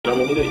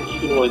mean, he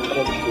didn't really. I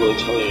don't think he really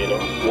tell you,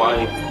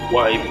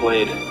 why he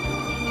played,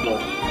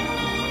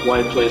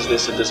 why he plays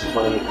this at this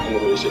point in the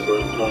music, or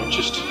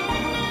just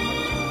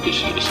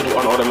it's sort of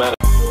on automatic.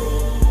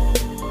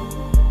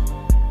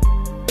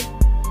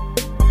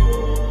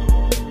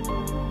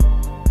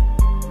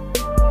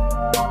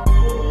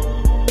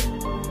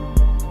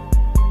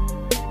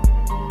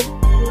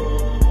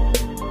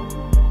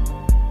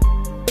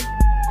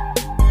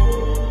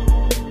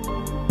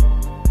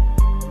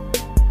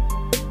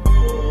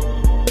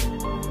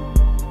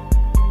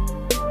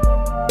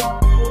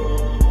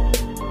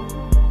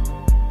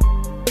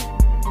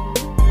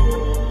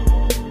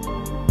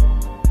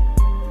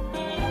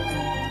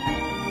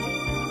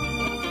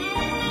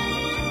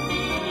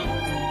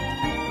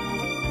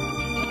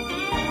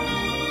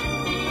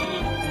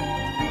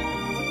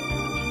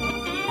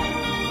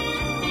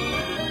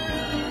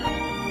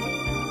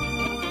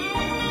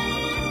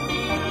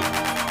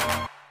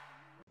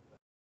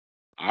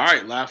 All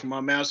right, live from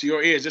my mouth to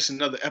your ears. This is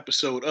another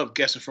episode of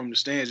Guessing from the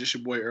Stands. It's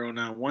your boy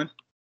Earl91.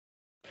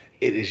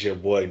 It is your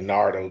boy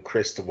Nardo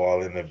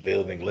Cristobal in the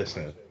building.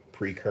 Listen,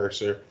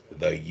 precursor,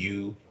 the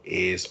U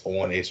is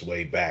on its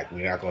way back.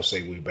 We're not gonna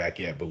say we back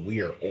yet, but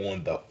we are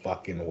on the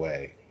fucking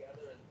way.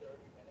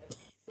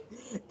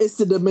 It's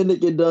the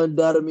Dominican Don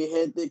Dada, mi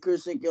gente.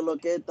 Christian, que lo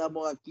que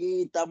estamos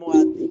aquí. Estamos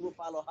activos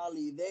para los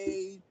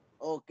holidays.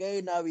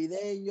 Ok,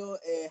 navideño.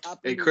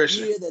 Happy Hey, New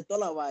Christian. Year de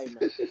toda la vaina.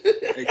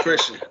 Hey,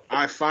 Christian,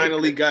 I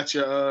finally got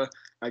your,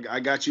 I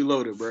got you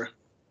loaded, bro.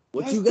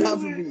 What you got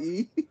for me,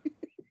 E?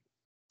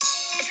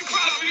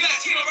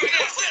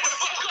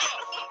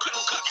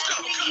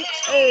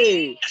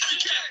 Hey,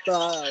 we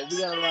gotta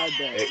ride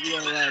that. We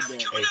gotta ride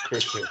that. Hey,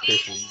 Christian, you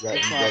got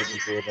to be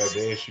doing that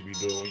dance you be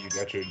doing when you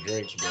got your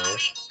drinks, bro.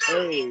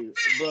 Hey,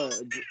 bro,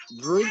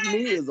 drink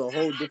me is a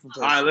whole different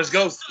person. All right, let's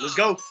go. Let's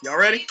go. Y'all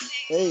ready?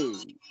 Hey.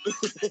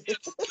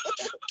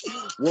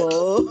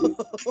 Whoa.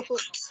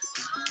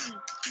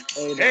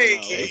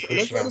 Hey,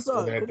 Christian, I'm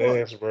doing that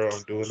dance, bro.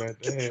 I'm doing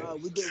that dance.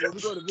 When we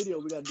go to video,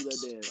 we gotta do that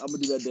dance. I'm gonna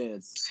do that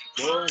dance.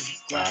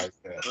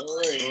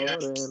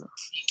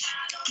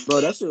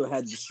 Bro, that shit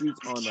had the streets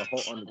on the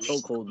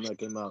chokehold when that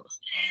came out.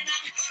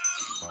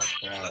 My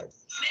God.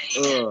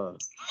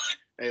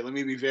 Hey, let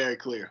me be very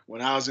clear.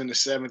 When I was in the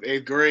 7th,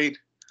 8th grade,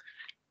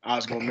 I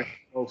was gonna make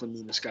both of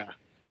Nina Sky,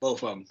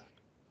 both of them.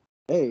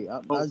 Hey,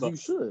 as you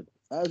should.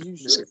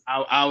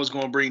 I was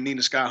gonna bring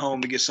Nina Sky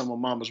home to get some of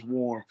Mama's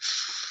warm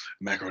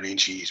macaroni and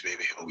cheese,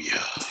 baby. Oh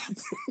yeah.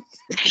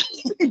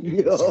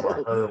 Yo. Some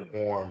of her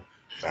warm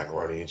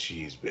macaroni and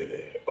cheese,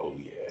 baby. Oh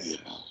yeah.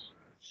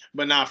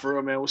 But nah, for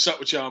real, man. What's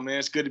up with y'all, man?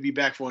 It's good to be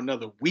back for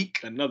another week.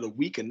 Yes, sir.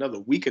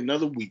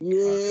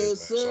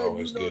 It's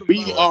always good.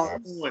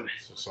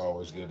 It's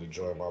always good to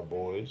join my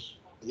boys.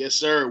 Yes,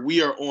 sir.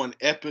 We are on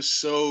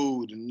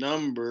episode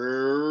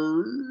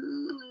number.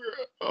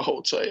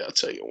 I'll tell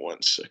you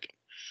 1 second.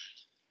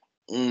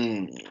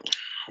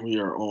 We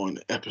are on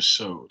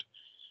episode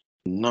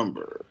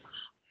number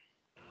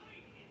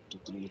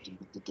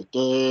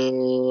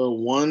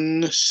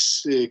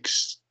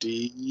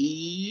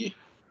 160.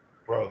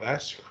 Bro,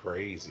 that's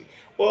crazy.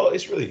 Well,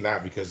 it's really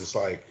not, because it's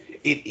like,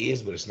 it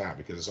is, but it's not,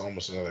 because it's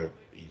almost another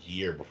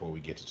year before we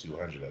get to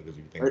 200. Because if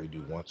you think we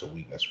do once a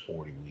week, that's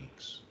 40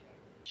 weeks.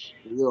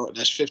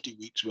 That's 50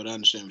 weeks, but I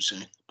understand what you're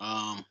saying.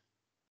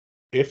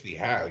 50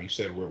 how? You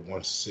said we're at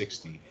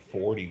 160.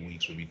 40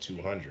 weeks would be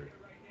 200.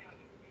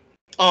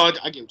 Oh, I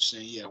get what you're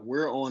saying. Yeah,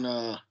 we're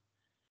on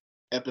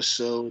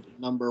episode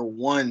number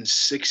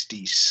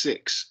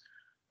 166.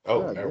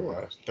 Oh, never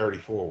mind.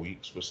 34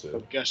 weeks, but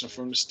still. Guessing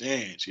from the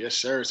Stands. Yes,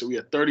 sir. So we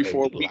are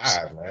 34 weeks.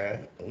 Live,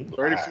 man.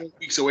 34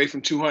 weeks away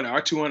from 200.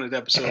 Our 200th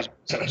episode.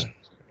 It's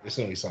going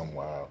to be something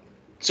wild.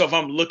 So if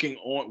I'm looking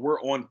on, we're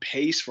on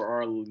pace for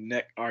our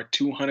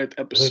 200th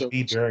episode. Will it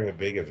be during a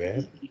big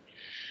event?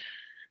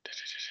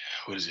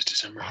 What is it,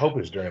 December? I hope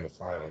it's during the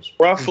finals.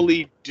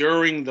 Roughly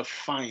during the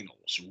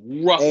finals.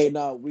 Roughly. Hey,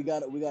 no, we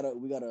gotta link up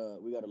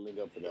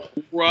for that.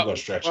 We're gonna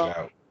stretch it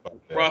out.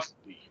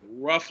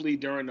 Roughly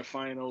during the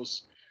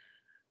finals.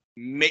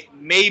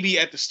 Maybe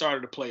at the start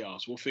of the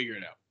playoffs. We'll figure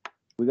it out.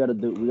 We gotta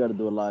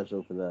do a live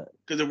show for that.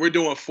 Because if we're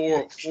doing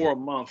four a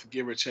month,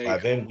 give or take. By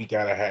then we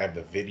gotta have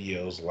the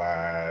videos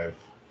live.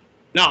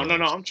 No.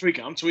 I'm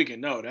tweaking.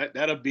 No,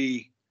 that'll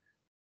be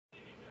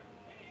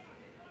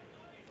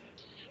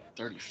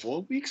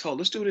 34 weeks. Hold,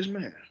 let's do this,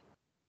 man.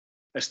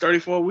 That's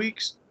 34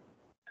 weeks.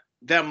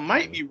 That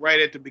might be right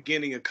at the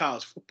beginning of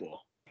college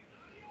football.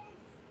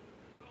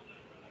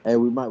 Hey,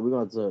 we're gonna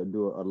have to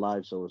do a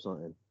live show or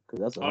something.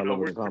 That's a hell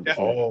of a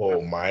competition.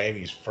 Oh,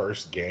 Miami's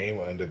first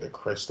game under the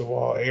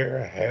Cristobal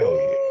era? Hell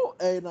yeah.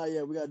 Hey,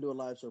 we got to do a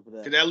live show for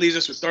that. That leaves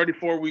us with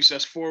 34 weeks.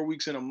 That's 4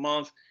 weeks in a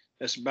month.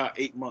 That's about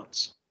 8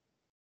 months.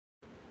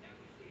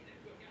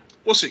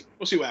 We'll see.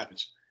 We'll see what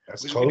happens.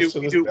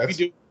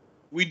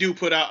 We do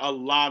put out a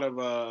lot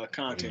of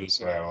content.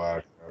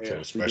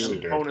 Especially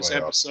during bonus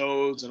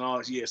episodes and all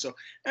that. Yeah, so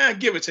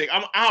give or take.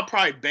 I'll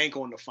probably bank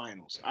on the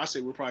finals. I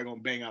say we're probably going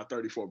to bang out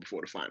 34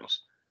 before the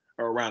finals.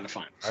 Or around the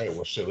finals. All right,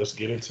 well, shit, let's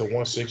get into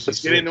 166.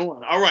 Let's get into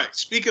one. All right,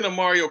 speaking of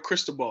Mario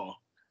Cristobal,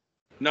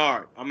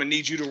 Nard, I'm gonna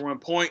need you to run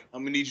point.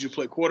 I'm gonna need you to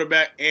play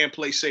quarterback and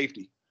play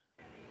safety.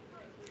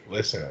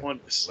 Listen, On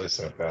this.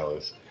 listen,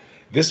 fellas.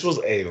 This was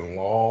a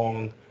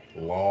long,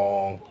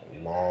 long,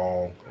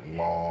 long,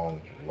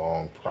 long,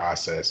 long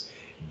process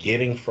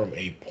getting from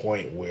a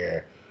point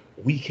where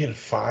we can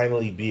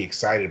finally be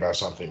excited about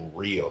something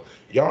real.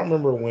 Y'all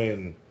remember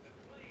when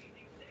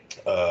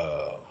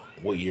uh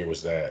what year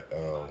was that?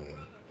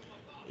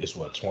 It's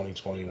what,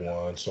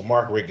 2021. So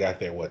Mark Rick got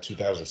there what,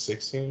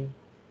 2016?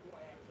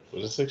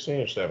 Was it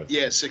 16 or 17?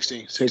 Yeah,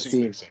 16.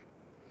 16.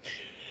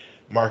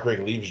 Mark Rick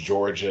leaves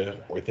Georgia.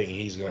 We're thinking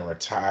he's going to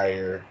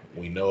retire.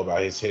 We know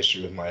about his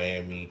history with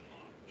Miami.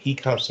 He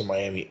comes to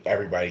Miami.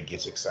 Everybody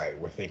gets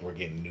excited. We're thinking we're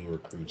getting new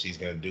recruits. He's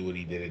going to do what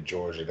he did at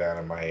Georgia down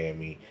in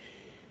Miami,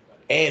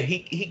 and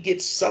he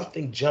gets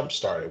something jump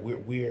started.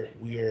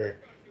 We're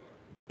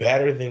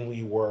better than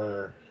we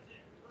were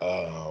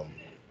um,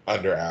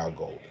 under Al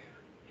Golden.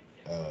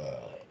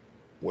 Uh,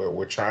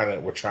 we're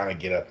trying to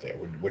get up there.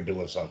 We're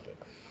doing something.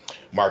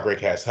 Mark Rick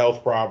has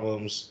health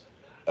problems.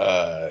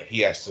 He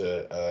has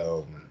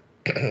to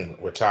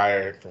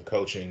retire from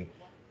coaching.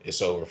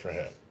 It's over for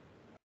him.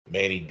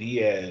 Manny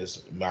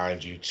Diaz,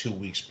 mind you, 2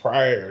 weeks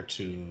prior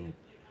to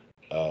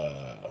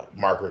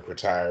Mark Rick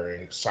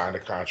retiring, signed a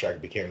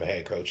contract, became the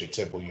head coach at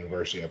Temple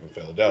University up in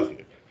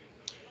Philadelphia.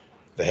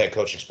 The head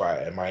coaching spot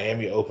at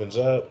Miami opens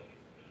up.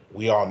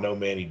 We all know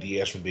Manny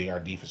Diaz from being our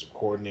defensive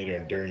coordinator,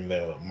 and during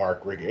the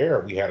Mark Rick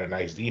era, we had a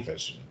nice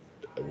defense.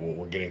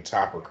 We're getting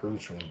top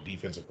recruits from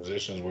defensive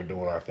positions. We're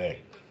doing our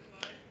thing.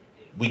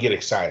 We get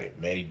excited.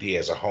 Manny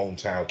Diaz, a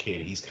hometown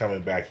kid, he's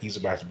coming back. He's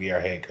about to be our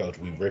head coach.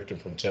 We ripped him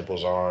from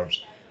Temple's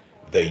arms.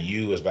 The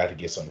U is about to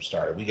get something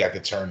started. We got the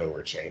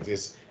turnover change.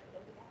 It's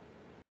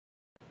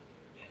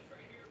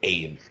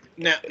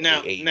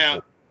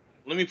Now,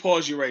 let me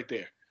pause you right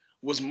there.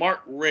 Was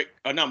Mark Rick,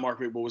 not Mark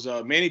Rick, but was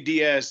Manny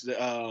Diaz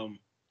the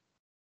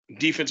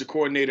defensive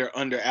coordinator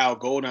under Al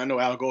Golden? I know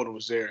Al Golden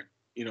was there,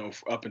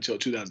 up until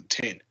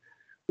 2010.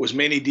 Was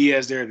Manny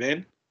Diaz there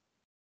then?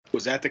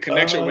 Was that the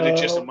connection, or was it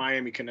just a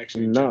Miami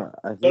connection? No,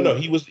 no.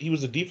 He was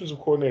a defensive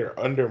coordinator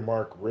under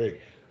Mark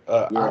Rick.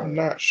 Yeah. I'm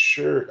not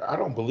sure. I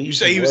don't believe you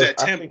say he was at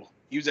Temple.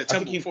 He was at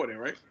Temple before then,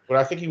 right? But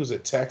I think he was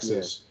at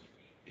Texas.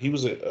 Yeah. He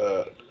was at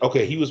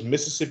He was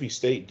Mississippi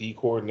State D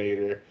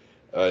coordinator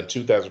in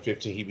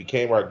 2015. He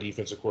became our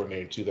defensive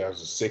coordinator in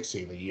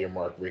 2016, the year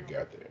Mark Rick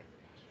got there.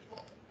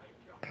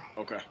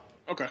 Okay.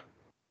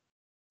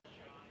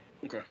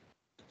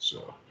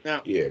 So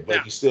now,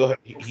 but he still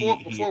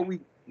before we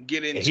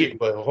get into.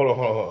 But hold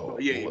on.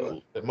 Yeah.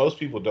 Most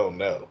people don't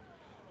know.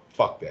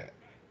 Fuck that.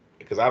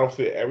 Because I don't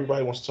feel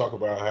everybody wants to talk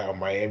about how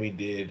Miami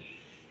did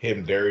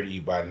him dirty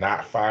by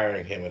not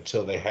firing him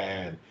until they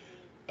had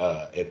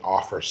an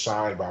offer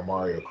signed by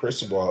Mario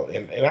Cristobal.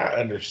 And I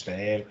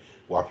understand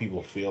why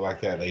people feel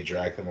like that. They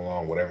drag him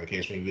along, whatever the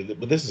case may be.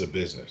 But this is a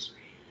business.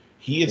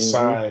 He had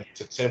signed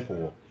to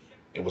Temple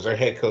and was their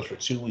head coach for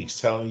 2 weeks,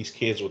 telling these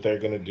kids what they're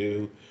going to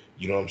do.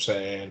 You know what I'm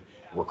saying?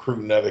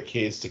 Recruiting other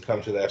kids to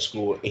come to that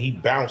school. And he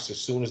bounced as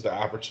soon as the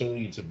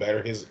opportunity to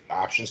better his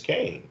options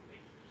came.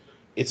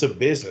 It's a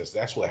business.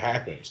 That's what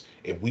happens.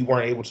 If we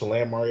weren't able to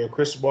land Mario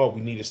Cristobal,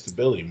 we needed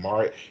stability.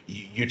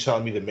 You're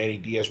telling me that Manny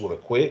Diaz would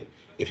have quit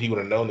if he would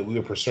have known that we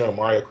were pursuing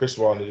Mario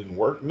Cristobal and it didn't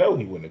work? No,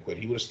 he wouldn't have quit.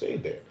 He would have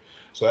stayed there.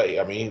 So,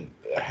 I mean,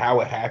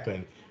 how it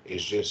happened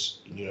is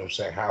just, you know what I'm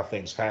saying, how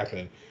things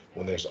happen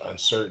when there's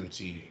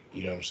uncertainty,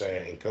 you know what I'm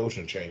saying, and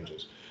coaching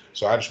changes.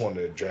 So I just wanted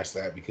to address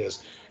that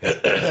because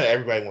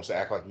everybody wants to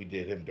act like we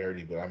did him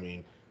dirty, but I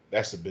mean,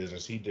 that's the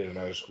business. He did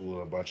another school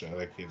and a bunch of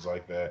other kids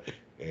like that.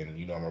 And,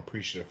 I'm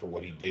appreciative for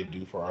what he did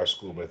do for our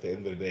school. But at the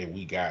end of the day,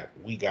 we got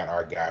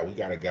our guy. We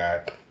got a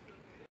guy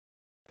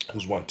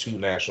who's won 2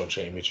 national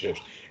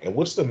championships. And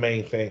what's the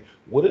main thing?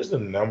 What is the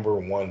number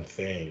one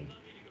thing?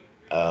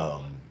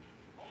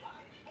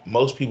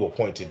 Most people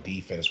point to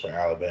defense for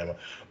Alabama,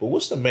 but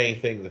what's the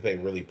main thing that they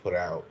really put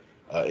out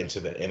into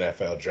the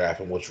NFL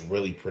draft and what's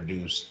really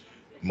produced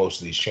most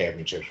of these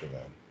championships for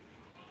them?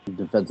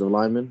 Defensive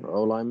lineman or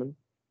O-lineman?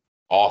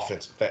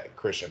 Offensive lineman.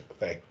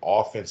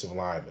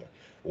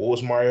 What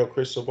was Mario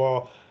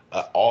Cristobal?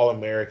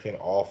 All-American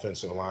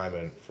offensive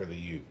lineman for the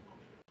U.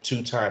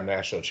 2-time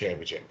national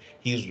championship.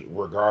 He's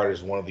regarded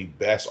as one of the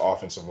best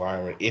offensive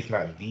linemen, if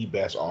not the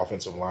best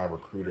offensive line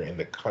recruiter in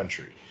the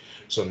country.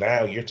 So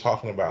now you're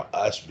talking about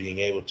us being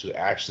able to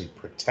actually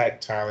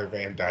protect Tyler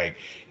Van Dyke,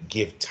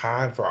 give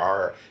time for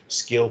our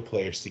skill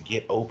players to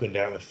get open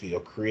down the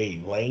field,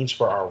 create lanes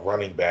for our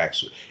running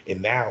backs,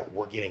 and now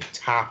we're getting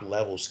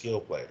top-level skill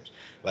players.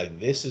 Like,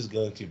 this is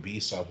going to be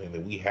something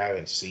that we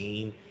haven't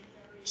seen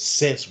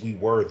since we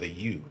were the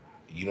U.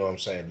 You know what I'm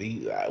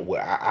saying?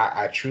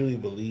 I truly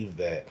believe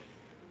that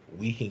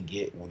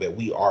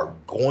we are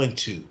going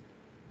to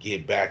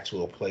get back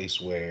to a place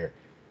where,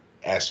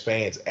 as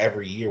fans,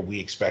 every year we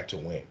expect to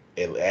win.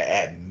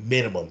 At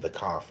minimum, the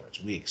conference.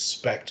 We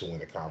expect to win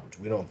the conference.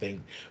 We don't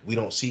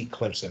see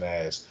Clemson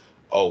as,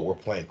 oh, we're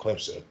playing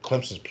Clemson.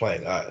 Clemson's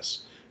playing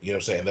us. You know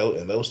what I'm saying?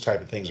 And those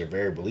type of things are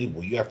very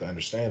believable. You have to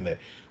understand that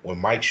when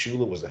Mike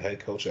Shula was the head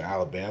coach of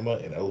Alabama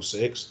in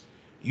 2006,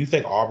 You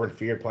think Auburn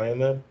feared playing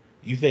them?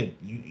 You think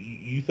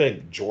you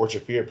think Georgia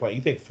feared playing?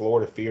 You think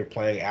Florida feared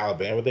playing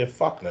Alabama? Then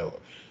fuck no.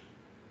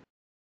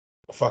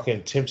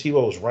 Fucking Tim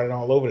Tebow was running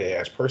all over their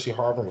ass. Percy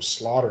Harvin was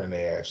slaughtering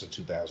their ass in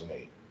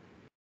 2008.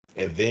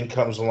 And then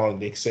comes along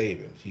Nick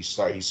Saban.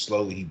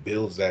 He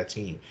builds that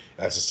team.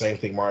 That's the same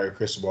thing Mario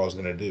Cristobal is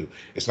going to do.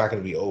 It's not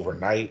going to be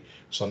overnight.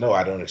 So no,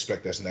 I don't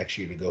expect us next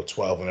year to go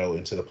 12-0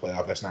 into the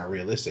playoff. That's not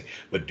realistic.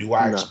 But do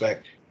I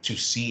expect to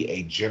see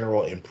a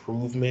general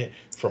improvement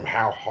from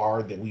how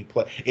hard that we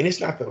play? And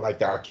it's not that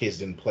like our kids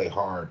didn't play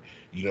hard,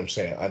 you know what I'm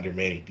saying, under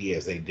Manny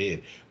Diaz, they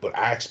did. But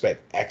I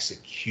expect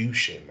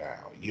execution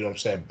now. You know what I'm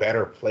saying?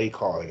 Better play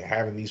calling,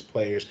 having these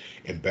players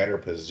in better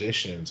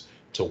positions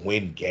to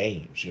win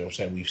games. You know what I'm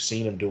saying? We've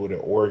seen them do it at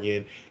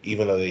Oregon,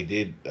 even though they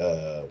did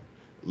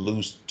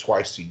lose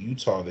twice to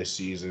Utah this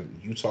season.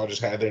 Utah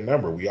just had their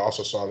number. We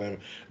also saw them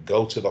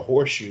go to the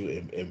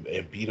horseshoe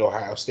and beat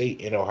Ohio State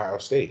in Ohio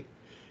State.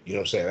 You know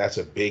what I'm saying? That's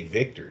a big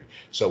victory.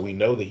 So we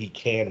know that he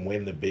can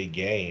win the big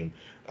game,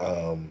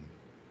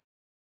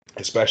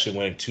 especially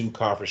winning 2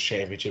 conference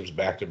championships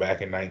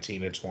back-to-back in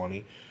 19 and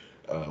 20.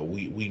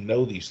 We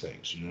know these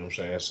things, you know what I'm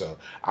saying? So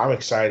I'm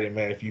excited,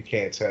 man. If you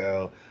can't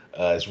tell,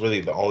 it's really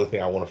the only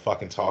thing I want to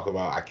fucking talk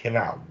about. I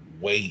cannot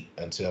wait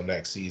until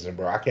next season,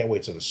 bro. I can't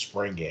wait till the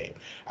spring game.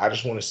 I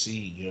just want to see,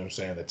 you know what I'm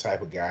saying, the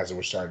type of guys that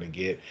we're starting to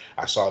get.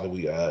 I saw that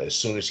we, as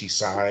soon as he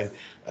signed,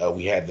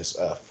 we had this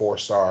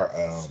 4-star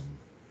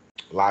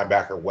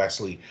linebacker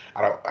Wesley.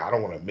 I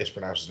don't want to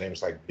mispronounce his name.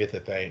 It's like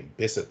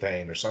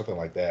Bissathane or something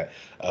like that.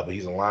 But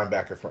he's a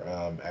linebacker for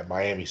at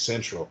Miami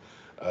Central.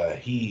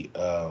 He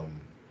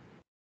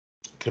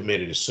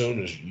committed as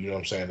soon as, you know what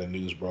I'm saying, the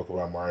news broke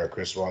about Mario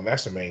Cristobal. And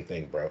that's the main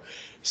thing, bro.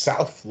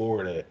 South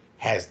Florida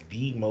has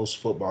the most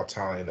football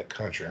talent in the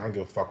country. I don't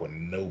give a fuck what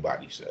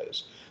nobody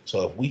says.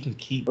 So if we can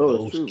keep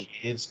those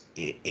kids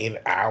in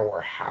our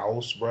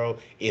house, bro,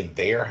 in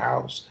their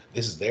house,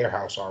 this is their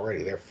house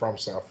already. They're from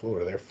South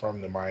Florida. They're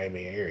from the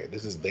Miami area.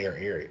 This is their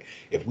area.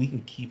 If we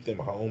can keep them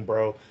home,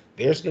 bro,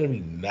 there's going to be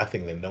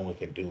nothing that no one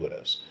can do with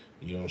us.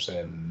 You know what I'm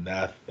saying?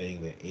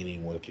 Nothing that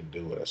anyone can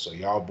do with us. So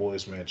y'all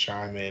boys, man,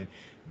 chime in.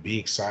 Be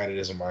excited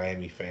as a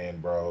Miami fan,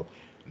 bro.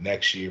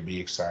 Next year, be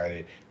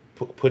excited.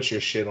 Put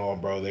your shit on,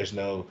 bro. There's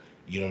no,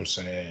 you know what I'm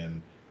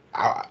saying?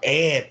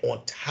 And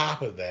on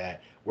top of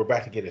that, we're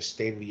about to get a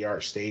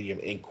state-of-the-art stadium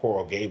in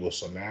Coral Gables.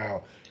 So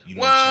now, you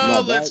know.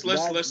 Well, let's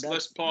pause.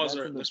 Let's pause.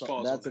 That's in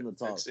the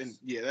talks.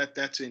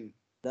 That's in.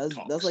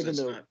 That's like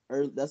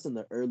that's in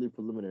the early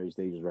preliminary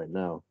stages right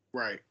now.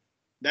 Right.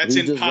 That's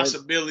in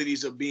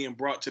possibilities of being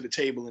brought to the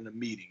table in a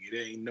meeting. It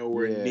ain't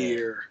nowhere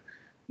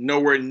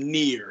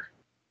near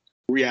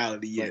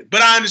reality yet.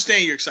 But I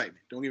understand your excitement.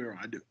 Don't get me wrong,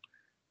 I do.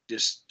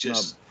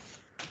 Just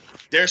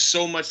there's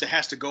so much that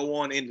has to go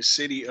on in the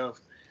city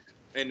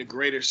in the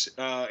greater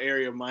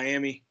area of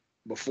Miami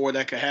before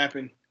that could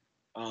happen.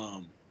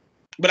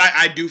 But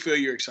I do feel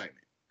your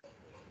excitement.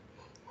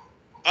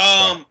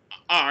 All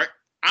right.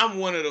 I'm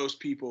one of those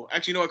people.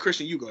 Actually, you know what,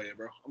 Christian, you go ahead,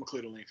 bro. I'm gonna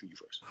clear the lane for you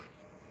first.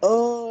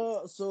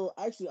 So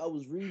actually I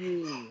was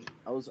reading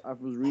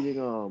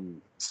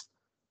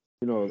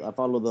you know, I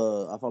follow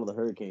the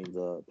Hurricanes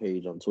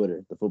page on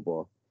Twitter, the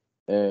football.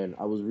 And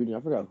I was reading, I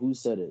forgot who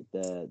said it,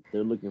 that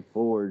they're looking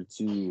forward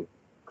to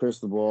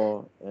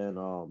Cristobal and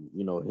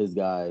you know, his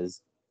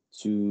guys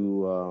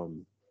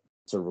to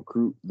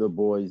recruit the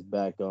boys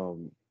back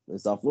in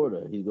South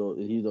Florida. He goes,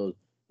 you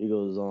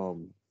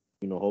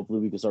know, hopefully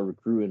we can start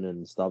recruiting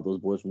and stop those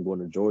boys from going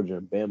to Georgia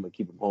and Bama,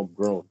 keep them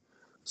homegrown.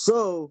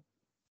 So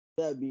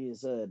that being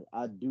said,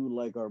 I do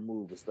like our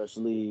move,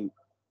 especially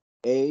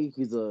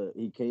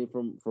he came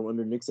from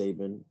under Nick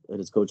Saban and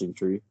his coaching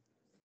tree,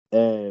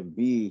 and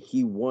B,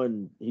 he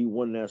won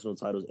national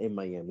titles in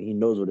Miami. He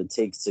knows what it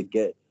takes to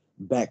get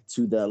back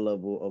to that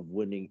level of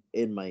winning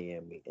in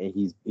Miami, and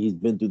he's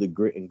been through the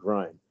grit and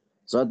grind.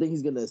 So I think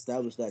he's gonna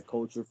establish that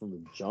culture from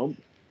the jump.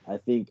 I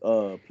think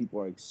people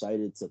are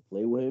excited to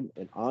play with him,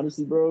 and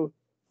honestly, bro,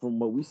 from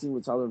what we've seen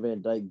with Tyler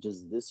Van Dyke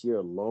just this year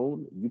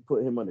alone, you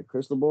put him under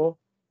Cristobal,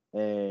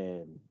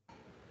 and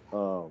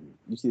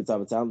you see the type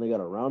of talent they got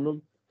around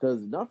him.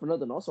 Because not for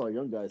nothing, also our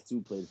young guys too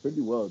played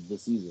pretty well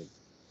this season.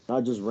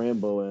 Not just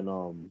Rambo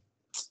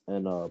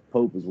and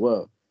Pope as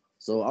well.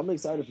 So I'm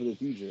excited for the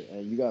future.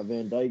 And you got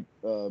Van Dyke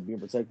being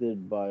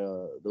protected by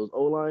those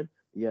O-line.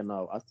 Yeah,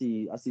 no, I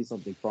see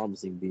something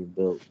promising being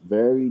built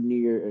very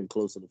near and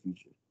close in the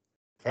future.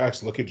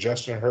 Facts. Look at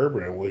Justin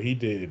Herbert and what he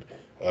did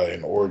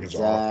in Oregon's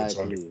offense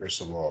under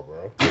Cristobal,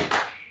 bro.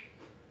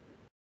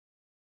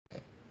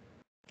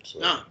 So.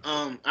 No,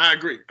 I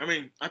agree. I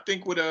mean, I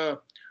think with the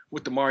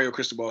Mario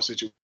Cristobal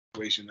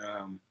situation,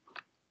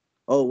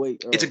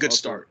 it's a good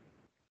start.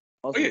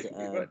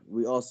 Also,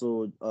 we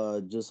also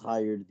just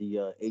hired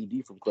the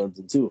AD from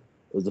Clemson too.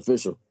 It was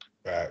official.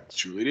 Facts.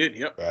 Truly did.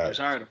 Yep. Just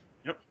hired him.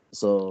 Yep.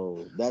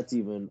 So that's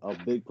even a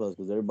big plus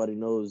because everybody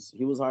knows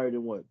he was hired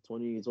in what,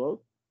 2012.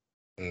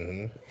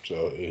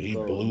 So he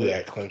blew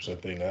that Clemson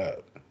thing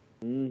up.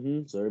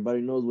 So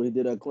everybody knows what he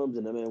did at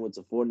Clemson. That man went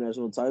to 4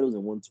 national titles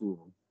and won 2 of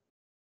them.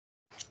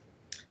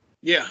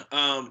 Yeah.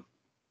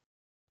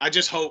 I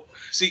just hope.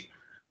 See,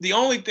 The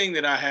only thing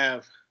that I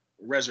have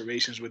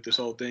reservations with this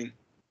whole thing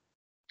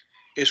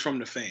is from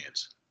the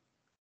fans.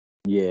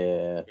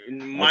 Yeah.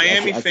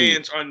 Miami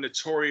fans are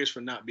notorious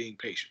for not being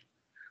patient.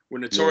 We're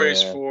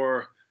notorious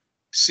for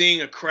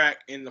seeing a crack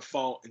in the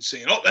fault and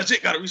saying, "Oh, that's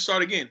it, got to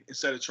restart again,"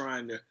 instead of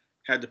trying to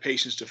have the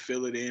patience to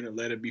fill it in and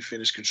let it be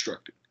finished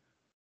constructed.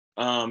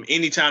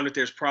 Anytime that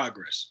there's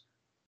progress,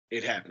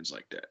 it happens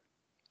like that.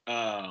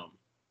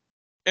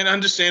 And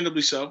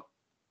understandably so,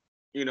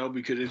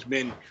 because it's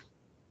been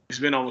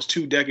almost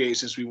 2 decades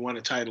since we won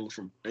a title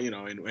from,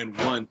 and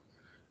won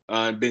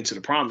and been to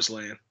the promised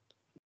land.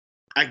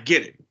 I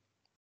get it.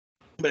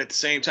 But at the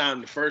same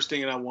time, the first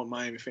thing that I want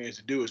Miami fans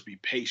to do is be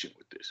patient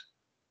with this.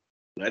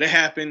 Let it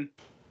happen.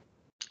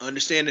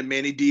 Understand that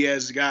Manny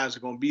Diaz's guys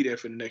are going to be there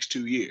for the next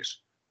 2 years.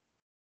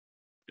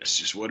 That's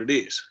just what it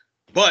is.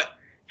 But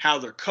how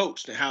they're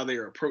coached and how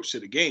their approach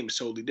to the game is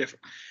totally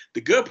different.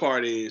 The good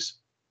part is,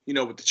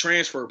 with the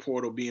transfer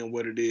portal being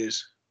what it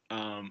is,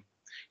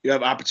 you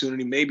have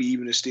opportunity maybe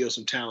even to steal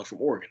some talent from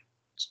Oregon.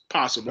 It's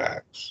possible.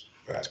 Facts.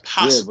 It's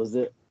possible.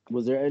 Yeah,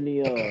 was there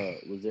any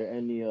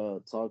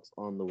talks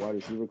on the wide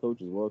receiver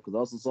coach as well? Because I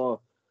also saw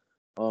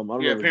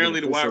apparently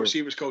the wide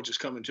receivers coach is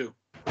coming too.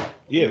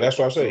 Yeah, that's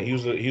what I said. He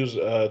was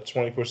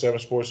 24/7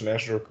 Sports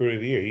National Recruiter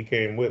of the Year. He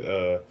came with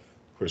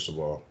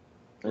Cristobal.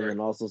 And then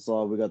also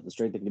saw we got the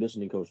strength and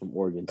conditioning coach from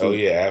Oregon too. Oh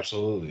yeah,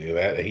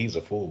 absolutely. He's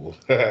a fool.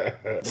 Yeah,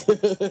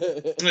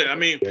 I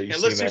mean, you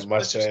seen that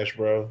mustache,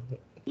 bro?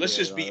 Let's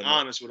just be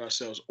honest with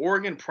ourselves.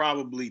 Oregon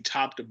probably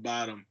top to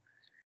bottom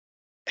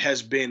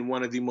has been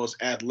one of the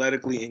most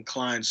athletically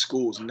inclined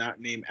schools, not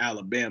named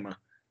Alabama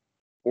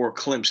or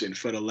Clemson,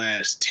 for the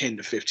last 10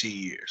 to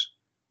 15 years.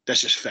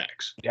 That's just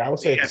facts. Yeah, I would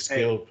say at the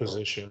skill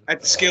position.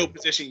 At the skill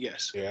position,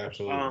 yes. Yeah,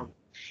 absolutely.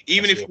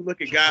 Even if you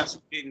look at guys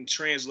who didn't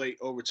translate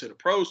over to the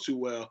pros too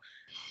well,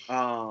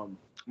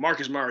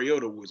 Marcus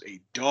Mariota was a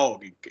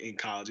dog in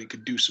college and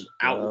could do some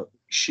outward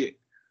shit.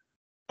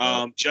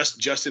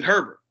 Justin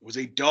Herbert was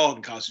a dog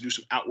in college to do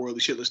some outwardly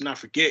shit. Let's not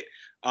forget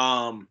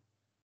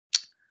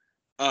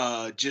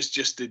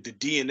just the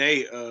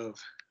DNA of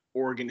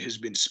Oregon has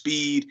been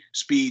speed,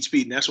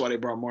 and that's why they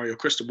brought Mario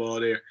Cristobal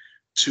there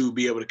to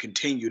be able to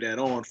continue that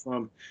on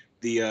from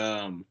the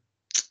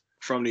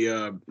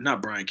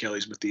not Brian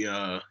Kelly's, but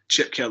the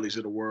Chip Kelly's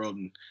of the world,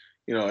 and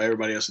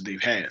everybody else that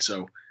they've had.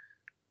 So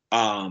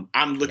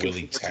I'm looking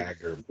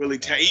Willie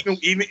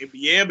Taggart.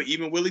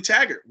 Even Willie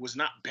Taggart was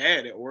not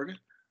bad at Oregon.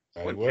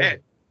 That's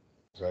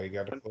how he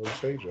got the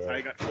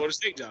Florida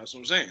State job. That's what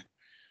I'm saying.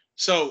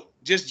 So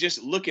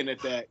just looking at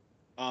that,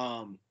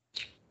 I'm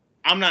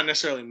not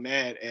necessarily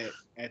mad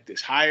at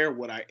this hire.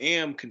 What I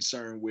am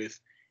concerned with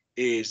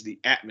is the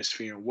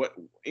atmosphere and what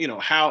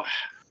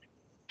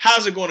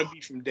how's it going to be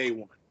from day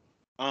one.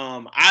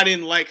 I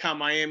didn't like how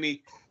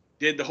Miami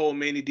did the whole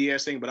Manny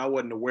Diaz thing, but I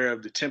wasn't aware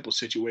of the Temple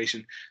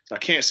situation, so I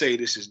can't say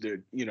this is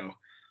the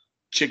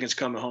chickens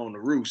coming home to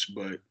roost.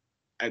 But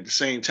at the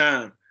same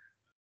time,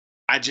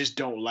 I just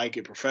don't like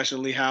it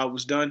professionally how it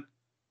was done.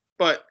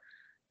 But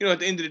at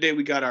the end of the day,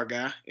 we got our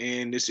guy,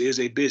 and this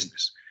is a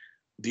business.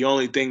 The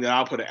only thing that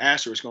I'll put an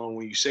asterisk on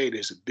when you say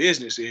this,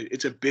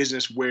 it's a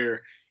business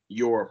where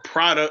your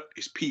product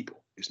is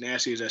people. As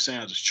nasty as that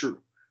sounds, it's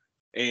true.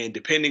 And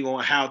depending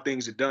on how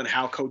things are done,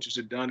 how coaches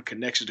are done,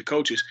 connections to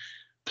coaches,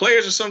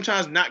 players will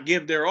sometimes not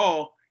give their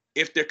all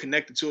if they're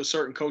connected to a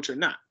certain coach or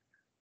not.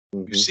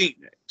 Mm-hmm. You've seen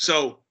that.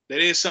 So that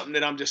is something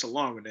that I'm just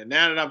alarmed with. And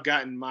now that I've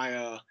gotten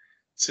my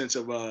sense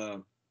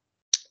of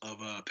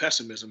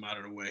pessimism out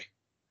of the way,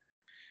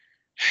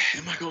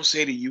 am I going to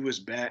say the U is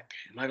back?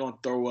 Am I going to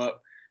throw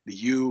up the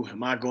U?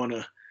 Am I going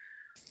to,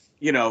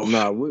 am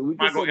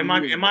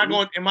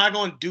I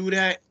going to do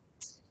that?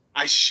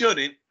 I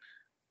shouldn't,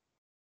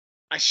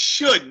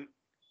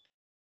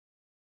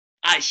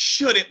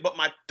 but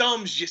my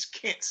thumbs just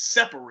can't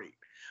separate.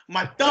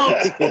 My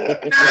thumbs will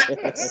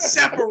not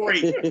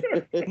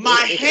separate.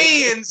 My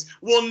hands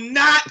will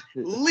not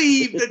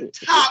leave the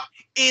top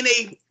in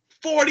a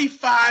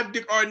 45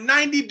 or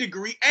 90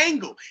 degree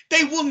angle.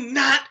 They will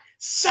not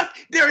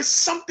there is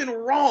something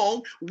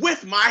wrong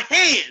with my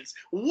hands.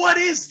 What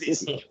is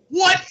this?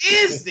 What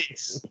is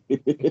this?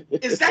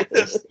 Is that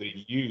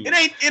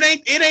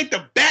it ain't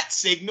the bat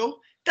signal.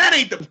 That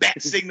ain't the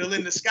bat signal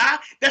in the sky.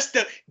 That's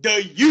the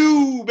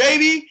U,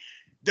 baby.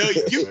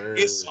 The U.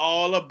 It's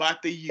all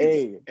about the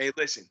U. Hey,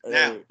 listen.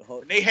 Now,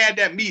 when they had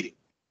that meeting,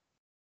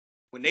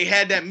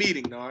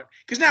 Nard,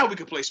 because now we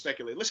can play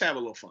speculate. Let's have a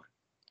little fun.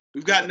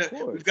 We've gotten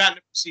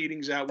the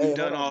proceedings out. We've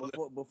done all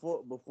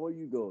before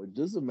you go.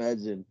 Just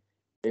imagine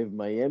if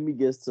Miami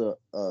gets to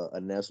a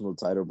national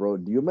title, bro.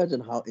 Do you imagine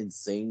how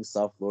insane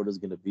South Florida is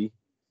gonna be?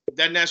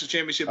 That national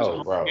championship is a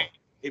home game.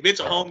 If it's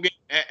a home game,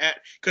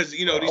 because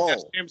these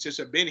national championships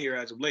have been here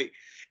as of late.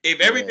 If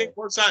everything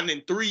works out and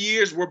in 3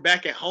 years we're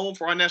back at home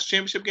for our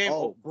national championship game,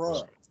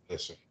 bro.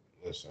 Listen.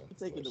 What's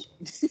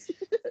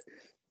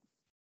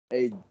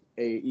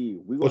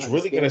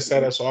really going to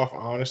set us off,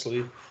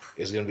 honestly,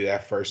 is going to be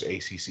that first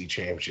ACC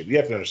championship. You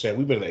have to understand,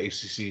 we've been in the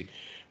ACC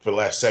for the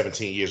last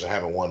 17 years and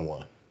haven't won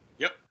one.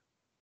 Yep,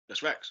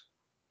 that's facts.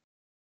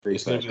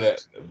 It's gonna be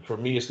that for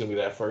me. It's gonna be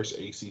that first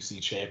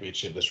ACC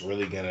championship.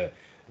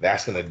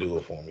 That's gonna do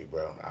it for me,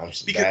 bro.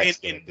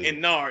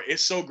 Nar,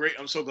 it's so great.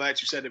 I'm so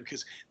glad you said it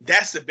because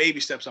that's the baby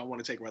steps I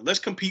want to take. Right, let's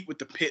compete with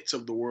the Pitts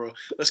of the world.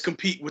 Let's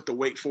compete with the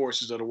Wake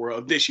Forests of the world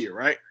of this year.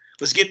 Right,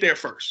 let's get there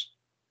first,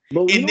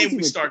 and then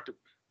we start to.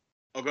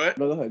 Oh, go ahead.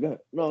 No, go ahead.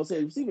 No, I'm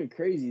saying what's even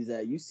crazy is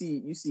that you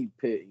see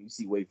Pitt, you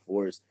see Wake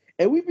Forest,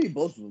 and we beat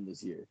both of them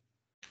this year.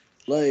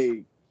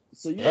 Like,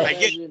 so you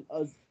imagine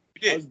us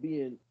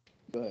being.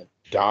 Go ahead.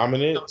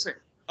 Dominant. No, I'm saying,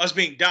 us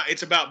being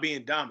it's about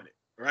being dominant,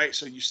 right?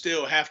 So you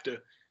still have to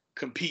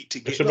compete to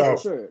get.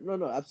 Sure.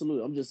 No,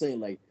 absolutely. I'm just saying,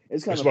 like,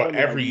 it's kind of about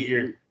every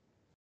year.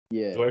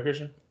 Yeah. Go ahead,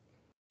 Christian.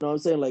 No, I'm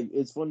saying, like,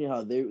 it's funny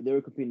how they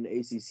were competing in the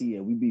ACC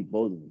and we beat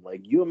both of them.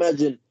 Like, you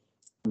imagine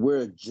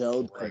we're a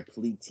gelled,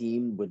 complete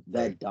team with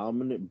that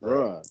dominant,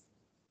 bruh.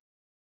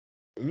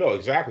 No,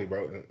 exactly,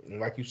 bro. And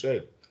like you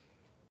said,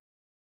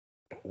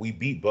 we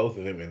beat both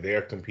of them, and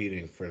they're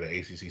competing for the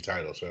ACC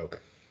title. So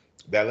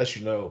that lets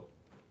you know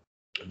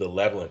the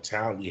level of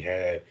talent we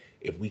had.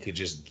 If we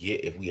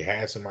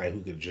had somebody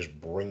who could just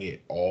bring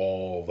it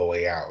all the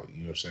way out, you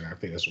know what I'm saying? I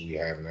think that's what we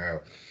have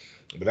now.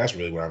 But that's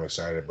really what I'm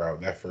excited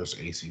about. That first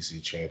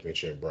ACC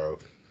championship, bro.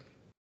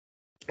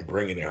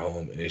 Bringing it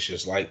home, and it's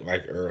just like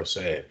Earl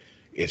said.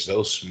 It's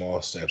those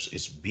small steps.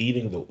 It's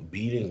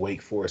beating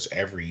Wake Forest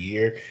every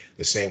year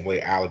the same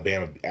way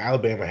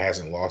Alabama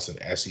hasn't lost an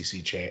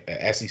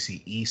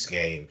SEC East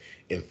game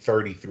in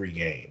 33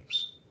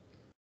 games.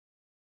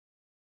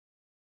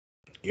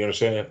 You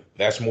understand?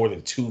 That's more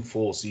than 2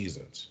 full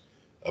seasons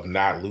of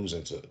not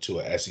losing to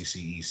a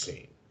SEC East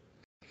team.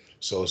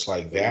 So it's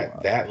like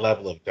that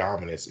level of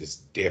dominance is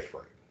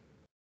different.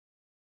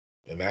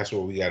 And that's where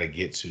we got to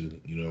get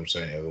to, you know what I'm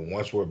saying? And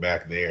once we're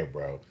back there,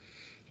 bro,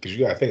 because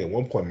you got to think, at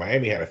one point,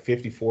 Miami had a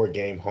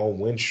 54-game home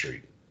win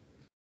streak.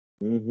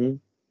 Mm-hmm.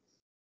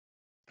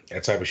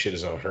 That type of shit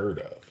is unheard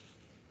of.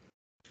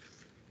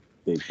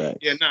 Big facts.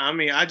 Yeah, no, I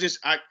mean, I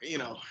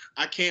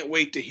can't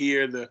wait to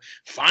hear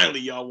finally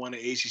y'all won an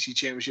ACC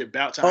championship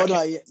bout time.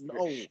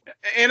 No.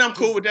 And I'm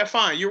cool with that.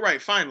 Fine, you're right.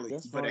 Finally,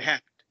 but it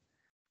happened.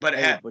 But it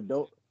happened.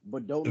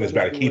 But don't. It's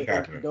about to keep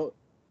happening. Don't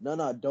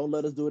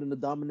let us do it in the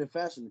dominant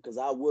fashion because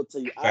I will tell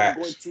you, I'm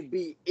going to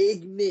be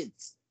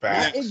ignorant.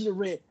 Facts. Not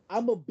ignorant.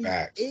 I'm gonna be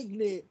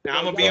ignorant. Now,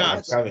 I'm gonna be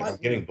honest. I'm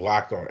getting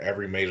blocked on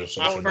every major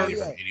social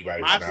media from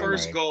anybody. My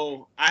first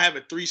goal, I have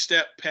a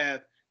 3-step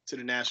path to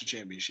the national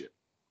championship.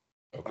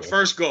 Okay. My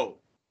first goal,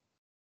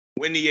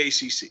 win the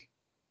ACC.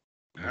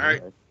 All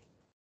right.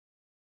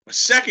 My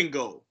second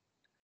goal,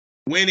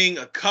 winning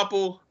a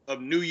couple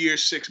of New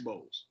Year's Six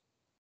bowls.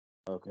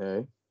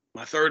 Okay.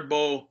 My third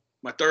goal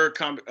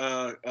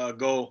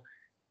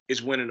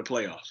is winning the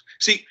playoffs.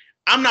 See,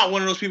 I'm not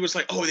one of those people that's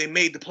like, oh, they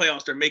made the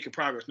playoffs, they're making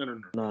progress. No.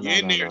 You're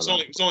in there. It's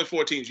only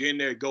 4 teams. You're in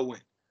there. Go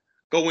win.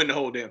 Go win the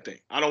whole damn thing.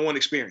 I don't want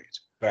experience.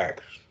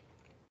 Facts.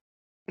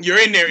 You're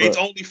in there. It's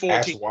only 4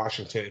 teams. Ask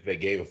Washington if they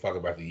gave a fuck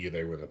about the year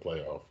they were in the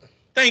playoff.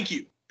 Thank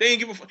you. They didn't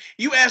give a fuck.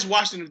 You asked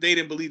Washington if they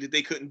didn't believe that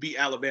they couldn't beat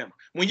Alabama.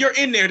 When you're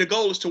in there, the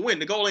goal is to win.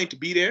 The goal ain't to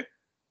be there.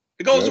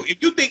 The goal is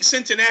if you think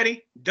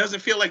Cincinnati doesn't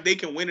feel like they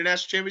can win a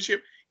national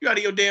championship, you're out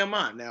of your damn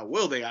mind. Now,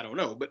 will they? I don't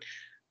know. But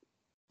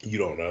you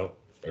don't know?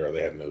 Or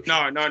they have no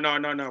chance?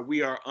 No.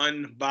 We are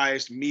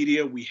unbiased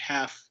media. We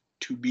have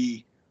to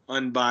be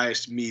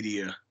unbiased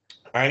media.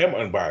 I am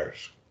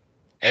unbiased.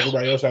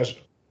 Everybody else has.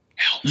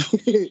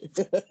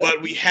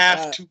 But we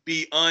have to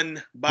be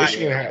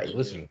unbiased.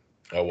 Listen.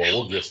 Oh well,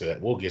 we'll get to that.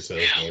 We'll get to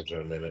those games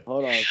in a minute.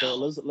 Hold on. So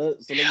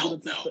let's get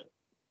into.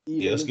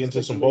 Let's get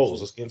into some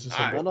bowls. Let's get into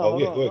some.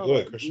 Go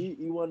ahead, Christian.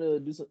 You want to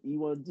do some? You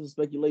want to do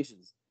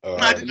speculations? But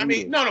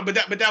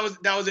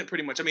that was it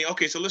pretty much. I mean,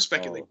 okay, so let's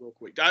speculate real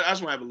quick. I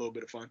just want to have a little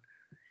bit of fun.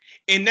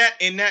 In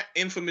that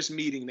infamous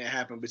meeting that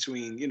happened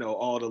between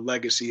all the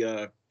legacy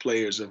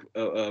players of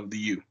the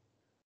U.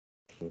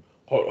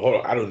 Hold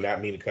on, I do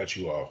not mean to cut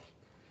you off,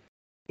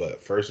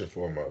 but first and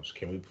foremost,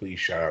 can we please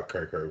shout out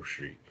Kirk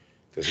Herbstreit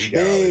because he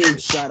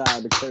got shout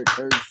out to Kirk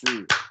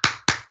Herbstreit.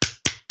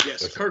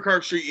 Yes, listen, Kirk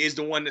Herbstreit is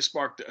the one that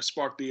sparked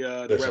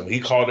the. Listen, he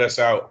called us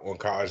out on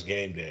College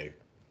Game Day.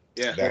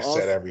 Yeah, that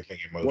set everything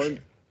in motion.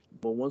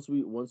 But once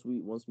we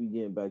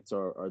get back to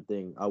our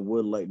thing, I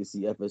would like to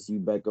see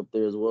FSU back up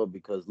there as well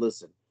because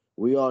listen,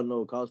 we all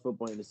know college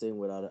football ain't the same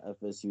without an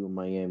FSU in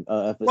Miami.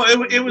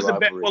 FSU it was the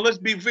best. Well, let's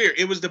be fair.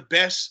 It was the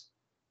best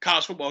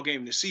college football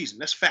game this season.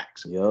 That's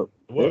facts. Yep.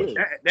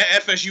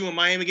 That FSU and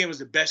Miami game was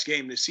the best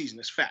game this season.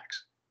 That's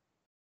facts.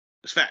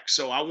 That's facts.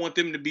 So I want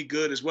them to be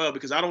good as well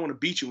because I don't want to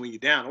beat you when you're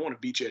down. I want to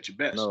beat you at your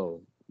best.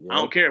 No. Yep. I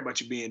don't care about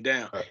you being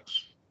down.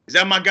 Is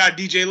that my guy,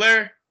 DJ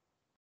Larry?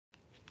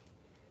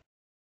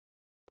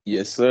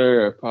 Yes,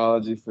 sir.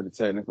 Apology for the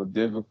technical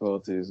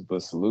difficulties,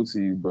 but salute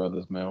to you,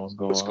 brothers, man. What's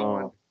going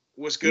on?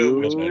 What's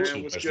good,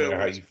 man? What's good?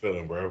 How you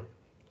feeling, bro?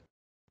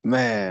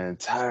 Man,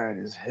 tired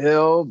as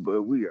hell,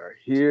 but we are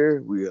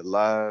here. We are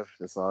alive.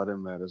 That's all that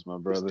matters, my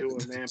brother.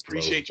 Let's do it, man.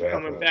 Appreciate you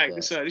coming back.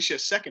 This is your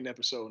second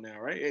episode now,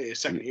 right? Yeah,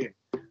 second year.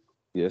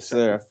 Yes,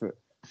 sir.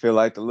 Feel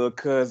like the little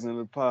cousin of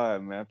the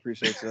pod, man. I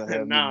appreciate y'all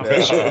having Nah, me back.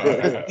 for sure.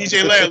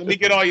 DJ Larry, let me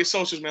get all your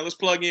socials, man. Let's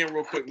plug in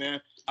real quick,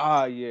 man.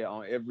 Yeah,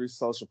 on every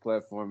social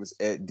platform it's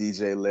at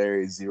DJ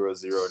Larry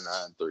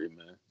 0093,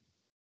 man.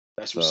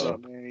 That's what's up,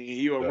 man.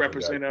 You a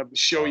representative of the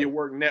Show Your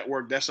Work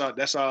Network. That's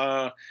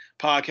our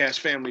podcast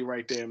family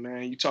right there,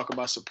 man. You talk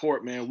about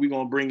support, man. We're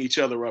gonna bring each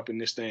other up in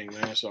this thing,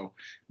 man. So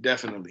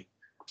definitely.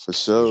 For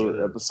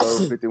sure.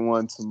 Episode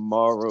 51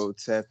 tomorrow.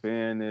 Tap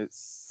in.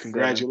 It's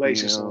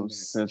congratulations on that.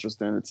 Central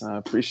Standard Time.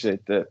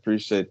 Appreciate that.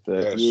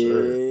 Yes,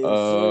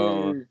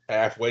 sir.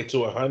 Halfway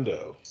to a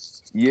hundo.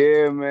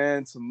 Yeah,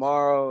 man.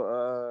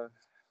 Tomorrow,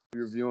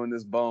 we're reviewing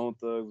this Bone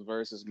Thugs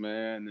versus,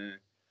 man. And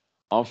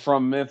I'm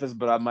from Memphis,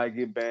 but I might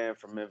get banned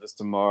from Memphis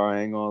tomorrow.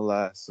 I ain't gonna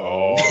lie.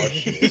 So.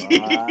 Shit.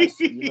 I'm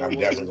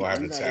definitely gonna have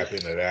to tap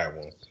into that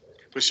one.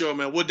 For sure,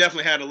 man. We'll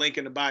definitely have a link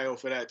in the bio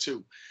for that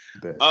too.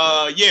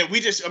 Yeah,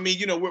 we just,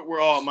 we're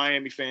all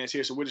Miami fans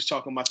here, so we're just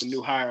talking about the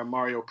new hire,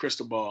 Mario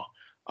Cristobal.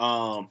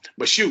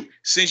 But shoot,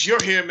 since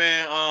you're here,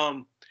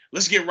 man,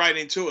 let's get right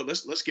into it.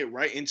 Let's get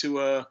right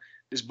into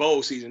this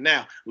bowl season.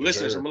 Now,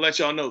 listeners, I'm gonna let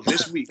y'all know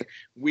this week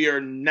we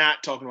are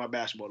not talking about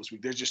basketball this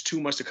week. There's just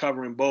too much to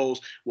cover in bowls.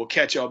 We'll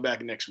catch y'all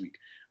back next week.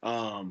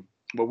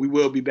 But we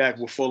will be back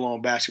with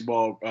full-on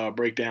basketball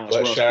breakdown as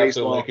well. Shout out to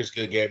the Lakers,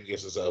 good game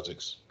against the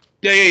Celtics.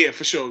 Yeah,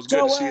 for sure. It's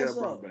good to see you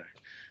brought back.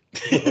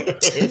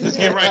 Let's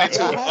get right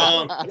into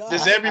it.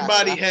 Does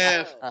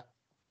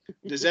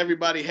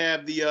everybody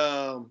have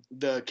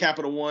the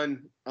Capital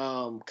One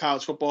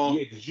college football?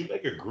 Yeah, did you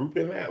make a group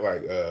in that?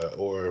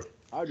 Or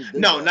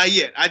no, not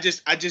yet. I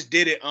just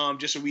did it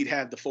just so we'd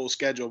have the full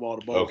schedule of all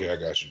the bowls. Okay, I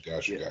got you.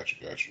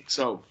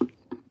 So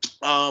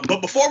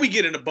but before we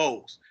get into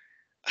bowls,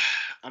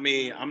 I'm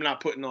not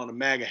putting on a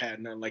MAGA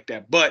hat, nothing like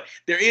that. But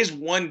there is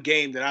one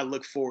game that I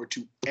look forward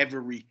to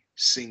every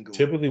single.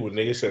 Typically, when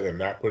niggas say they're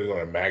not putting on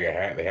a MAGA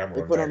hat, they have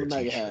put on a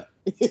MAGA hat.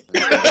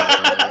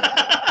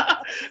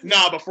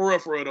 Nah, but for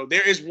real though,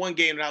 there is one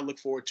game that I look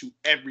forward to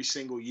every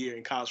single year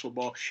in college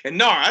football. And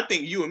Nar, I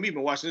think you and me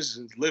been watching this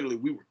since literally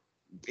we were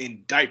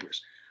in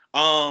diapers.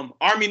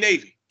 Army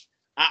Navy.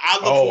 I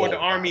look forward to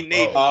Army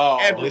Navy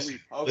every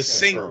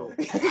single.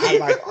 I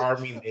like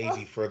Army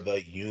Navy for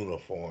the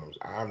uniforms.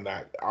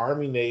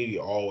 Army Navy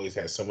always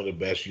has some of the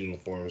best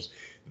uniforms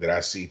that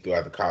I see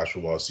throughout the college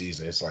football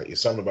season. It's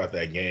something about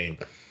that game.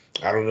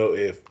 I don't know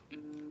if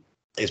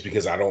it's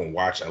because I don't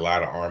watch a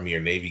lot of Army or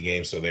Navy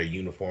games, so their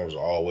uniforms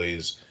are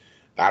always.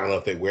 I don't know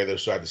if they wear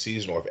those throughout the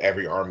season or if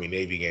every Army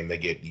Navy game they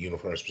get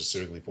uniforms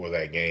specifically for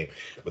that game.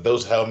 But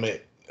those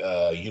helmet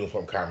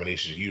uniform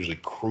combinations are usually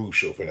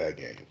crucial for that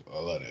game. I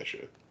love that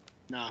shit.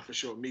 Nah, for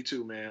sure. Me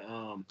too, man.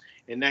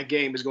 And that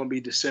game is going to be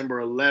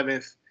December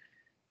 11th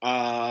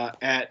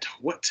at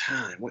what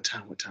time?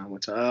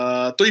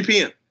 3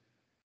 p.m.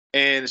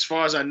 And as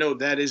far as I know,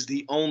 that is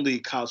the only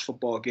college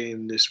football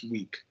game this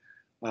week,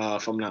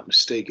 if I'm not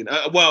mistaken.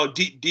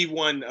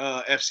 D1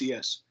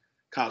 FCS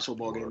college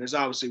football game. There's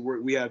obviously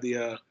we have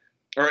the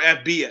or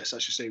FBS, I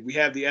should say. We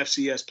have the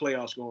FCS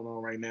playoffs going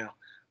on right now.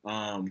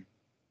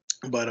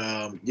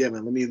 Yeah,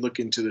 man, let me look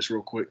into this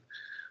real quick.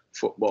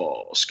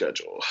 Football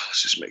schedule.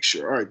 Let's just make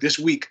sure. All right, this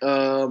week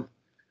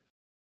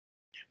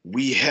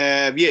we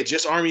have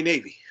just Army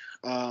Navy.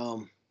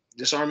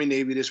 Just Army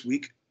Navy this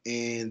week,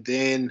 and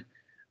then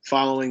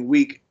following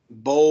week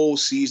bowl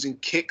season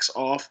kicks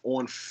off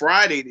on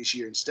Friday this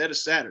year instead of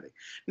Saturday.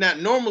 Now,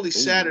 normally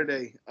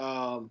Saturday,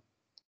 the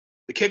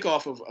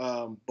kickoff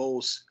of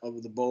bowls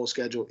of the bowl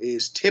schedule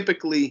is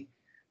typically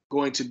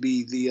going to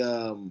be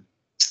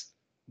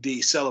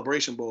the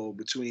Celebration Bowl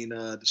between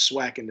the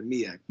SWAC and the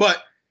MEAC.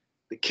 But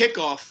the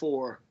kickoff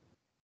for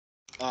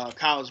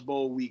College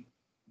Bowl week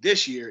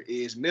this year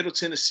is Middle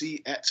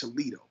Tennessee at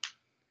Toledo.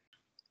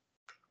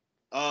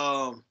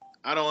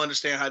 I don't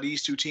understand how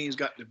these two teams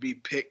got to be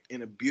picked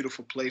in a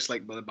beautiful place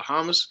like the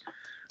Bahamas,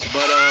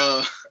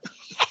 but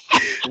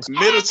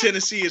Middle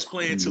Tennessee is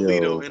playing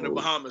Toledo in the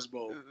Bahamas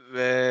Bowl.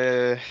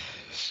 Man,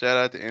 shout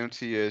out to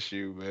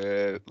MTSU,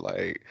 man.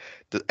 Like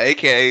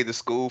AKA the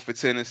school for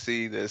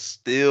Tennessee that's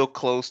still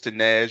close to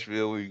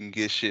Nashville where you can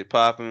get shit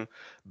popping,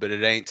 but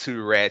it ain't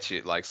too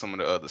ratchet like some of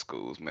the other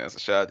schools, man. So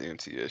shout out to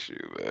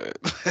MTSU, man.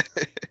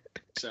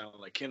 Sound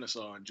like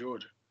Kennesaw in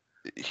Georgia.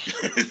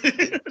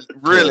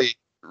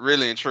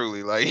 Really and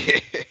truly,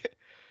 like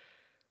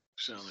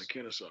sound like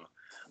Kennesaw.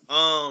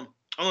 I'm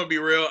gonna be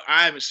real.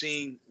 I haven't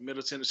seen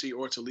Middle Tennessee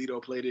or Toledo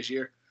play this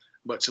year,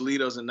 but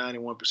Toledo's a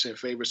 91%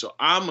 favorite, so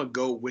I'm gonna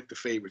go with the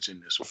favorites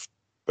in this one.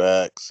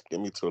 Facts. Give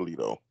me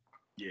Toledo.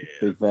 Yeah.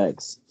 Big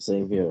facts.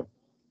 Same here.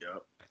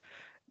 Yep.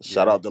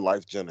 Shout out to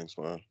Life Jennings,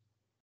 man.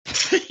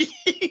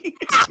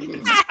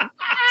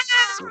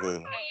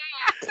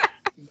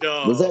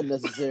 Was that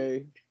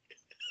necessary?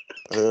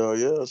 Hell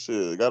yeah,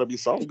 shit. Got to be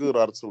something good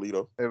out of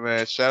Toledo. Hey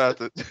man, shout out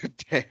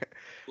to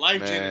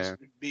Life Jennings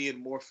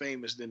being more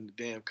famous than the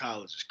damn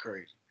college is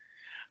crazy.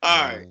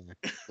 All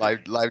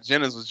right. Life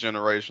Jennings was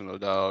generational,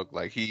 dog.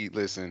 Like he got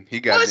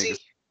niggas.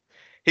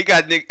 He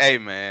got Nick. Hey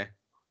man,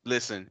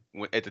 listen,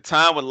 at the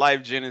time when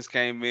Life Jennings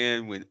came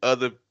in, when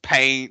other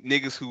pain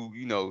niggas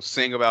who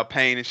sing about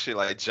pain and shit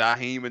like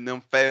Jaheim and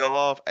them fell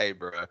off, hey,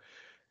 bro,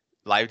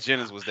 Life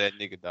Jennings was that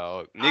nigga,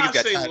 dog. Niggas I'd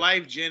got say tired.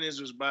 Life Jennings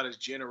was about as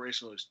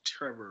generational as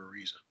Trevor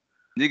Ariza.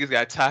 Niggas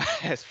got tired.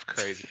 That's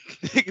crazy.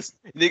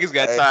 niggas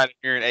got tired of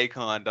hearing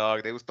Akon,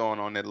 dog. They was throwing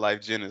on that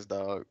Life Jennings,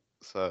 dog.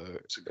 So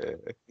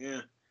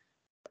yeah.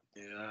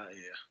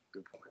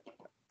 Good point.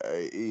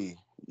 Hey, E,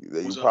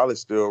 you probably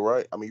still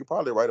right. I mean, you're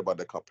probably right about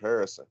that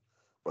comparison.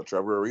 But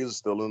Trevor Ariza's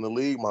still in the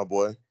league, my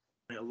boy.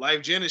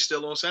 Life Jennings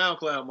still on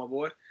SoundCloud, my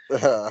boy.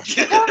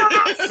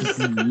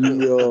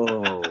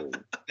 Yo.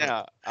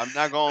 Now, I'm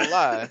not gonna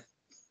lie. I'm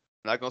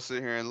not gonna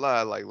sit here and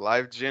lie. Like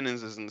Life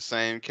Jennings is in the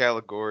same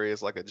category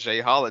as like a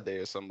Jay Holiday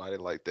or somebody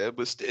like that,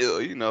 but still,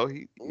 he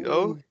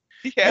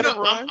had a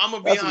run. I'm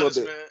gonna be honest,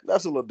 man.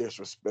 That's a little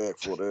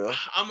disrespectful there.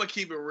 I'm gonna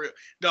keep it real.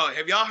 Dog,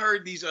 have y'all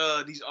heard these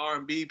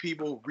R&B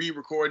people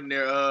re-recording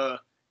their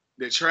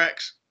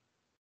tracks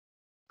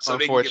so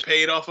they can get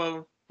paid off of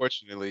them?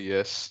 Fortunately,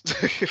 yes.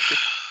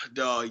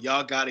 Dog,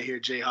 y'all gotta hear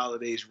Jay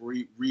Holiday's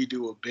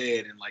redo a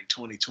bed in like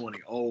 2020.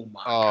 Oh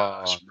my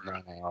gosh, bro.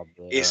 Nah,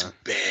 bro. It's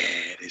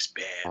bad. It's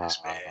bad. It's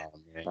bad.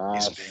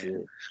 It's bad.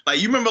 shit.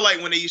 Like you remember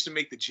like when they used to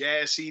make the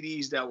jazz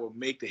CDs that would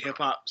make the hip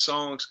hop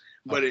songs,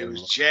 but it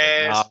was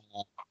jazz.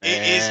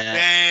 It's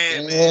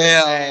bad,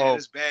 man.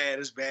 It's bad.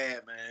 It's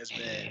bad, man. It's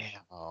bad.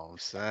 Oh,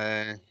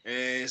 son.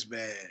 It's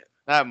bad.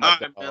 Not my All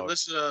right, man.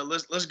 Let's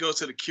go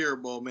to the Cure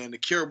Bowl, man. The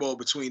Cure Bowl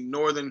between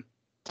Northern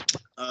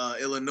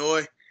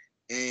Illinois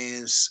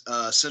and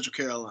Central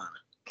Carolina.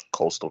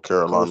 Coastal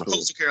Carolina.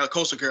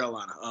 Coastal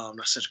Carolina.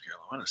 Not Central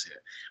Carolina. I don't say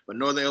that. But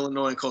Northern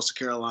Illinois and Coastal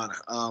Carolina.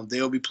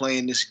 They'll be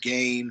playing this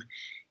game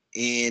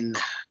in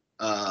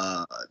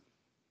it's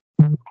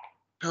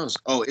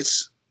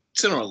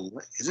in Orlando.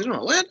 Is it in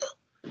Orlando?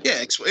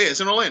 Yeah, it's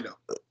in Orlando.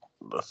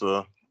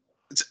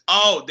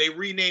 They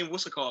renamed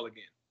what's it called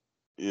again?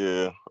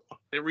 Yeah.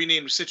 They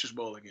renamed the Citrus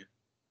Bowl again.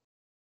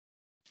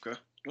 Okay.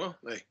 Well,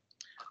 hey.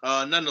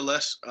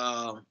 Nonetheless,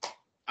 I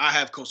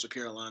have Coastal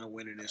Carolina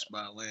winning this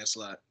by a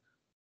landslide.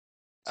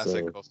 I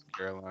say Coastal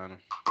Carolina.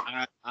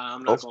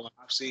 I'm not gonna lie.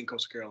 I've seen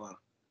Coastal Carolina.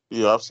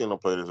 Yeah, I've seen them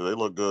play this year. They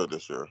look good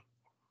this year.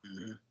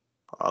 Mm-hmm.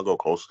 I'll go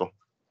Coastal.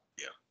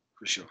 Yeah,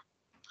 for sure.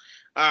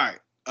 All right.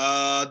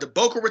 The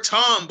Boca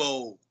Raton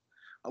Bowl.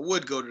 I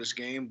would go to this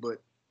game,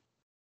 but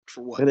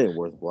for what? It ain't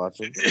worth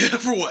watching.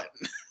 For what?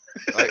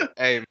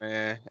 Hey,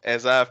 man,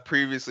 as I've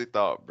previously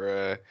thought,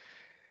 bruh,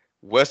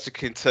 Western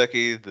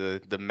Kentucky,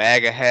 the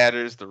MAGA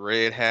Hatters, the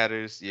Red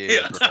Hatters,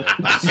 yeah.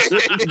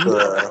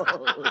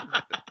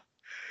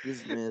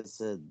 This man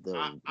said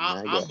I'm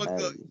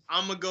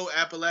gonna go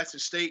Appalachian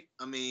State.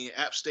 I mean,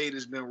 App State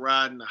has been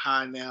riding the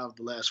high now of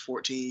the last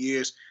 14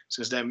 years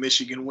since that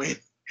Michigan win,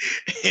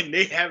 and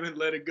they haven't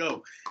let it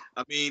go.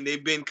 I mean,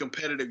 they've been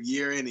competitive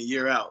year in and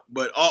year out.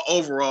 But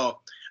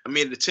overall, I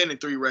mean, the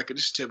 10-3 record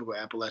is typical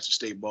Appalachian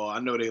State ball. I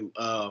know they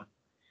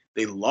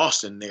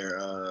lost in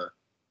their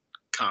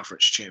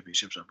conference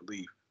championships, I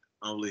believe.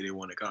 I don't believe they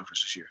won the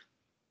conference this year.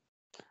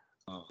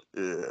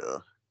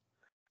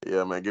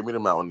 Yeah, man. Give me the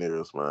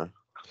Mountaineers, man.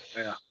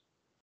 Yeah.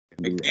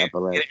 And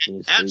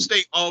App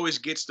State always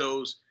gets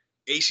those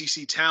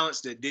ACC talents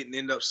that didn't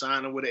end up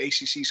signing with an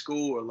ACC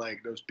school or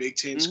like those Big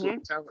Ten school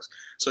talents.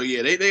 So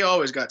yeah, they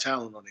always got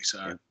talent on their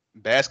side.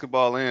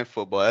 Basketball and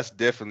football, that's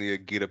definitely a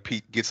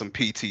get some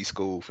PT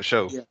school for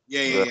sure.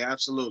 Yeah,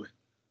 absolutely.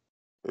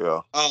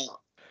 Yeah.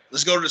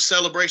 Let's go to the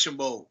Celebration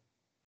Bowl.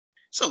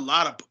 It's a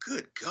lot of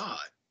good God.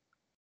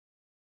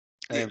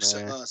 Hey,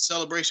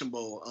 Celebration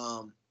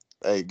Bowl.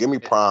 Hey, give me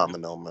Prime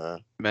in them,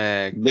 man.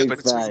 Man, big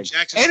Jackson and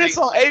State. It's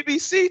on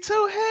ABC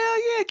too.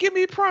 Hell yeah, give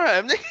me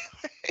Prime.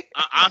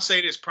 I'll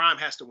say this: Prime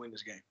has to win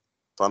this game.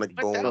 Sonic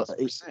Boom,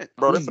 1,000%.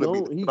 bro. They're finna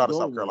beat the shit out of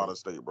South Carolina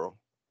State, bro.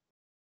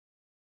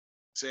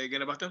 Say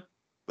again about them.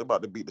 They're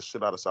about to beat the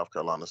shit out of South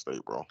Carolina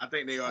State, bro. I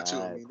think they are too.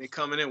 I mean, they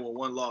coming in with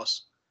one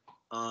loss.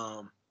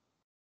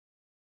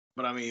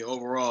 But I mean,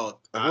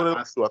 overall,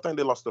 I think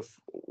they lost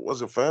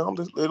was it FAM?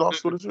 They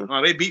lost to this year.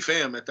 They beat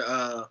FAM at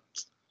the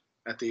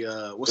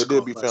what's it called? They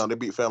did beat FAM. They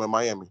beat FAM in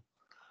Miami.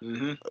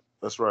 Mm-hmm.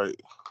 That's right.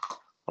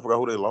 I forgot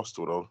who they lost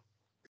to though.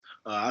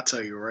 I'll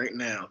tell you right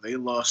now, they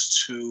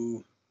lost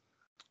to.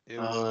 It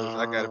was.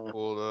 I got it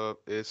pulled up.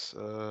 It's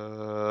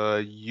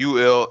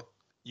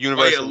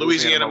University of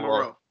Louisiana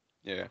Monroe.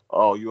 Yeah.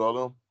 Oh,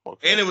 ULM.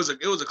 Okay. And it was a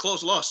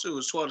close loss too. It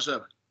was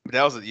 12-7. But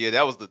that was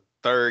the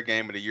third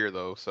game of the year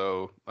though.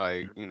 So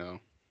like they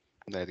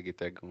had to get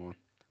that going.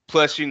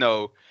 Plus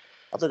I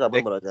think I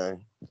remember that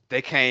game.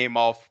 They came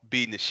off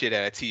beating the shit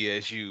out of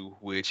TSU,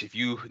 which if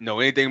you know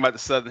anything about the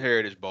Southern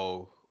Heritage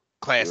Bowl,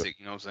 classic.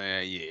 You know what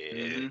I'm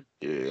saying?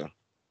 Yeah.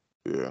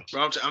 Yeah.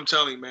 Bro, I'm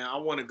telling you, man, I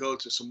want to go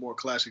to some more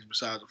classics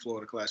besides the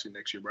Florida Classic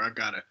next year, bro. I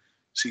gotta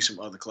see some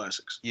other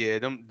classics. Yeah,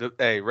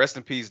 hey, rest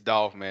in peace,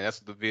 Dolph, man. That's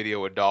the video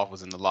where Dolph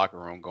was in the locker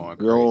room going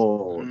crazy.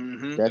 Yo,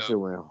 that shit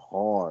went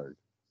hard.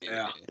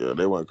 Yeah,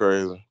 they went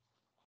crazy.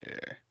 Yeah.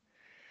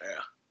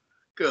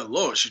 Good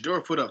Lord,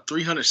 Shedeur put up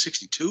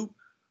 362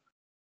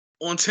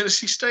 on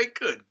Tennessee State.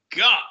 Good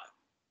God.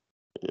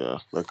 Yeah,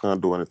 they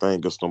can't do anything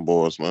against them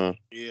boys, man.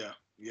 Yeah.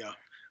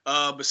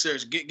 But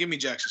seriously, give me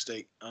Jackson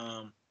State.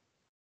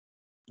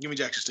 Give me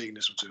Jackson State in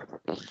this one too.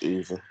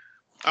 Easy.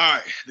 All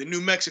right, the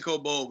New Mexico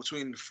Bowl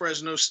between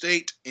Fresno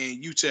State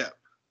and UTEP.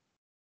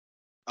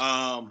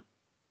 I'm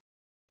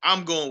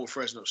going with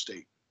Fresno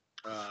State.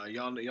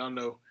 Y'all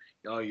know.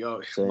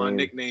 My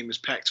nickname is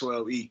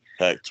Pac-12E.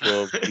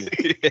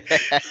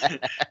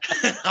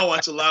 Pac-12E. I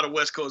watch a lot of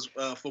West Coast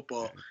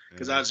football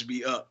because I just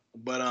be up.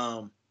 But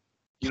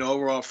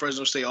overall,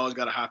 Fresno State always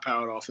got a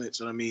high-powered offense,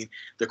 and I mean,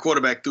 the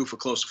quarterback threw for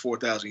close to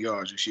 4,000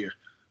 yards this year.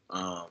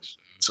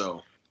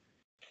 So,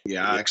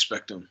 I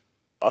expect them.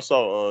 I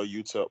saw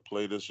UTEP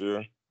play this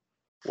year.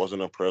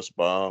 Wasn't impressed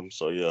by them,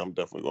 so yeah, I'm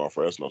definitely going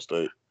Fresno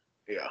State.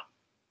 Yeah.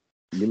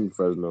 Give me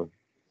Fresno.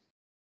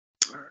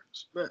 All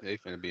right. They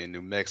finna be in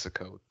New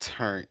Mexico.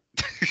 Turn.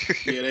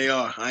 Yeah, they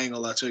are. I ain't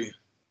gonna lie to you.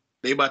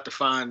 They about to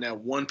find that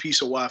one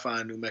piece of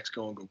Wi-Fi in New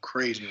Mexico and go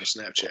crazy on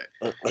Snapchat.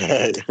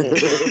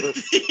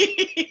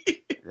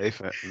 They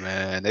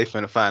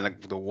finna find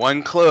the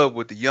one club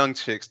with the young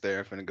chicks there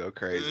and finna go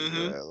crazy.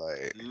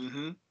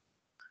 Mm-hmm.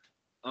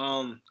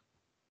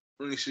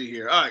 Let me see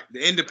here. All right,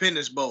 the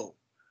Independence Bowl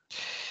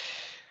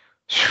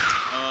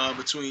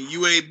between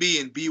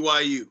UAB and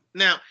BYU.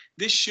 Now,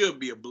 this should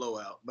be a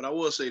blowout, but I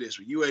will say this: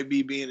 with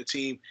UAB being a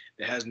team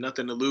that has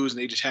nothing to lose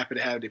and they just happy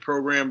to have their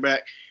program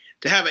back,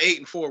 to have an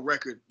 8-4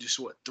 record, just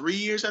 3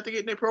 years after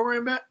getting their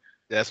program back.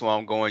 That's why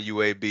I'm going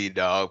UAB,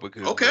 dog.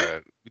 Because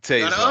let me tell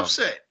you something.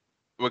 Upset.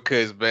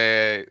 Because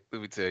man,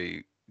 let me tell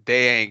you,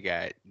 they ain't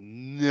got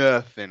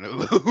nothing to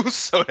lose,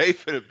 so they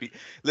finna be.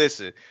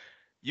 Listen,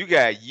 you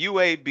got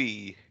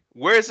UAB.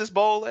 Where is this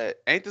bowl at?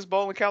 Ain't this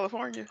bowl in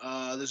California?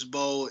 This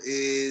bowl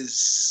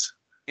is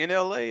in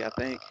LA, I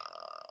think.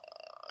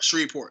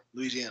 Shreveport,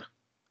 Louisiana.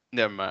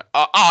 Never mind.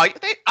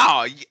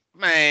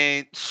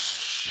 Man.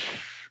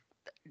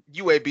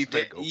 UAB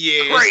think go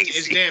crazy.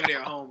 It's damn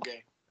near a home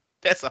game.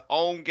 That's a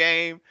home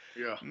game.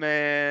 Yeah.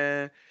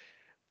 Man.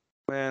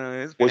 So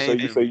you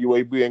say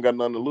UAB ain't got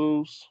nothing to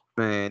lose?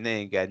 Man, they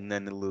ain't got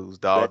nothing to lose,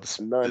 dog.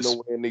 Nothing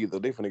to win either.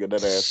 They finna get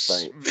that ass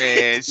spanked.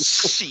 Man,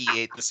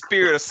 shit. The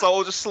spirit of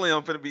Soldier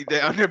Slim finna be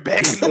down there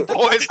backing the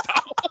boys,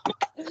 dog.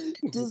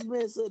 This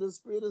man said the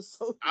spirit of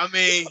Soldier. I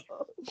mean,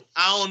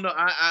 I don't know.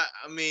 I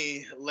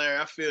mean, Larry,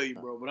 I feel you,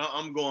 bro, but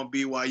I'm going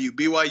BYU.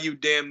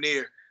 BYU damn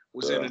near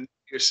was in the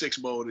Year 6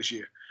 bowl this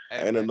year.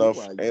 Ain't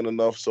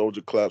enough soldier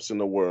claps in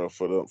the world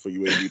for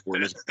UAB for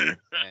this game.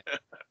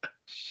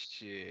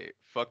 Shit,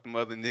 fuck them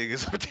other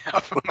niggas up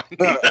down for my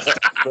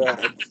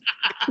niggas.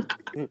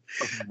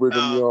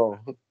 Brigham Young.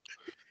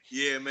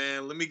 Yeah,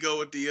 man. Let me go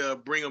with the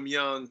Brigham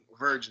Young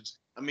Virgins.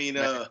 I mean,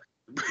 hey,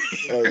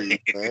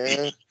 man.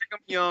 Brigham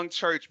Young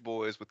church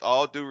boys. With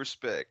all due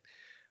respect,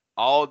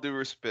 they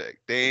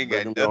ain't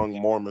got nothing. Young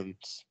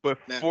Mormons. But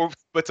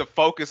to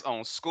focus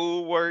on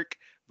schoolwork,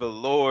 the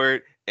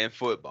Lord, and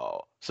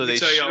football. So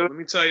let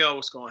me tell y'all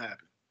what's gonna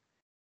happen.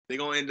 They're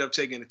gonna end up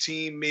taking a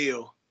team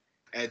meal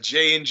at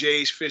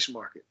J&J's Fish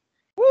Market.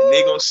 Woo! And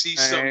they gonna see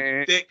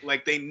something thick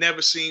like they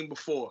never seen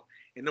before.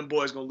 And them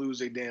boys gonna lose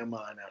their damn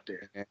mind out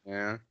there.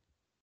 Yeah.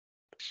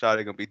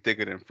 Shawty gonna be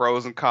thicker than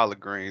frozen collard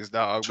greens,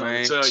 dog. I'm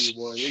trying to tell you,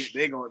 boy,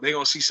 they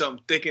gonna see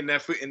something thick in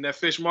that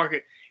fish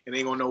market, and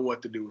they gonna know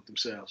what to do with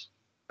themselves.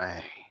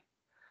 Man.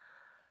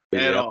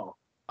 At all.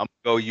 I'm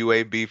gonna go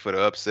UAB for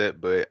the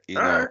upset, but you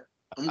know. Right.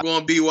 I'm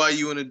going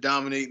BYU in a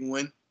dominating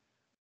win.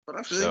 But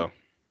I feel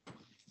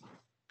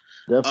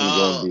definitely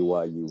going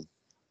BYU.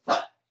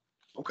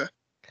 Okay.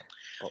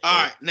 All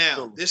right.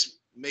 Now, this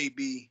may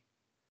be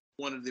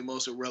one of the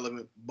most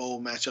irrelevant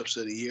bowl matchups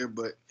of the year,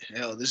 but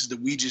hell, this is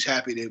we just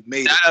happy they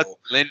made it.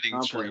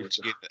 Lending Tree.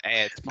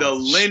 The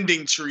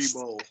Lending Tree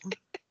Bowl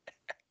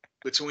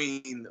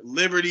between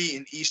Liberty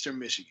and Eastern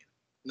Michigan.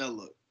 Now,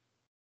 look.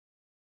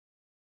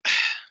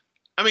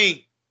 I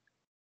mean,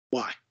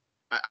 why?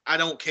 I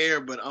don't care,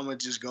 but I'm going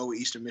to just go with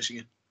Eastern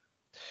Michigan.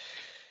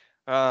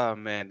 Oh,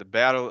 man. The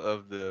battle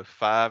of the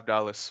 $5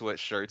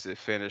 sweatshirts at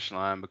Finish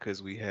Line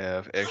because we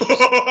have extra.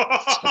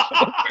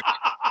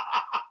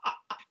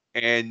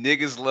 And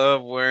niggas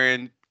love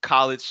wearing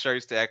college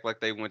shirts to act like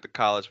they went to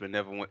college but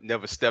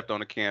never stepped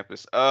on the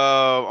campus.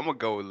 I'm going to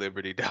go with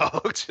Liberty,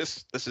 dog. Let's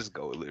just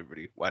go with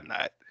Liberty. Why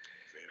not?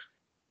 Fair.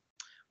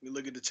 We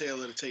look at the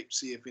tail of the tape,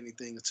 see if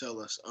anything will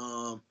tell us.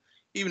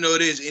 Even though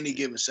it is any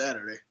given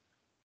Saturday.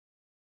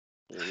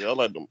 Yeah,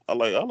 I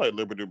like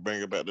Liberty to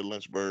bring it back to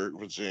Lynchburg,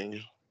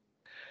 Virginia.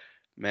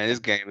 Man, this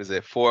game is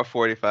at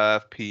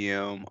 4:45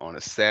 p.m. on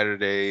a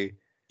Saturday.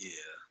 Yeah.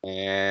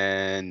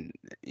 And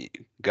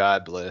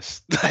God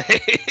bless.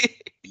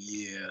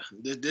 Yeah,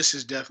 this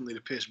is definitely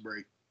the piss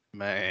break.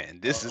 Man,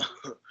 this is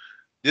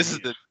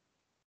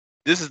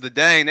the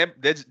dang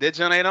that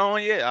John ain't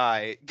on yet. All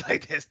right,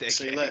 like that's that.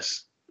 Say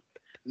less.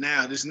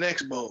 Now this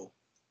next bowl,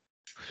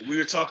 we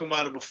were talking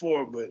about it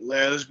before, but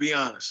Larry, let's be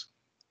honest.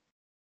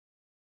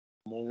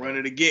 I'm gonna run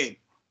it again.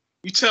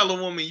 You tell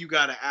a woman you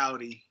got an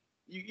Audi,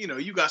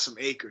 you got some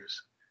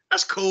acres.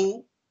 That's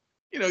cool.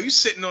 You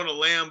sitting on a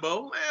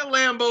Lambo. Man,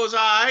 Lambo's all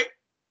right.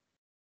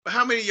 But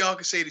how many of y'all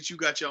can say that you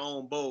got your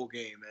own bowl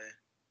game, man?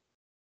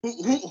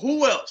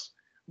 Who else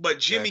but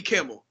Jimmy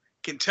Kimmel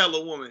can tell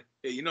a woman,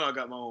 "Hey, you know I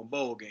got my own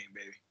bowl game,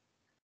 baby."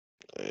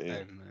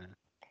 Hey man.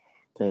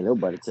 Can't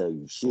nobody tell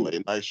you shit.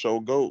 Late night show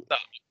goat.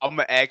 I'm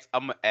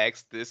gonna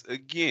ask this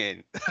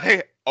again.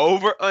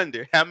 Over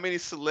under, how many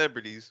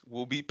celebrities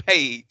will be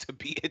paid to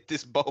be at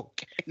this bowl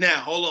game?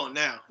 Now, hold on.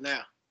 Now,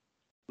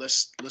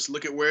 let's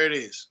look at where it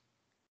is.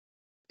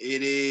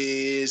 It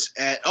is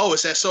at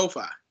it's at SoFi.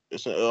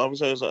 I would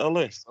say it's in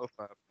LA.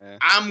 SoFi, man.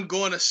 I'm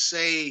gonna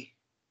say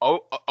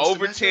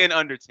over 10,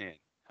 under 10.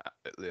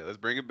 Yeah, let's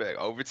bring it back.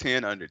 Over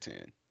 10, under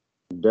 10.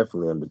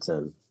 Definitely under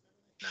 10.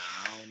 Nah,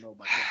 I don't know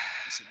about that.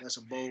 That's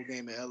a bowl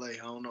game in LA. I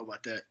don't know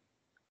about that.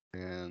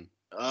 And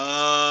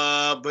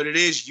but it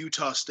is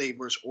Utah State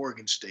versus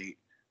Oregon State.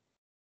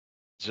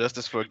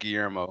 justice for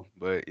Guillermo,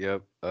 but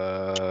yep.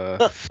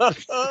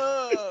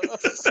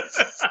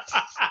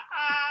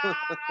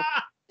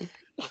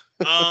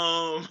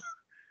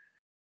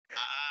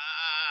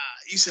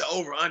 You said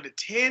over under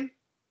 10?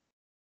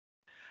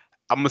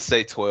 I'm gonna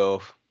say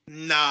 12.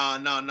 Nah.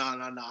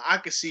 I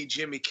could see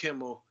Jimmy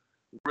Kimmel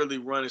really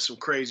running some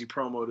crazy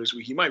promo this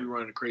week. He might be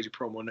running a crazy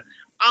promo now.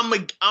 I'm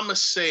gonna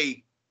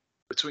say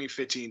between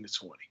 15 to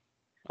 20.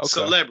 Okay.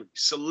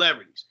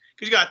 Celebrities.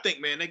 Because you gotta think,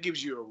 man, that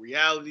gives you a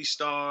reality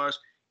stars,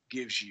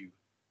 gives you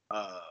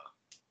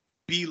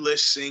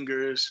B-list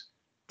singers,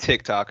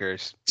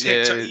 TikTokers.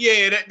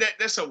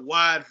 That's a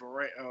wide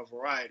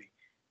variety.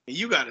 And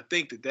you got to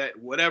think that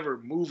whatever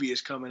movie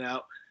is coming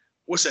out,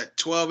 what's that,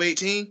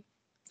 12/18?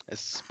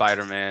 It's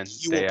Spider-Man.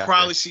 You will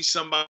probably see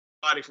somebody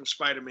from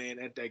Spider-Man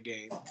at that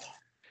game.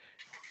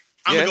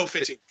 I'm going to go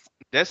 15.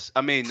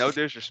 No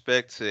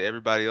disrespect to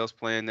everybody else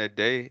playing that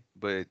day,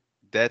 but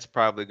that's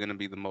probably going to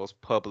be the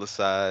most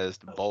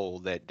publicized bowl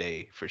that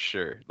day for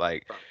sure.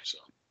 Like, so.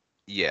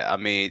 Yeah,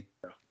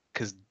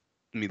 because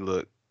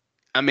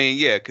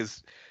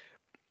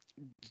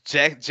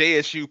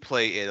JSU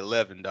play at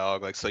 11,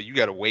 dog. Like, so you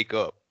got to wake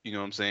up. You know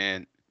what I'm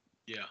saying?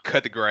 Yeah.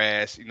 Cut the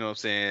grass. You know what I'm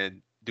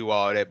saying? Do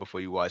all that before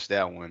you watch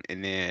that one.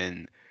 And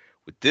then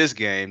with this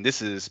game,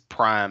 this is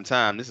prime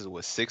time. This is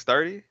what,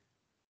 6:30?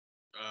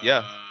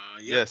 Yeah,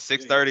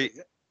 6:30.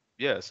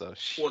 Yeah, so.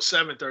 Well,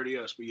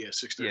 7:30 us, but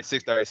 6:30. Yeah,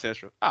 6:30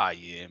 Central.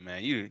 Yeah,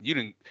 man. You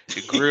didn't.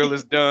 The grill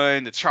is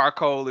done. The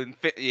charcoal and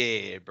bro.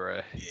 Yeah,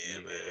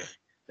 man.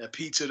 That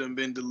pizza done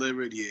been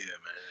delivered. Yeah,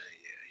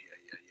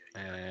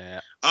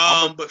 man.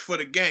 But for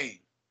the game.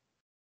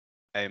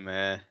 Hey,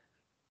 man.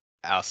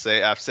 I've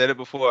said it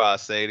before. I'll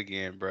say it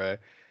again, bro.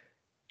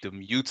 The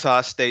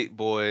Utah State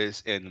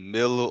boys in the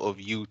middle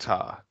of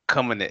Utah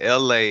coming to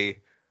LA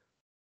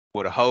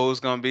where the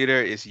hoes gonna be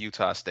there. It's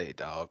Utah State,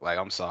 dog. Like,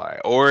 I'm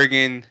sorry.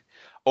 Oregon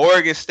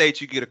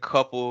State, you get a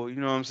couple, you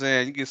know what I'm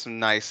saying? You get some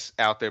nice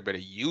out there, but a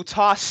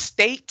Utah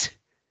State?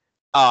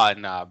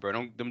 Nah,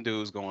 bro. Them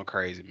dudes going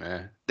crazy,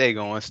 man. They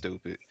going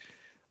stupid.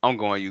 I'm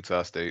going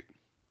Utah State.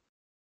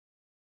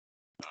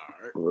 All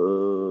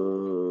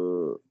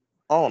right.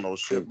 I don't know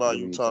shit about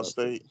Utah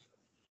State,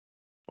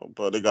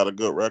 but they got a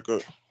good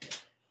record.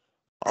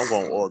 I'm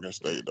going Oregon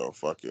State, though.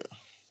 Fuck it.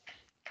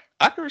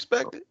 I can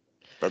respect it.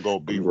 I go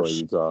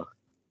Beavers. Utah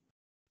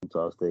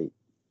State.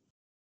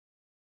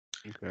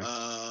 Okay.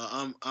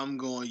 I'm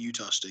going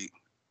Utah State.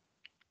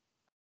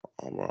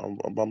 I'm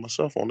by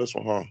myself on this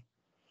one, huh?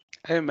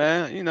 Hey,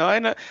 man, ain't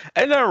nothing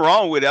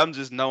wrong with it. I'm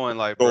just knowing,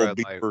 like, bro,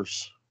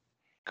 Beavers.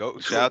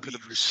 Shout out to the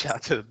Beavers. Shout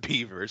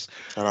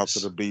out to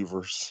the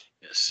Beavers.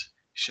 Yes.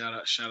 Shout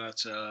out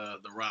to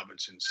the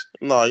Robinsons.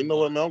 No, you know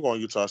what, man? I'm going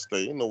Utah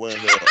State. You know where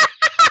in here.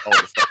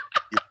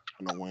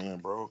 Win,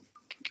 bro.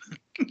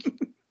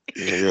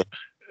 Yeah.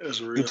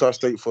 That's real. Utah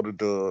State for the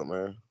dub,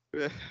 man.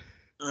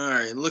 All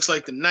right. It looks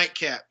like the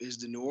nightcap is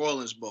the New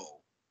Orleans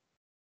Bowl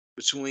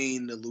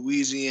between the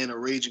Louisiana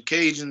Raging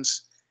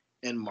Cajuns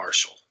and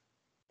Marshall.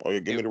 Oh, yeah,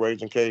 give me the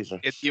Raging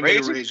Cajuns. If give me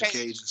the Raging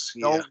Cajuns.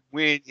 Don't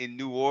win in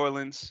New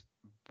Orleans,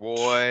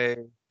 boy.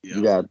 Yeah.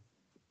 You got to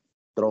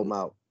throw them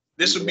out.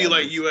 This would be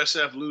like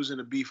USF losing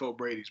to Beef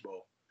O'Brady's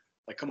Bowl.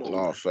 Like, come on.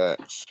 No,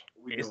 facts.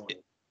 We doing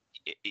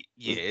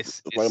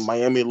it's like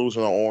Miami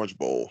losing an Orange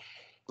Bowl.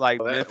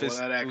 Like Memphis.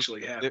 That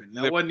actually happened.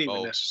 That wasn't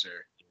even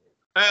necessary.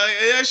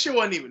 That shit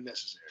wasn't even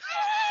necessary.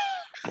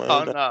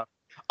 No.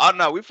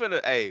 We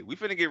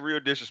finna get real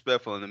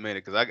disrespectful in a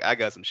minute because I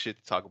got some shit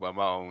to talk about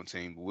my own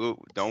team. But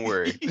don't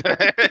worry.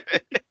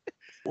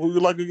 Who you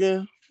like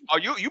again? Oh,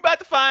 you about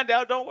to find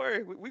out? Don't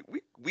worry.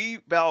 We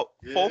about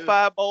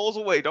 4-5 bowls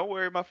away. Don't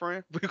worry, my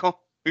friend. We gonna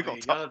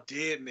talk. Y'all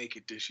did make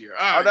it this year.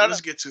 All right,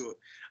 let's get to it.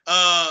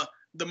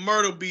 The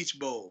Myrtle Beach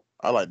Bowl.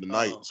 I like the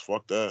Knights.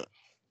 Fuck that.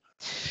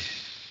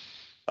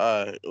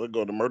 All right, let's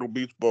go to Myrtle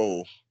Beach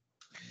Bowl.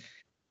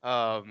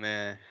 Oh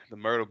man, the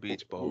Myrtle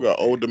Beach Bowl. We got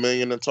Old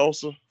Dominion and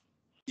Tulsa.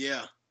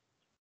 Yeah.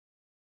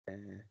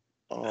 You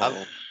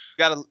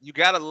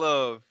gotta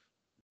love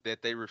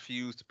that they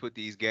refuse to put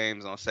these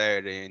games on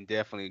Saturday and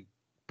definitely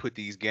put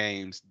these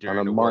games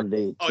during the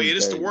Monday. Work. Oh yeah,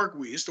 it's the work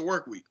week. It's the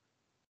work week.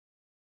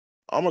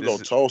 I'm gonna go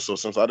Tulsa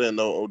since I didn't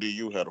know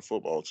ODU had a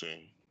football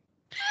team.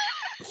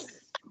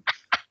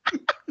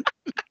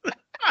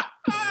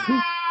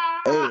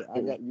 Hey, I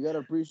You gotta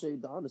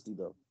appreciate the honesty,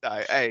 though.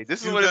 Hey,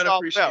 this is what it's all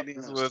about. This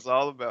is what it's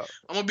all about.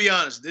 I'm gonna be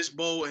honest. This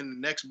bowl and the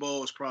next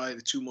bowl is probably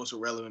the two most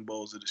irrelevant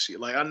bowls of the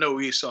season. Like I know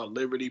we saw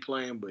Liberty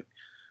playing, but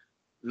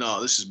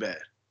no, this is bad.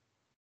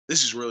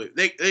 This is really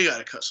they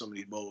gotta cut some of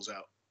these bowls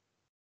out.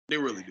 They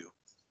really do.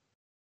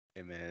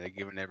 Hey man, they're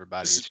giving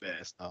everybody This a is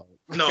chance. bad.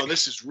 No,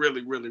 this is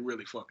really, really,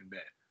 really fucking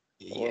bad.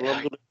 Well, let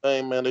me do the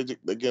thing, man.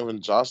 They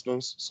giving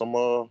Jostens some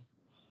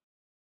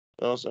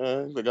you know what I'm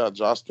saying? They got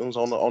Jostens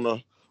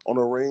on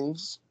the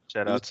rings.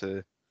 Shout out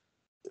to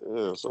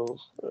so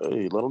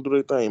hey, let them do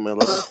their thing, man.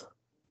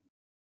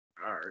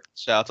 All right.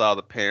 Shout out to all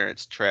the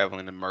parents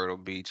traveling to Myrtle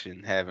Beach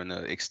and having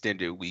an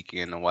extended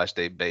weekend to watch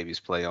their babies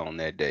play on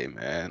that day,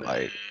 man.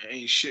 Like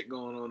ain't shit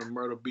going on in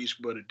Myrtle Beach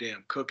but a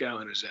damn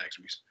cookout and a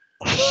Zaxby's.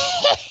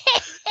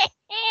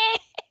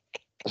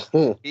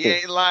 He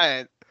ain't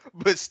lying,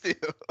 but still.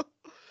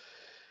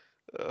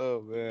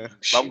 Oh man,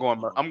 I'm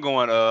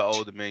going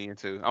Old Dominion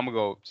too. I'm gonna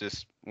go.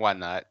 Just why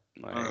not?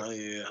 Like,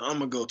 yeah, I'm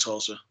gonna go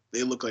Tulsa.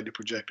 They look like the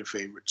projected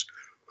favorites.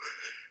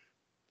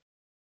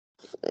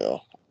 Yeah,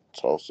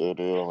 Tulsa,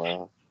 man.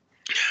 All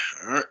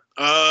right.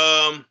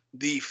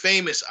 The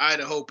famous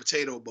Idaho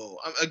Potato Bowl.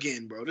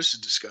 Again, bro, this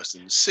is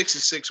disgusting.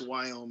 6-6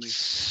 Wyoming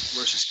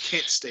versus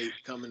Kent State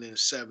coming in at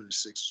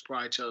 7-6. This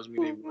probably tells me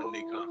they won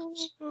their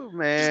conference. Oh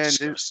man,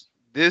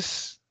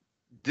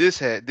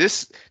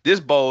 this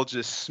bowl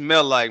just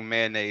smell like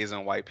mayonnaise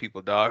and white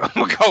people, dog.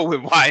 I'm gonna go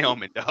with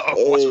Wyoming, dog.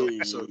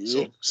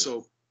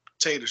 So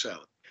tater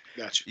salad.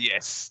 Gotcha.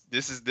 Yes,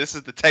 this is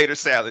the tater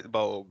salad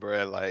bowl,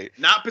 bro. Like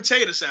not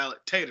potato salad,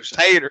 tater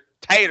salad.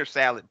 Tater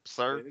salad,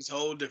 sir. Yeah, it's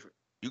whole different.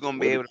 You're gonna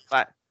be able to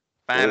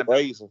find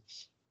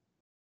raisins.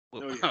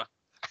 Oh yeah.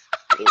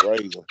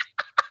 Raisins.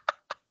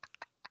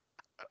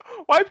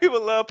 White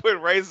people love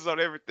putting raisins on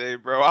everything,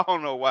 bro. I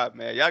don't know why,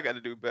 man. Y'all got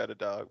to do better,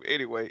 dog. But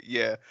anyway,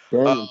 yeah.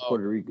 Damn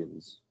Puerto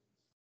Ricans.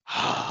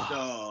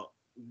 Dog.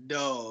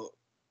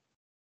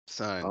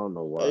 Son. I don't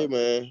know why. Hey,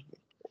 man.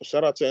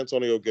 Shout out to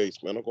Antonio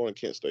Gates, man. I'm going to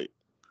Kent State.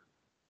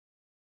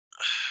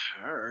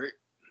 All right.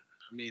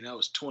 I mean, that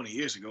was 20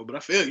 years ago, but I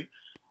feel you.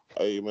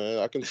 Hey, man.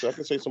 I can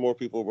say some more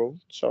people, bro.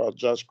 Shout out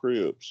Josh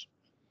Cribbs.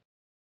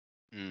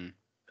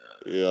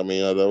 Yeah, I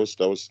mean,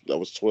 that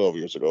was 12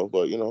 years ago,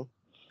 but you know.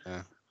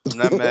 Yeah. I'm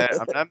not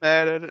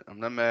mad at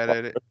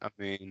it. I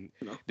mean,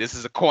 this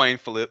is a coin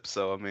flip,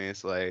 so I mean,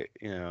 it's like,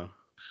 you know.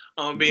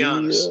 I'm gonna be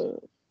honest.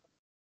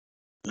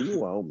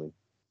 Wyoming.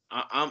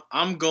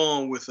 I'm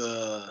going with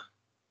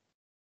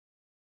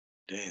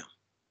damn.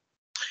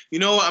 You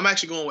know what? I'm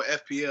actually going with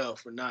FPL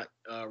for not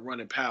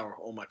running power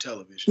on my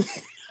television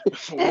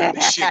for when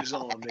this shit is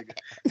on, nigga.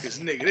 Because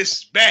nigga, this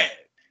is bad.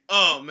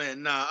 Oh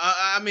man, nah.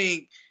 I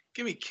mean,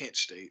 give me Kent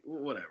State,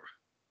 whatever.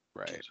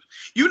 Right.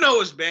 You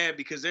know it's bad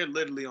because they're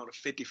literally on a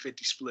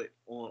 50-50 split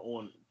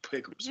on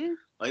pick'ems. Mm-hmm.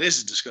 Like this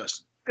is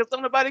disgusting. Because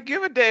nobody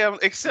give a damn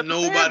except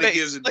nobody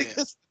gives a damn. Like,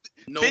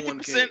 no 50% one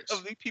cares.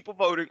 of the people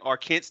voting are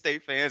Kent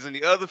State fans, and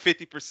the other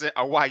 50%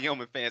 are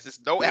Wyoming fans. It's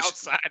no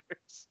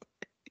outsiders.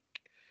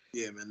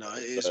 Yeah, man. No,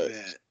 it's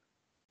bad.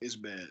 It's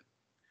bad.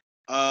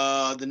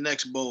 The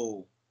next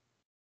bowl.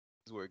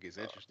 This is where it gets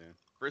interesting.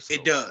 Frisco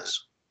it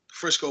does.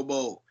 Frisco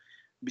Bowl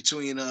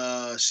between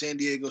San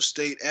Diego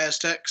State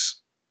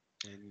Aztecs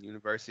and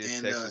University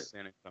of Texas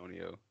San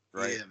Antonio.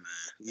 Right. Yeah, man.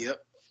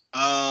 Yep.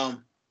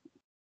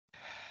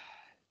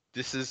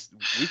 This is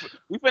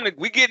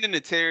we getting in the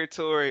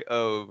territory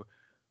of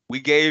we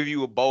gave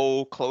you a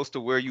bowl close to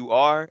where you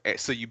are,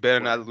 so you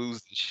better not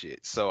lose this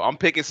shit. So I'm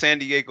picking San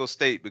Diego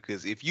State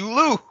because if you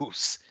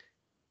lose,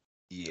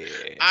 yeah,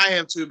 I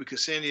am too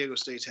because San Diego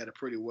State's had a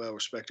pretty well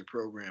respected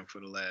program for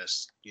the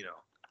last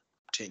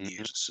 10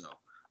 years or so.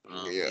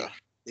 Yeah,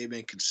 they've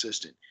been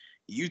consistent.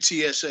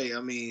 UTSA, I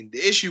mean,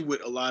 the issue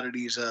with a lot of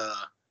these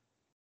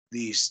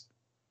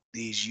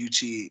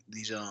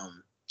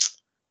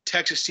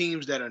Texas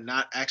teams that are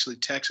not actually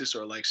Texas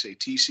or like say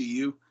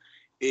TCU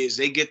is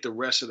they get the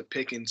rest of the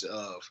pickings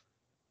of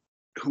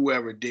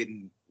whoever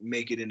didn't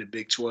make it in the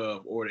Big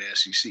 12 or the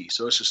SEC.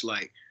 So it's just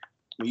like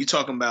when you're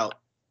talking about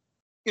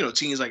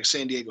teams like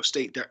San Diego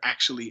State, they're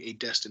actually a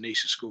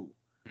destination school.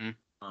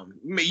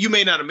 Mm-hmm. You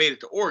may not have made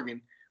it to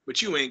Oregon,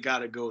 but you ain't got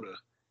to go to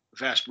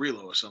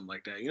Vascarilo or something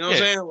like that. You know what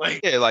I'm saying?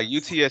 Like like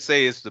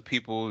UTSA is the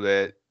people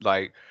that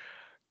like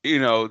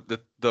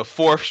the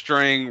fourth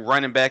string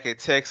running back at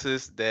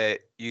Texas that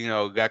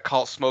got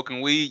caught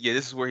smoking weed. Yeah,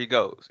 this is where he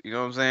goes. You know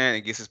what I'm saying?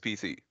 And gets his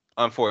PT.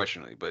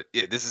 Unfortunately, but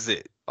yeah, this is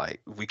it.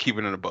 Like we keep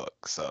it in the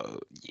book.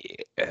 So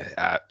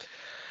yeah,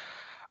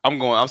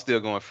 I'm still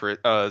going for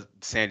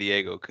San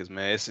Diego because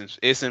man,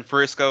 it's in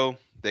Frisco.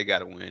 They got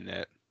to win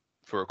that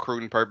for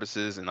recruiting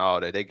purposes and all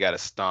that. They got to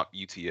stomp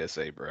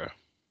UTSA, bro.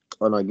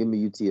 Oh no, give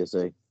me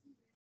UTSA.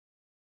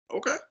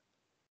 Okay.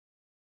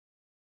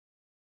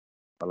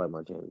 I like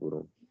my chance with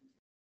them.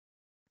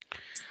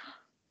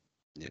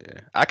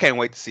 Yeah, I can't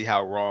wait to see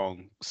how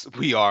wrong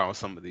we are on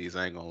some of these.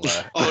 I ain't gonna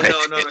lie.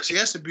 Oh no. See,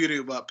 that's the beauty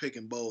about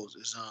picking bowls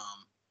is,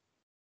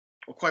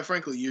 well, quite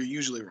frankly, you're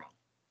usually wrong.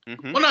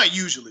 Mm-hmm. Well, not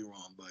usually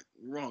wrong, but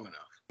wrong enough.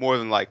 More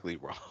than likely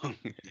wrong.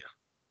 Yeah,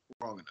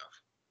 wrong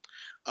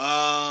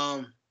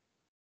enough.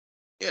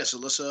 Yeah, so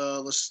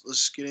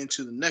let's get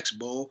into the next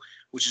bowl,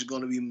 which is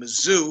going to be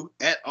Mizzou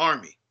at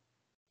Army.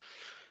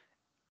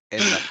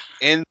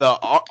 In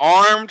the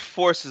Armed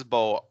Forces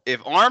Bowl, if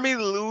Army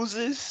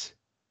loses,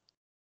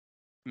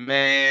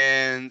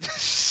 man.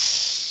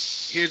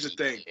 Here's the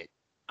thing: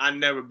 I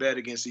never bet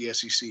against the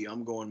SEC.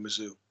 I'm going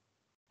Mizzou.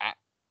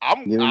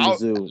 Give me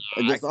Mizzou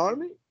against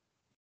Army.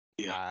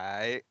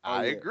 Yeah,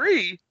 I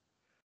agree.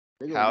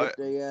 They're gonna whip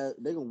their ass.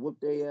 They're gonna whip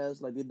their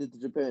ass like they did to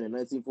Japan in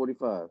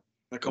 1945.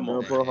 Now, come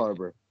on, Pearl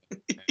Harbor.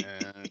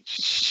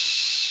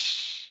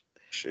 Sheesh.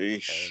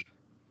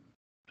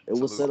 It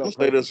was set up. I'll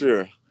say this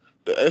here: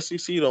 the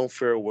SEC don't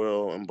fare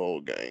well in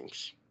bowl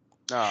games.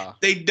 Nah,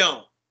 they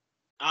don't.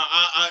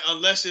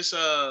 Unless it's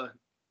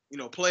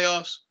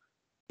playoffs.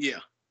 Yeah,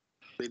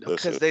 they don't.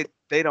 Because they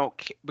don't.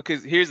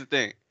 Because here's the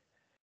thing: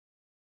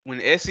 when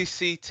the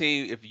SEC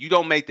team, if you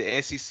don't make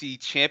the SEC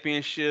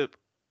championship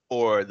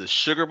or the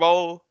Sugar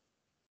Bowl,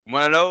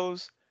 one of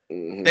those,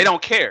 they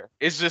don't care.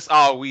 It's just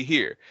all we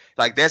hear.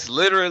 Like that's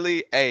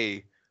literally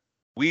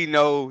we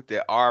know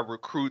that our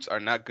recruits are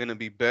not going to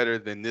be better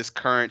than this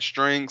current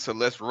string, so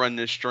let's run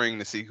this string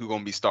to see who's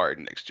going to be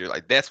starting next year.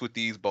 Like that's what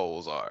these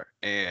bowls are.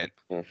 And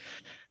I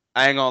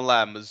ain't gonna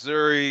lie,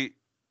 Missouri,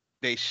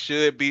 they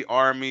should be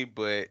Army,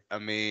 but I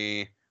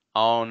mean, I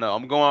don't know.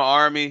 I'm going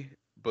Army,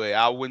 but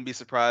I wouldn't be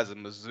surprised if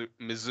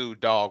Mizzou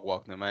dog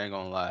walked them. I ain't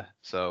gonna lie.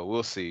 So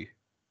we'll see.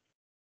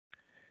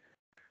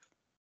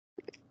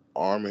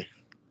 Army.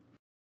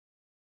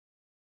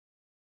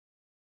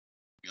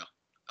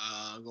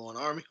 Going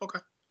Army. Okay.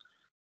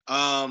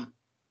 The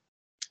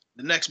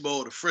next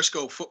bowl, the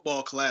Frisco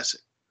Football Classic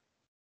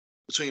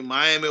between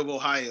Miami of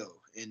Ohio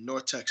and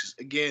North Texas.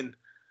 Again,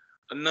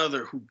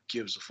 another who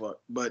gives a fuck,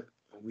 but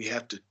we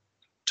have to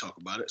talk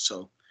about it.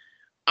 So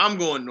I'm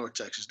going North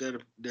Texas. They're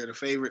the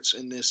favorites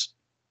in this.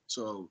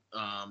 So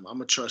I'm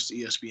gonna trust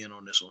ESPN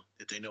on this one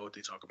if they know what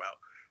they talk about.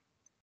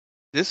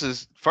 This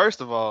is first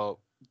of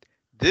all,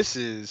 this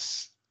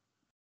is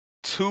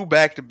 2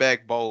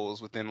 back-to-back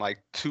bowls within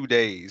like 2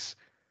 days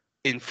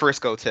in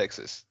Frisco,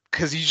 Texas.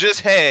 Because you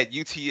just had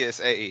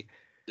UTSA.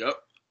 Yep.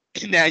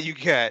 And now you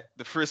got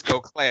the Frisco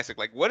Classic.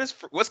 Like,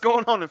 what's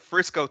going on in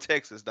Frisco,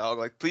 Texas, dog?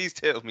 Like, please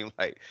tell me.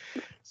 Like,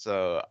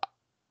 so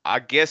I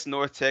guess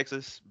North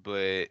Texas,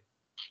 but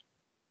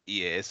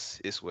yeah,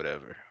 it's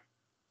whatever.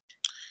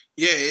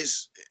 Yeah,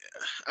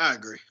 I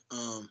agree.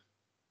 I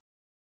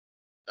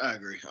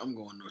agree. I'm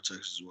going North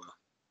Texas as well.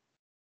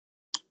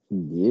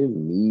 Give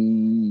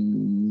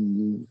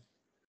me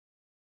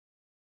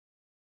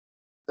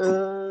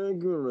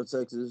North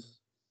Texas.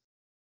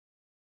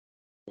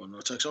 Well,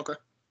 North Texas, okay.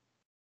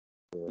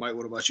 Yeah. Mike,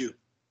 what about you?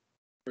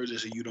 Or is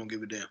it you don't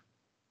give a damn?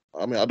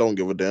 I mean, I don't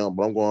give a damn,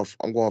 but I'm going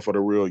for the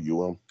real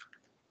UM.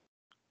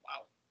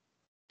 Wow.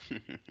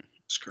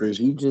 It's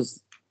crazy. You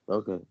just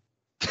okay.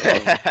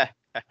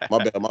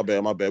 My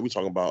bad. We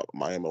talking about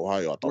Miami,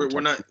 Ohio.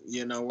 We're not.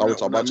 You know, we're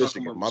talking about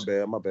Michigan. My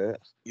bad.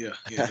 Yeah.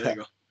 There you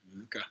go.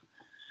 Okay.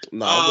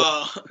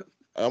 No,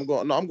 I'm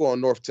going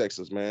North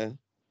Texas, man.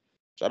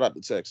 Shout out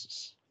to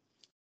Texas.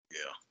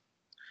 Yeah.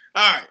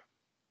 All right.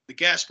 The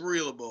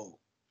Gasparilla Bowl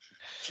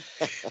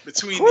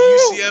between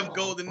the UCF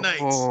Golden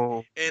Knights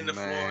and the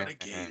Florida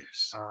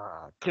Gators.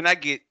 Can I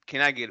get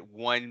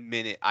 1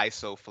 minute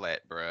ISO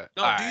flat, bro?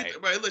 No,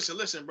 right,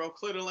 listen, bro.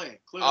 Clear the lane.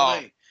 Clear the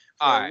lane.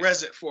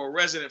 For a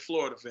resident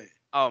Florida fan.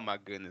 Oh my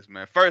goodness,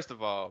 man. First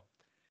of all,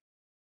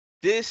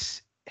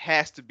 this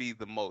has to be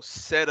the most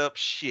set up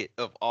shit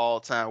of all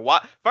time. Why?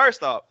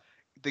 First off,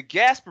 the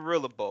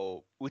Gasparilla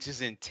Bowl, which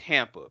is in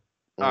Tampa.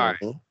 All right.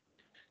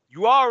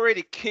 You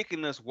already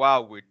kicking us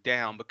while we're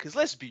down because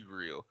let's be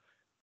real.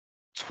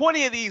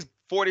 20 of these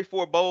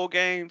 44 bowl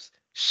games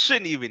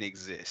shouldn't even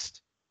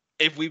exist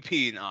if we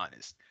being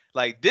honest.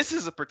 Like this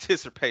is a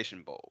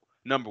participation bowl,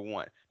 number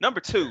 1.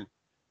 Number 2,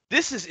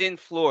 this is in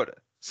Florida.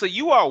 So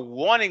you are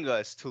wanting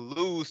us to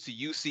lose to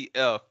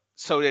UCF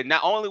so that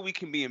not only we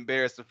can be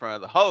embarrassed in front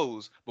of the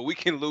hoes, but we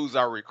can lose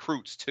our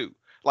recruits too.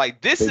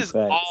 Like this is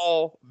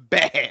all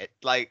bad.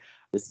 Like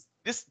this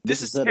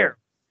is terrible.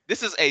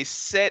 This is a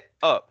set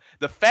up.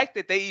 The fact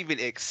that they even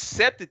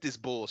accepted this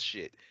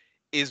bullshit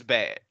is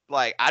bad.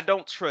 Like, I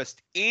don't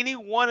trust any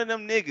one of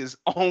them niggas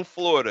on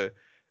Florida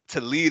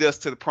to lead us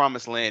to the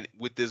promised land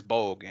with this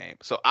bowl game.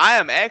 So I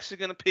am actually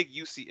going to pick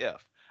UCF.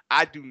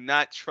 I do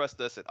not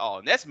trust us at all.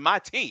 And that's my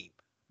team,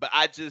 but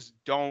I just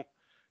don't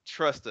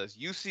trust us.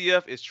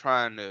 UCF is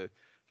trying to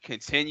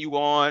continue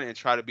on and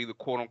try to be the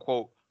quote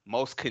unquote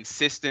most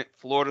consistent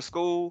Florida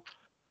school.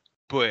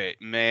 But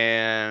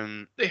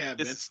man, they have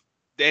been.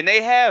 And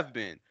they have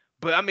been.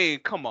 But I mean,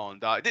 come on,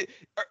 dog.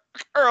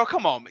 Earl,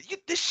 come on, man.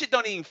 This shit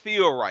don't even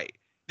feel right.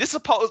 This is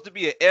supposed to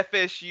be a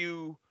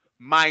FSU,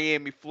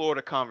 Miami,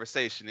 Florida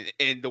conversation.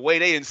 And the way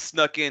they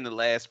snuck in the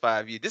last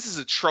 5 years, this is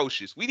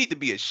atrocious. We need to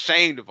be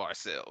ashamed of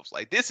ourselves.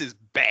 Like, this is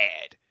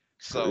bad.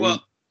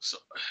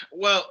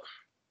 Well,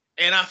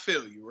 and I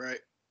feel you,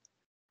 right?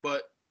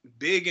 But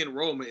big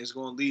enrollment is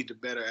going to lead to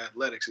better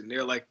athletics. And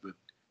they're like the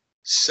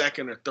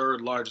second or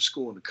third largest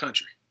school in the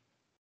country.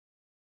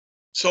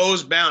 So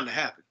it's bound to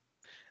happen.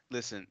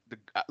 Listen,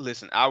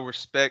 I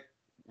respect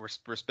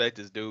respect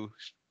is due.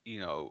 You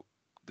know,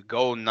 the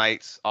Golden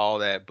Knights, all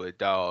that, but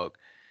dog,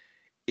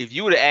 if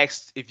you would have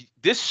asked,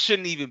 this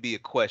shouldn't even be a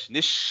question.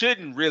 This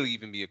shouldn't really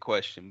even be a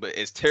question. But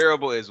as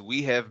terrible as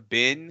we have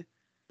been,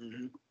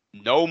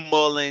 no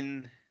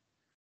Mullen,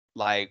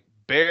 like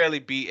barely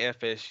beat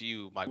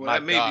FSU. Like, well, my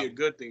that may God. be a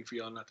good thing for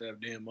y'all not to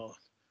have Dan Mullen.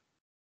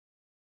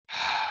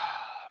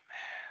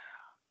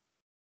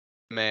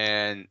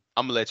 Man,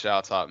 I'm gonna let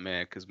y'all talk,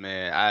 man, because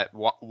man,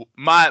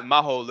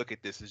 my whole look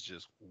at this is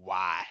just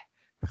why,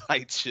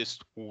 like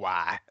just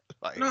why,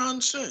 like. No, I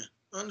understand.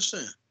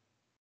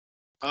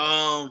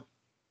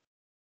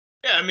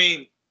 Yeah, I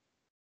mean,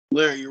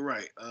 Larry, you're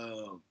right.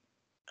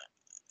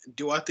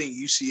 Do I think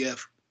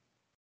UCF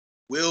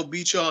will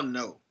beat y'all?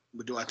 No,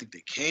 but do I think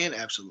they can?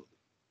 Absolutely.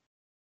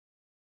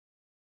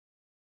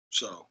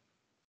 So,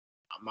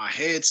 my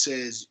head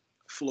says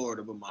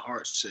Florida, but my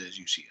heart says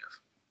UCF.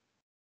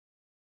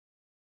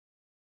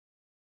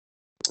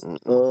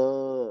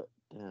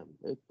 Damn,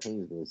 it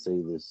pains me to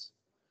say this.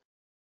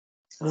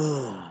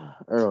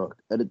 Earl,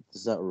 edit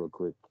this out real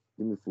quick.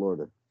 Give me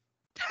Florida.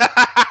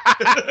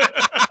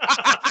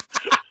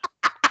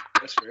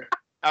 That's fair.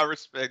 I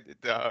respect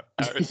it, dog.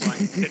 I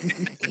respect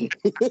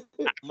it.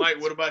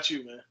 Mike, what about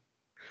you, man?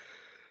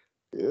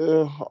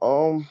 Yeah,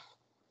 I'm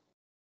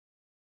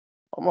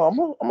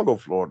gonna go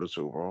Florida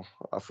too, bro.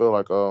 I feel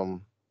like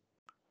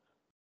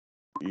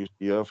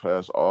UCF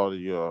has all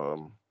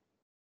the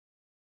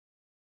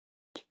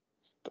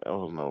I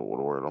don't know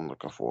what word I'm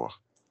looking for.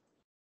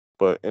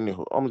 But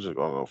anywho, I'm just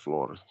gonna go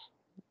Florida.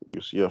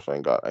 UCF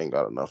ain't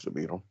got enough to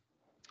beat them.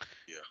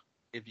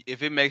 Yeah.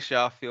 If it makes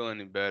y'all feel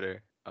any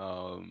better,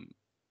 I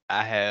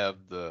have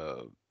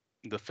the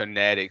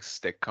fanatics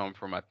that come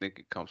from, I think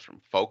it comes from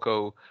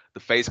FOCO,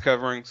 the face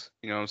coverings.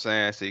 You know what I'm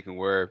saying? So you can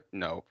wear,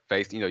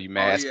 face, you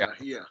mask. Oh,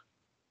 yeah.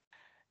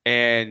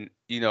 And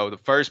the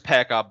first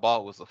pack I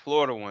bought was the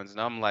Florida ones,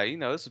 and I'm like,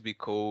 this would be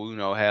cool.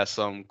 Have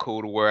something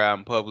cool to wear out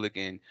in public.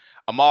 And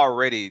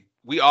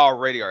we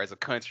already are as a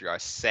country are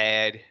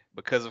sad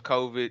because of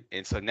COVID,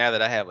 and so now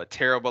that I have a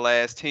terrible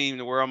ass team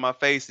to wear on my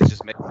face, it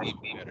just makes me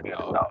even better,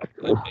 dog.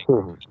 It makes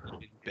me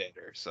even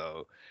better.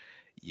 So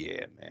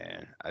yeah,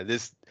 man, I'm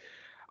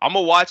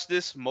gonna watch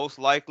this most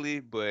likely,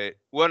 but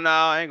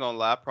I ain't gonna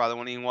lie, I probably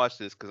won't even watch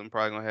this because I'm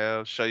probably gonna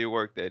have show your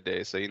work that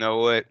day. So you know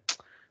what?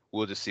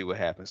 We'll just see what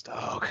happens,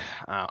 dog.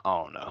 I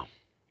don't know.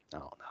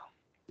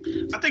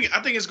 I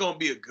think it's gonna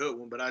be a good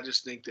one, but I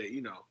just think that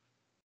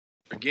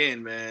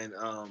again, man,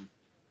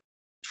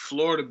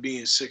 Florida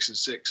being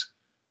 6-6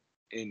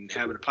 and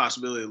having the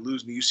possibility of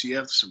losing to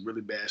UCF is some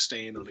really bad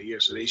stain on the year,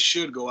 so they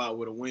should go out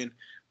with a win.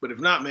 But if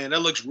not, man,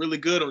 that looks really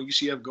good on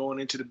UCF going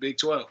into the Big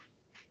 12.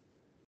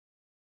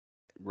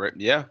 Right?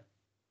 Yeah.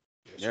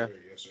 Yes,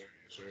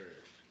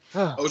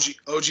 sir.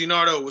 OG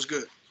Nardo was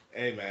good.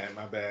 Hey man,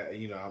 my bad.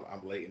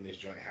 I'm late in this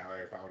joint.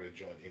 However, if I would have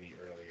joined any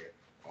earlier,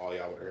 all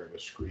y'all would have heard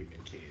was screaming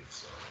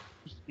kids.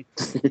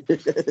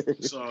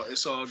 So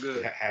it's all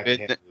good.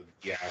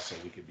 So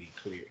we could be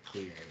clear.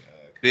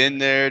 Been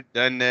there,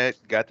 done that.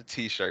 Got the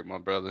T-shirt, my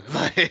brother.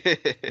 I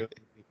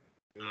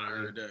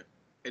heard that.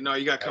 And no,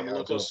 you got to come a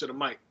little closer to the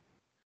mic.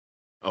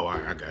 Oh,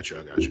 I got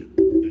you.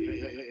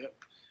 Yeah.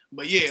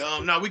 But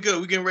yeah, we good.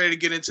 We getting ready to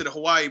get into the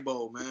Hawaii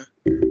Bowl, man.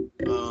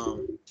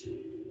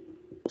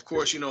 Of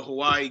course,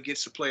 Hawaii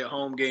gets to play a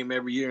home game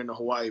every year in the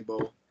Hawaii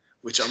Bowl,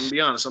 which I'm gonna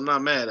be honest, I'm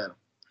not mad at them.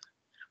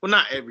 Well,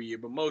 not every year,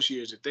 but most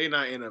years. If they're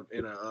not in a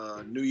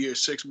New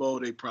Year's Six Bowl,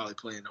 they probably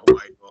play in the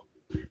Hawaii Bowl.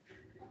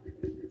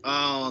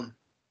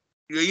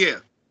 Yeah.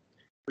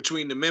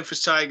 Between the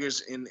Memphis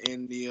Tigers and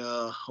the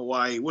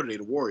Hawaii, what are they?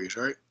 The Warriors,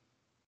 right?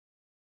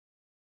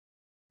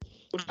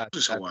 What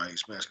is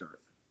Hawaii's mascot?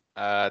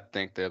 I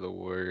think they're the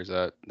Warriors.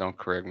 Don't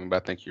correct me,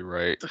 but I think you're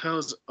right. What the hell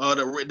is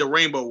the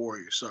Rainbow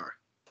Warriors? Sorry.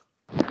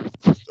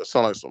 That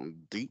sounds like some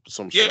deep.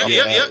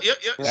 Yep.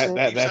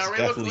 That's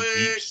definitely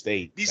deep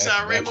state. Deep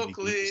Rainbow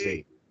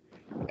Click.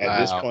 At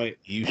this point,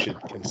 you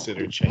should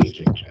consider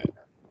changing that.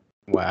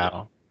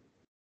 Wow.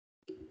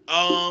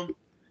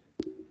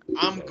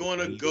 I'm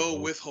gonna go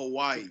with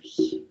Hawaii.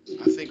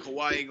 I think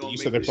Hawaii gonna. You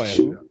make said they're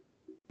playing who?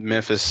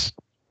 Memphis.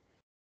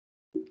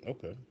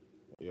 Okay.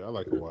 Yeah, I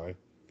like Hawaii.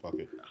 Fuck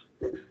it.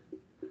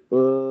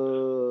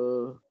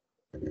 Roll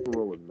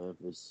with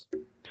Memphis.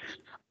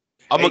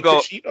 I'm gonna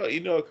go.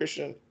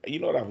 Christian. You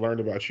know what I've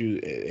learned about you,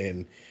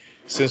 and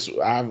since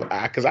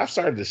I've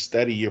started to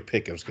study your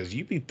pick'ems, because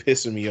you be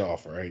pissing me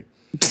off, right?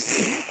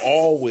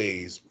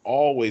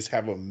 always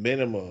have a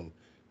minimum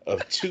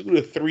of 2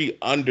 to 3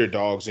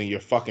 underdogs in your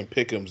fucking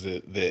pick'ems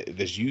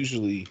that's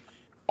usually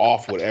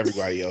off what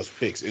everybody else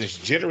picks, and it's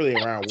generally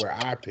around where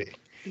I pick.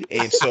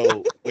 And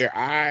so where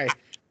I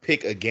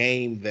pick a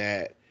game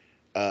that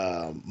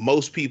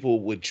most people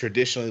would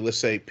traditionally, let's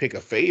say, pick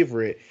a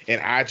favorite,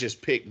 and I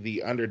just pick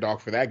the underdog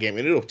for that game,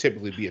 and it'll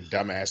typically be a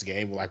dumbass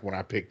game, like when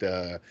I picked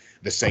the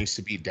Saints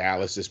to beat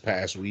Dallas this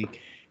past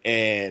week.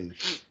 And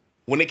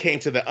when it came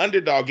to the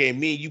underdog game,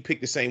 me and you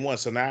picked the same one,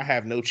 so now I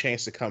have no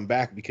chance to come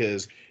back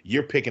because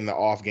you're picking the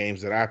off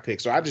games that I pick.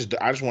 So I just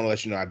want to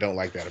let you know I don't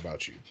like that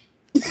about you.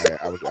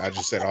 I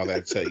just said all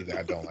that to tell you that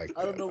I don't like that.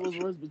 I don't know what's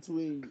worse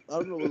between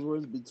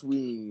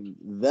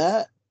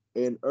that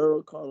and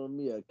Earl calling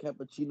me a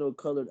cappuccino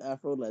colored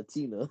Afro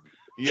Latina.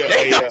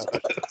 Yeah.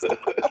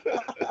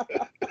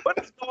 What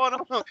is going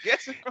on?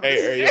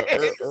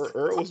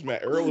 Earl was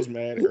mad.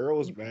 Earl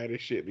was mad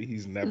as shit that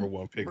he's never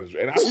won pickers.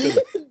 And I feel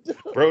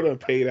bro done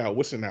paid out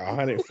what's it now,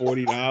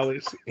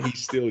 $140 and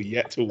he's still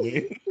yet to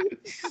win.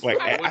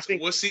 Like what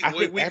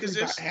week is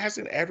this?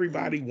 Hasn't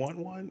everybody won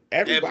one?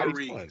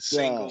 Everybody's won.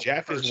 Single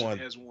Jeff has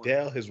won.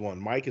 Dell has won.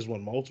 Mike has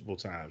won multiple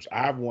times.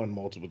 I've won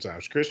multiple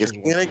times. Christian's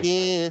won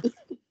again.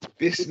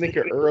 This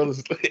nigga Earl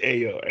is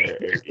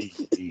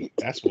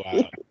that's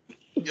wild.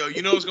 Yo,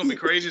 you know what's gonna be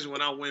crazy is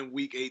when I win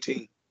week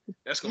 18.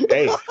 That's gonna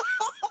be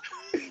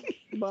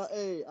But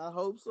hey, I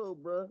hope so,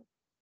 bro.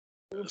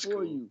 That's for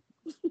cool. you.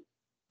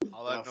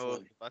 All I know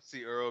is if I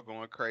see Earl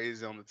going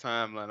crazy on the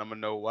timeline, I'm gonna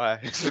know why.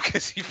 It's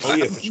because he. Oh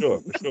yeah, for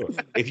sure.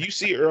 If you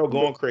see Earl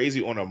going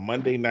crazy on a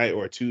Monday night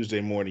or a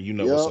Tuesday morning, you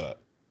know what's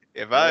up.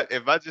 If I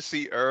just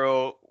see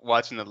Earl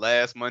watching the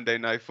last Monday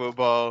Night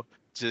Football,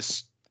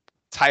 just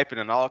typing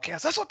in all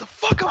caps, that's what the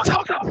fuck I'm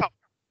talking about.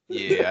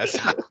 Yeah, that's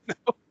how I know.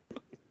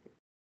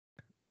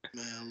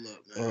 Man,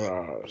 look, man.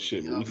 Oh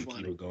shit, we can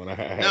keep it going.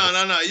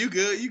 No, you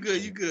good.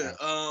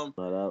 No,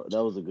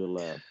 that was a good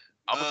laugh.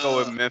 I'm gonna go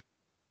with Memphis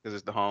because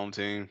it's the home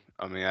team.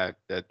 I mean, I'm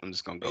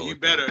just gonna go. You with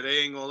better. them. They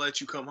ain't gonna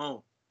let you come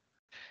home.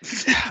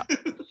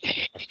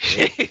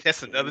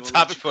 That's another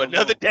topic for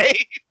another day.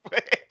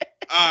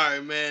 All right,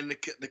 man.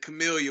 The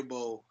Camellia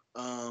Bowl,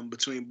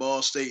 between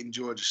Ball State and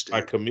Georgia State.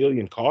 Like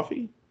chameleon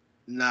coffee?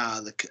 Nah,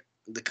 the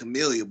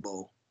Camellia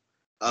Bowl.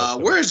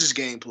 Where is this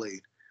game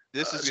played?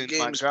 This is in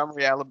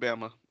Montgomery,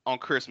 Alabama, on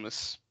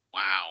Christmas.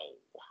 Wow.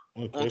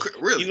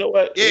 Really? You know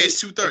what? Yeah,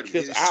 it's 2:30.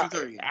 It's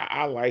 2:30.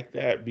 I like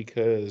that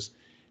because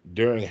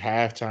during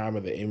halftime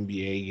of the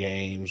NBA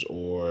games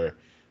or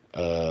you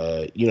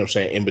know what I'm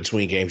saying, in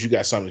between games, you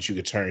got something that you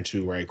could turn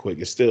to right quick.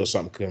 It's still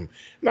something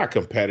not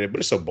competitive, but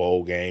it's a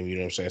bowl game, you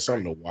know what I'm saying?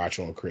 Something to watch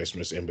on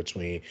Christmas in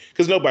between.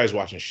 Because nobody's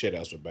watching shit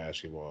else with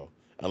basketball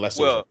unless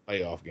it's a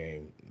playoff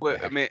game. Well,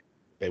 I mean,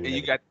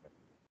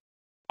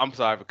 I'm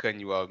sorry for cutting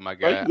you off, my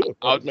guy.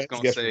 I was just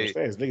gonna say,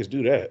 niggas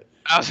do that.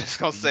 I was just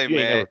gonna say, you man,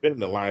 ain't never been in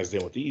the Lions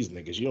Den with these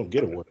niggas. You don't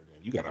get a word.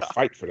 You gotta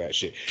fight for that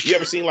shit. You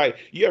ever seen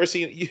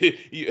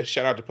you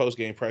shout out to post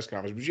game press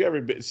conference, but you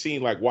ever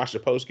seen watch the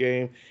post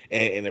game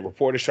and the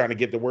reporters trying to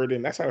get the word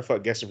in? That's how the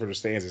fuck guessing from the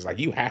stands is. Like,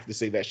 you have to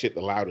say that shit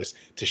the loudest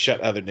to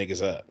shut other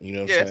niggas up. You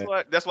know what I'm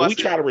saying? That's why we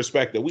try to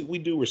respect it. We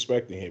do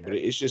respect it here, but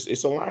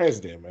it's a Lions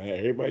Den, man.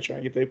 Everybody trying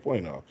to get their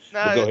point off.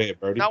 But go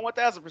ahead, Birdie. Not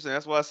 1,000%.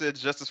 That's why I said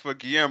justice for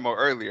Guillermo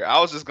earlier. I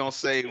was just gonna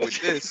say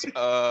with this,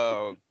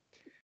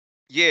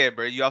 yeah,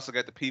 bro. You also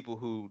got the people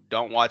who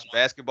don't watch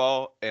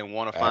basketball and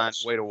want to find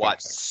a way to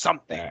watch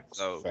something.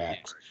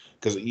 Facts.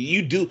 Because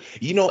you do,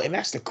 and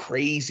that's the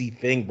crazy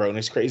thing, bro. And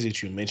it's crazy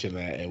that you mentioned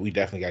that, and we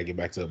definitely got to get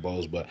back to the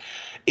Bulls. But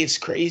it's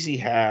crazy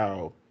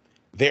how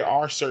there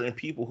are certain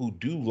people who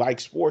do like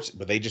sports,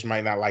 but they just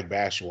might not like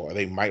basketball, or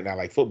they might not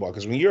like football.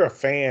 Because when you're a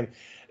fan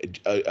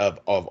of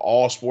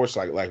all sports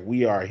like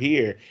we are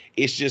here,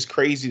 it's just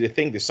crazy to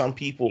think that some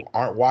people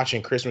aren't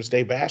watching Christmas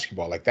Day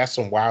basketball. Like, that's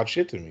some wild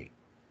shit to me.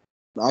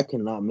 I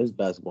cannot miss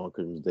basketball on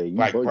Christmas Day.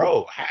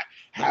 Bro,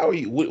 how are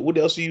you? What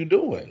else are you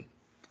doing?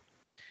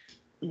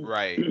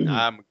 Right,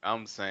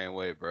 I'm saying,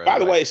 wait, bro. By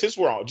the way, since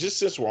we're on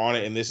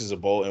it, and this is a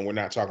bowl, and we're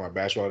not talking about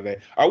basketball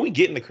today, are we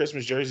getting the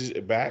Christmas jerseys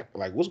back?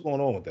 Like, what's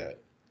going on with that?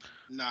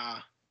 Nah,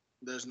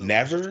 there's no.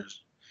 Never.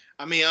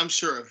 I mean, I'm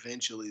sure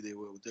eventually they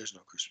will, but there's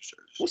no Christmas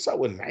jerseys. What's up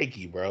with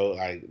Nike, bro?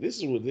 Like,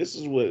 this is what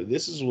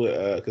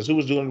because who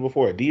was doing it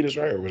before? Adidas,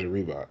 right, or was it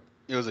Reebok?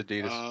 It was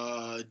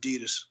Adidas.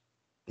 Adidas.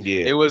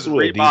 Yeah, it was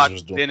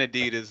Reebok, then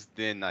Adidas,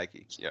 then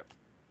Nike. Yep.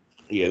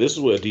 Yeah, this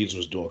is what Adidas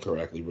was doing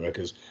correctly, bro.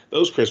 Because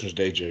those Christmas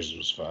Day jerseys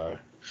was fire.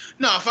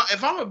 No,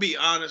 if I'm gonna be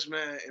honest,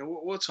 man, and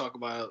we'll talk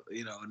about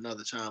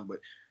another time, but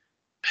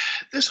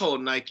this whole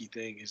Nike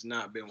thing has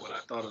not been what I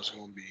thought it was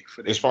going to be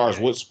for the as far as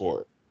what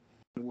sport?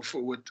 With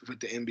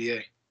the NBA.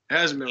 It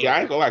hasn't been. Yeah,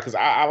 I ain't gonna lie, because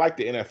I like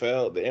the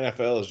NFL. The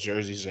NFL's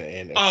jerseys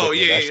and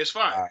it's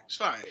fine. It's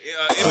fine.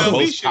 MLB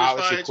most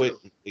college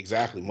equipment,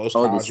 exactly. Most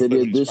college the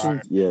city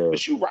editions, yeah.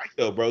 But you're right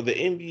though, bro. The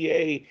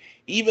NBA,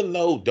 even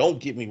though, don't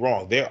get me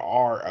wrong, there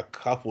are a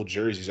couple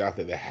jerseys out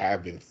there that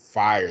have been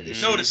fired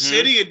this year. No, the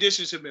city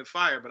editions have been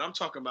fired, but I'm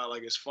talking about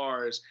as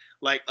far as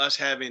us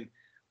having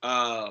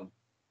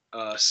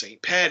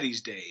St.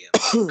 Patty's Day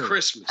and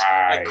Christmas.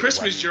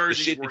 Christmas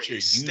jerseys were a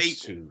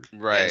staple.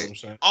 Right.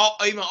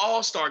 Even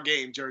All-Star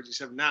game jerseys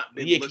have not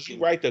been looking.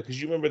 You're right though,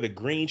 because you remember the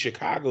green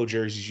Chicago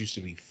jerseys used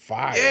to be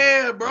fire.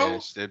 Yeah, bro.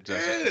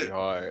 Pretty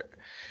hard.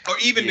 Or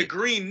even the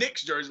green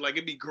Knicks jersey,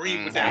 it'd be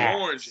green with that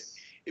orange.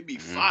 It'd be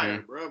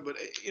fire, bro. But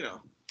it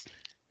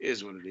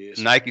is what it is.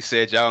 Nike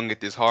said y'all gonna get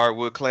this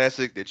hardwood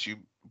classic that you've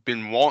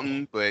been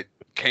wanting, but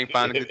can't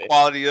find a good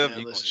quality of.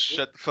 You gonna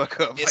shut the fuck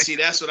up. And see,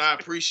 that's what I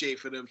appreciate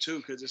for them too,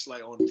 because it's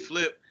like on the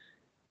flip,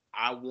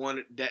 I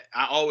wanted that.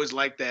 I always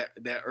liked that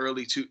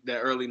early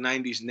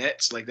 90s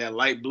Nets, like that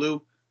light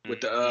blue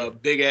with the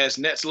big ass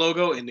Nets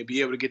logo, and to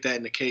be able to get that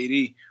in the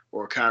KD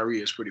or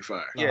Kyrie is pretty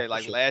fire. Yeah,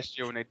 like last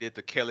year when they did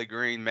the Kelly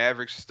Green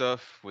Mavericks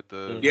stuff with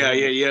the Yeah.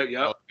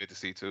 That was good to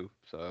see too.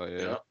 So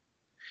yeah.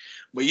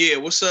 But yeah,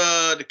 what's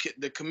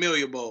the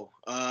Camellia Bowl?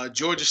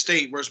 Georgia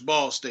State versus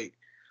Ball State.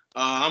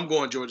 I'm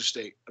going Georgia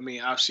State. I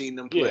mean, I've seen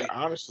them play. Yeah,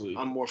 honestly,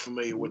 I'm more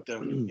familiar with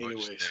them,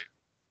 anyways.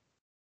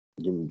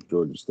 Give me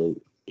Georgia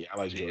State. Yeah, I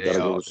like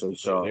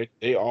Georgia.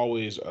 They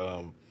always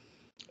are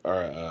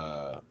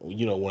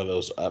one of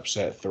those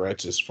upset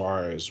threats as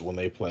far as when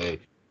they play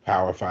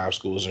Power 5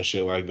 schools and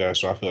shit like that.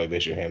 So I feel like they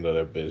should handle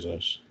their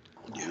business.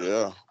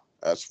 Yeah,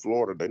 as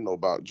Florida, they know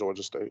about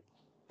Georgia State.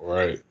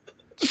 Right.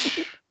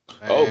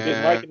 Oh,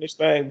 Big Mike in this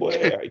thing, boy.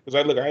 Because I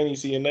ain't even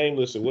see your name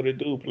listed. What it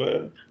do,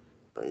 player?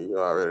 You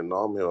already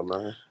know I'm here,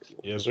 man.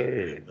 Yes,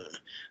 sir.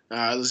 All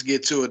right, let's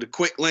get to it. The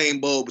Quick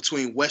Lane Bowl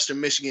between Western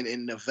Michigan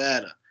and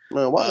Nevada.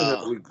 Man, why the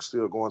hell we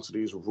still going to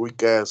these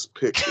weak ass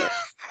picks?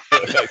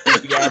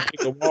 We gotta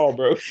pick them all,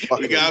 bro.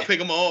 We gotta pick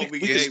them all. We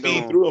can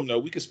speed through them, though.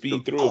 We can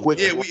speed through them.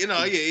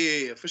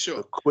 Yeah, for sure.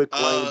 The Quick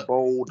Lane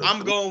Bowl.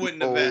 I'm going with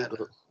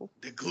Nevada.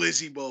 The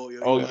Glizzy Bowl. Yeah.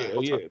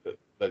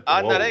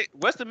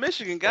 Western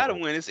Michigan gotta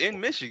win. It's in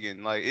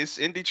Michigan, like it's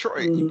in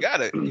Detroit. You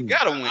gotta win.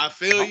 I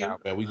feel you.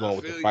 Man, we going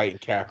with the fighting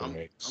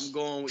Kaepernick. I'm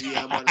going with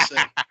I'm about to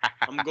say.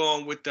 I'm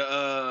going with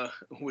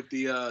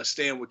the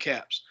stand with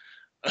Caps.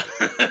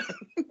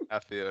 I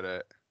feel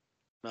that.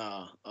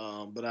 Nah,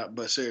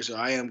 but seriously,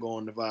 I am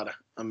going Nevada.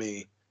 I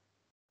mean,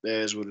 that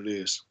is what it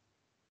is.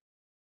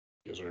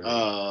 Yes, sir.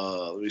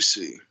 Let me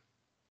see.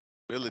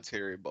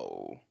 Military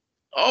Bowl.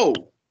 Oh.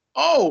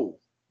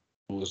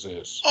 Who is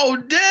this?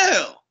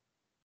 Odell.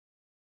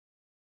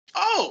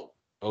 Oh.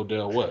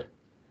 Odell what?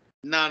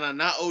 Nah,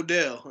 not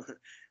Odell.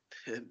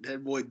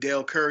 That boy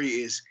Dale Curry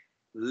is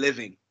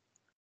living.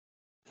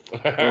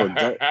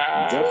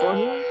 Jeff on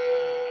here?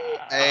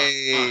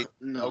 Hey,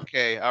 no.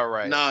 Okay, all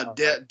right. Nah,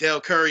 Dale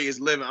Curry is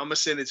living. I'm gonna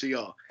send it to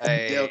y'all.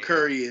 Hey. Dale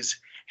Curry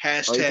is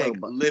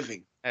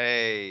 #living.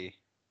 Hey.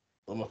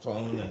 On my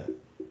phone.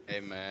 Hey,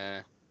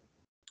 man.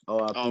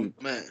 Oh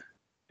man.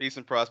 Peace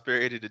and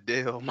prosperity to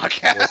Dale, my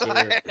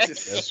guy.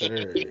 Yes,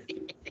 sir.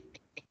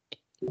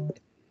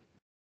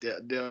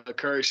 Dale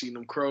Curry seen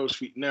them crow's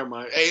feet. Never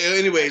mind. Hey,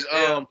 anyways,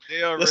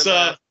 Dale let's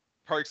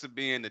perks of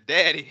being the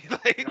daddy.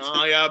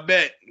 I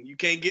bet you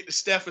can't get the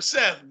Steph or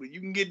Seth, but you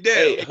can get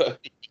Dale.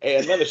 Hey,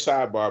 another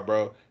sidebar,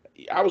 bro.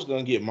 I was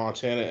gonna get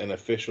Montana an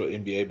official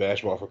NBA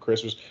basketball for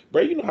Christmas,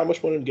 bro. You know how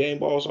much one of them game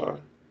balls are?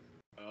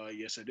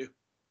 Yes, I do.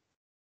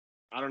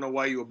 I don't know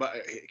why you about.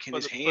 Can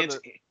his hands?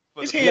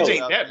 His hands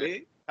ain't that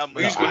big.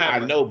 I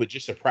know, but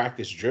just to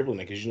practice dribbling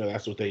it, because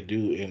that's what they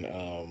do in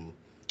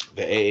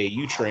the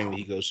AAU training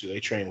he goes to. They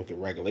train with the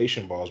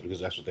regulation balls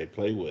because that's what they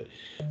play with.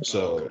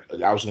 So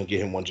I was gonna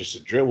get him one just to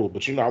dribble,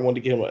 but I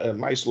wanted to get him a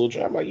nice little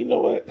dribble. I'm like, you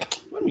know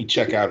what? Let me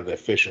check out an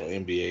official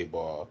NBA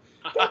ball.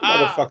 That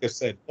motherfucker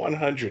said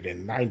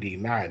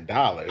 $199.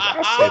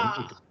 I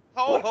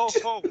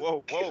said,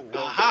 whoa.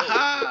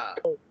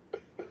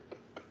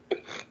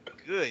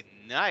 Good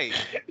night,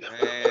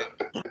 man.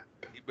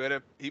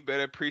 He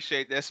better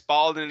appreciate that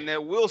Spalding and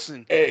that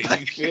Wilson. Hey,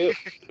 you feel?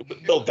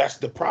 No, that's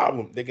the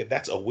problem.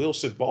 That's a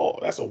Wilson ball.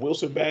 That's a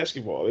Wilson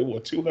basketball. They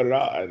want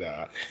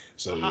 $200.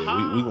 So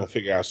yeah, we gonna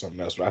figure out something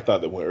else. But I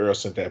thought that when Earl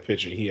sent that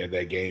picture, he had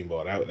that game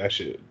ball. That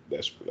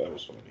was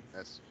funny.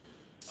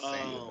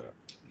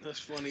 That's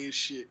funny as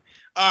shit.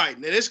 All right,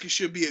 now this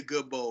should be a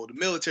good bowl. The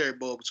Military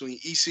Bowl between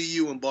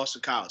ECU and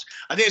Boston College.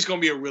 I think it's gonna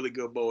be a really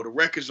good bowl. The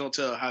records don't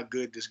tell how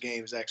good this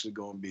game is actually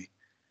gonna be.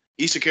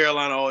 Eastern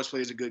Carolina always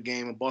plays a good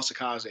game, and Boston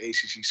College is an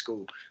ACC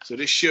school. So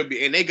this should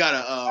be, and they got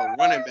a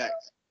running back.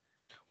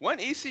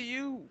 Wasn't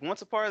ECU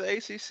once a part of the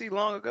ACC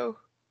long ago?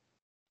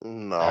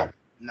 No.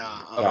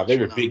 Nah, they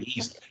were Big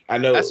East. I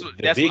know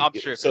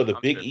the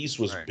Big East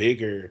was right.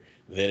 bigger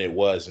than it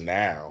was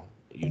now.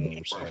 You know what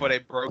I'm saying? Before they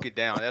broke it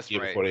down, that's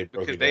right. Before they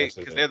broke it down,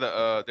 because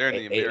they're in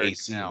the American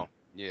now.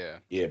 Yeah.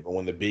 Yeah, but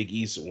when the Big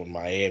East, when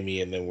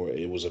Miami and then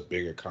it was a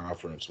bigger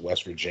conference,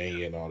 West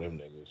Virginia and all them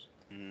niggas.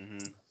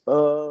 Mm-hmm.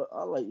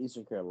 I like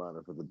Eastern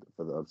Carolina for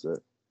the upset.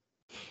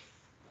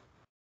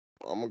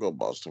 I'm gonna go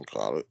Boston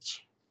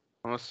College.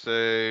 I'm gonna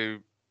say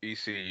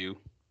ECU.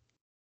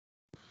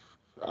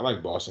 I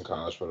like Boston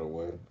College for the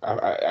win.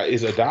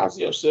 Is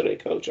Adazio still their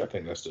coach? I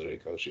think that's still their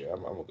coach. Yeah,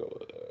 I'm gonna go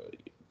with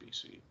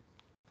BC.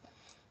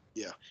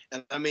 Yeah,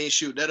 and I mean,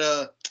 shoot,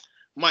 that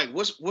Mike,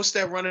 what's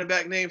that running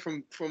back name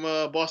from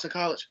Boston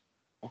College?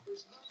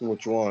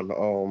 Which one?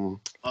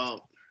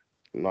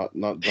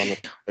 Not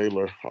Jonathan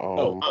Taylor.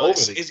 Over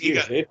the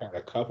years, they've had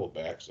a couple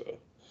backs though.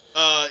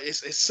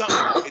 It's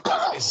something.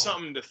 It's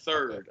something the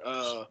third.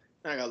 I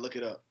gotta look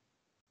it up.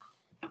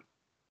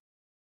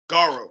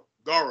 Garo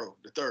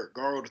the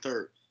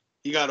third.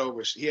 He had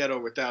over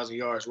 1,000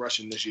 yards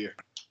rushing this year.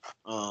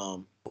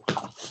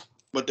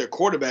 But their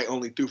quarterback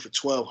only threw for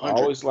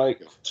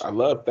 1,200. I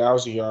love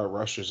 1,000-yard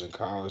rushers in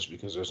college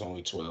because there's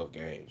only 12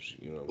 games.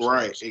 You know what I'm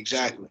right? saying?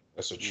 Exactly. So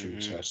that's a true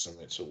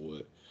testament to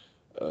what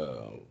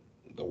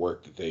the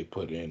work that they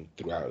put in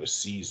throughout the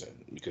season.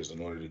 Because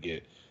in order to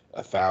get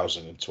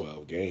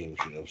 1,012 games,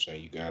 you know what I'm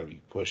saying, you got to be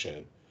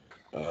pushing.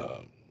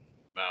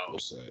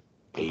 What's that?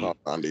 About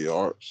 90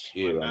 yards.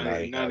 Yeah,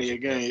 90 a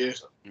game,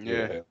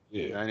 Yeah.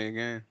 90 a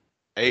game.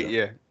 8,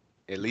 Yeah.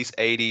 At least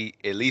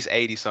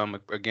 80 some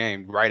a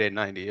game, right at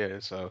 90, yeah.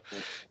 So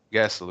you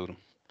gotta salute him.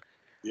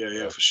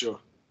 Yeah, for sure.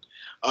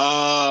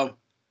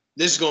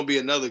 This is gonna be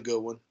another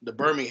good one. The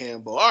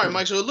Birmingham Bowl. All right,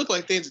 Mike. So it looked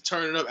like things are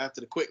turning up after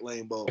the Quick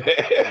Lane Bowl.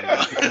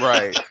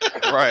 Right.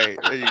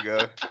 There you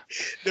go.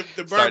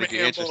 The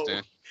Birmingham Bowl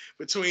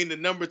between the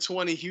number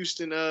 20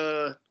 Houston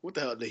what the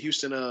hell? The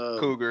Houston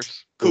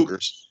Cougars.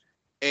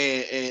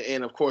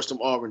 And of course them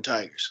Auburn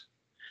Tigers.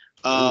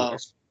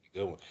 That's a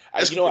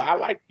good one. I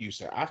like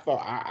Houston.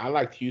 I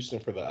liked Houston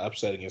for the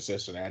upset against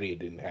Cincinnati. It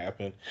didn't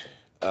happen.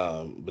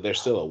 But they're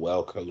still a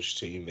well-coached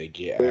team. They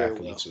get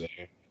athletes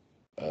there.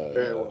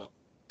 Very well.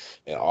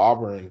 And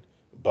Auburn,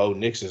 Bo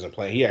Nix isn't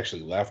playing. He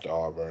actually left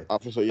Auburn. I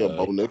was say,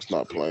 Bo Nix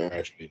not playing.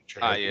 He's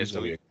going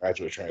to be a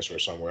graduate transfer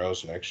somewhere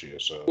else next year.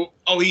 So.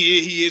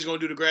 He is going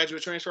to do the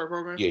graduate transfer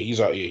program? Yeah,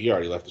 he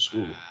already left the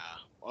school.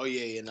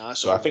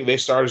 So I think their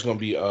starter's going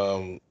to be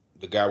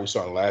the guy we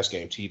saw in the last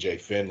game, T.J.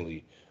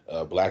 Finley,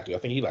 black dude. I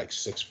think he like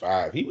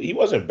 6'5". He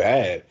wasn't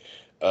bad.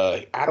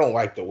 I don't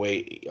like the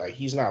way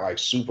he's not like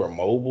super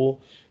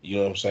mobile. You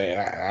know what I'm saying?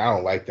 I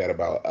don't like that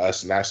about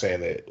us. Not saying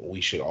that we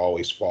should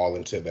always fall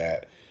into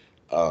that.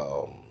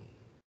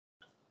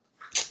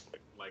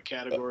 Like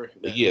category.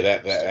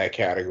 That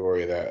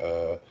category that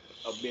of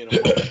being a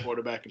mobile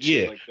quarterback and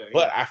shit like that. Yeah.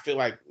 But I feel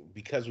like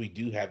because we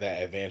do have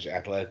that advantage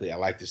athletically, I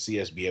like to see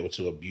us be able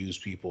to abuse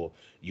people.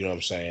 You know what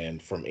I'm saying,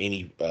 from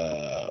any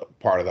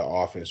part of the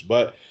offense.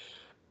 But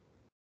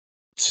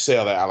to say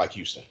all that, I like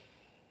Houston.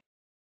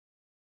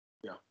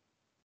 Yeah.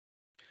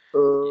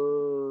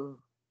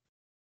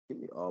 Give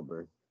me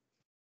Auburn.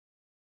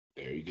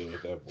 There you go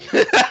with that boy.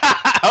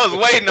 I was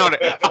waiting on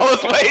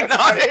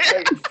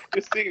it.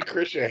 This nigga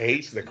Christian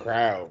hates the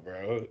crowd,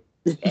 bro.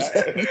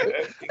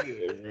 That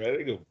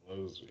nigga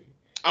blows me.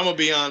 I'm gonna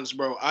be honest,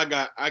 bro. I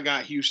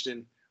got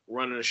Houston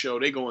running the show.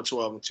 They going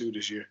 12-2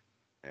 this year.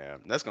 Yeah,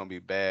 that's gonna be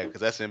bad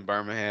because that's in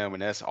Birmingham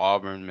and that's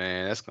Auburn,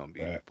 man. That's gonna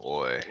be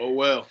boy. Oh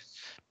well.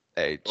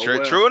 Hey,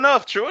 true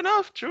enough.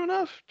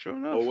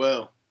 Oh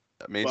well.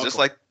 I mean, just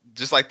like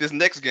this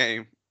next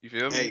game. You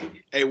feel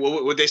me? Hey,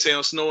 what they say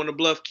on Snow on the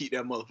Bluff? Keep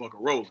that motherfucker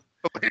rolling.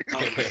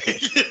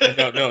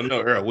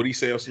 No, Earl. What do you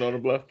say on Snow on the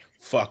Bluff?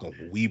 Fuck them,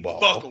 we ball.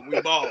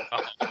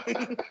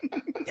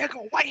 There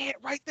go white hat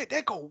right there.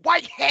 There go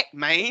white hat,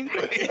 man.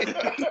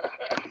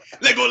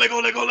 Let go.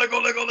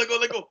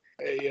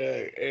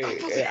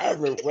 Hey, I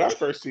remember when I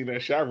first seen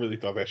that shit, I really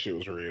thought that shit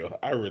was real.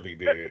 I really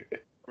did.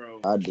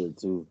 Bro. I did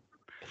too.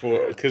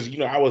 Because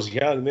I was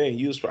young then.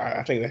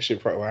 I think that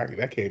shit probably when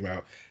that came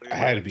out. I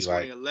had to be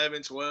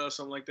 2011, 12,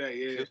 something like that.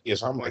 Yeah.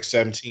 Yes, I'm like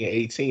 17,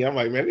 18. I'm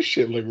like, man, this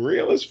shit look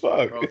real as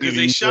fuck. Because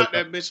they shot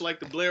that bitch like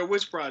the Blair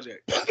Witch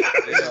Project. That's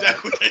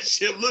exactly what that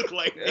shit looked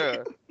like.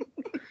 Yeah.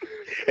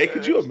 Hey,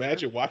 could you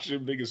imagine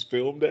watching them niggas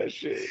film that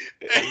shit?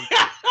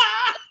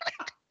 I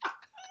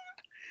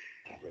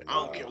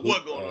don't care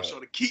what going on, so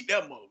to keep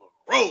that motherfucker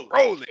rolling.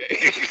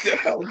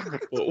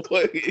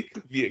 What? It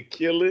could be a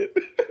killing,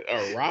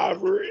 a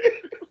robbery.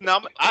 No,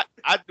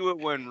 I do it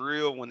when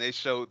real when they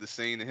showed the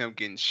scene of him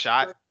getting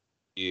shot.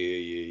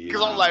 Yeah.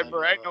 Because I'm like,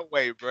 bro, ain't no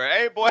way, bro.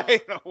 Hey, boy,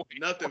 ain't no way.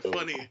 Nothing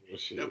funny.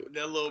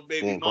 That little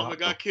baby mama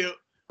got killed.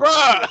 Bro.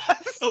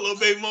 That little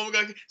baby mama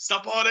got killed.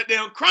 Stop all that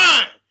damn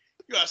crime.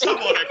 You gotta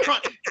stop all that crime.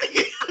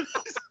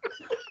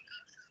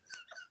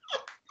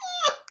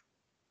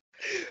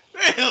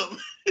 Damn.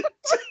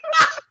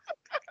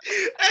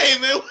 Hey,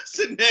 man, what's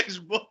the next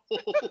bowl?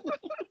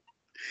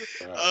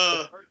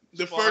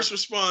 The First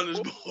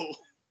Responders Bowl.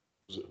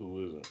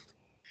 Who is it?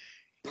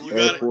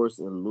 Air Force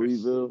in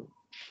Louisville.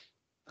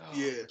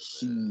 Yeah.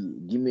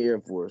 Give me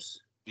Air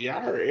Force. Yeah,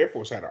 I heard Air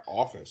Force had an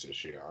offense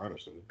this year,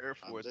 honestly. Air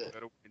Force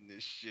better win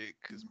this shit,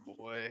 because,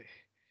 boy,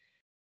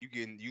 you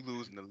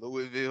losing to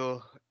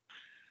Louisville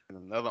and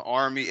another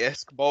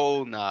Army-esque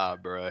bowl. Nah,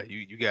 bro,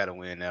 you got to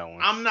win that one.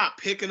 I'm not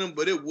picking them,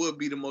 but it would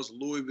be the most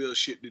Louisville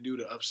shit to do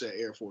to upset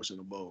Air Force in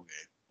a bowl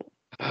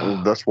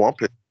game. That's one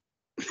pick.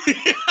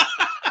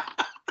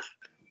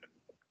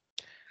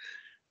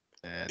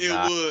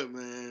 Would,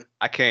 man.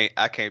 I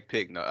can't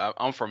pick no.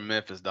 I'm from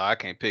Memphis, though. I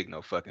can't pick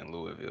no fucking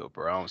Louisville,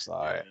 bro. I'm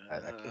sorry. I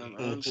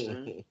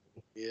understand.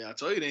 Yeah, I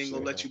told you they ain't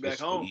gonna let you back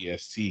home.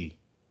 EST.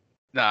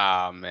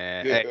 Nah,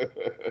 man.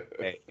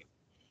 Hey.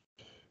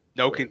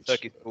 No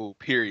Kentucky school,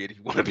 period. If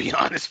you want to be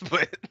honest,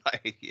 but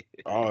like.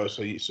 Oh,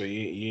 so you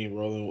ain't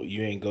rolling?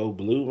 You ain't go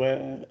blue,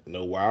 man?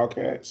 No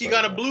Wildcats? He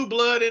got a blue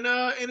blood in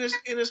his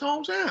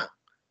hometown. Let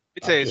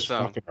me tell you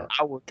something.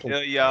 I will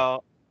tell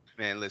y'all,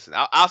 man. Listen,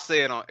 I'll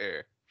say it on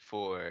air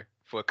for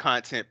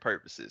content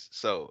purposes.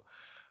 So,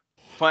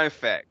 fun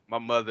fact: my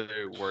mother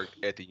worked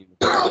at the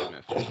University of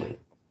Memphis,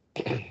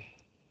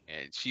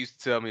 and she used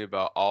to tell me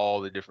about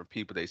all the different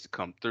people that used to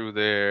come through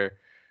there.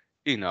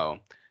 You know,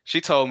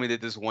 she told me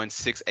that this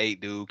 1'6'8"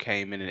 dude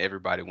came in and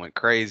everybody went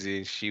crazy.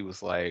 And she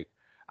was like,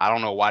 I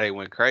don't know why they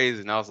went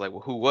crazy. And I was like,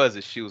 well, who was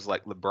it? She was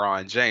like,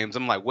 LeBron James.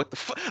 I'm like, what the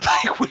fuck?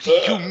 Like, what do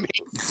you mean?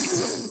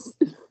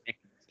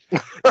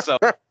 So,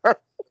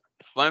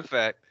 fun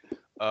fact,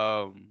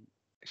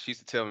 she used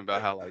to tell me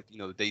about how like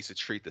they used to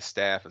treat the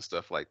staff and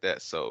stuff like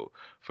that. So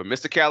for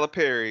Mr.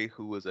 Calipari,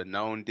 who was a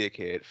known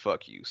dickhead,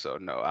 fuck you. So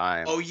no, I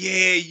am. Oh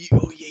yeah,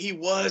 he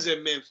was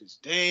at Memphis.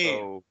 Damn.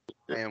 So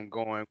I am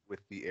going with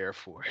the Air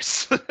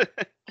Force.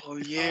 Oh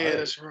yeah,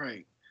 that's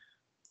right.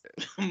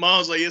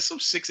 Mom's like, yeah, some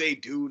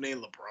 6'8" dude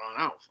named LeBron.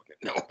 I don't fucking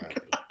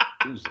know.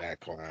 Who's that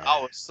clown?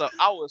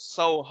 I was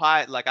so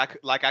hot, like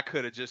I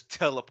could have just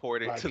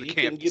teleported to the campus.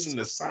 Couldn't get him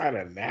to sign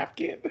a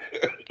napkin.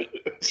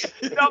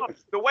 No,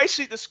 the way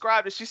she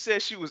described it, she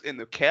said she was in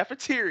the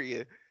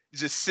cafeteria,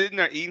 just sitting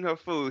there eating her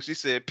food. She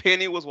said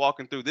Penny was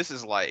walking through. This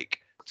is like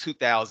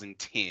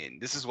 2010.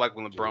 This is like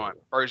when LeBron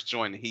first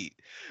joined the Heat.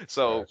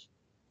 So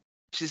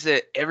she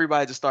said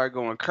everybody just started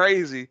going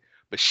crazy.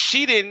 But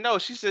she didn't know.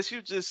 She said she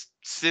was just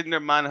sitting there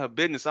minding her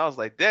business. I was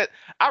like, that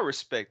I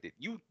respect it.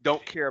 You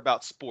don't care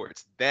about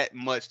sports that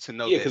much to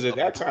know. Yeah, because at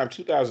that time,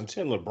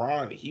 2010,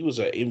 LeBron, he was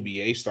an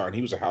NBA star and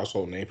he was a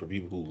household name for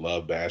people who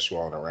love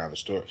basketball and around the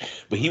store.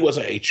 But he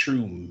wasn't a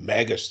true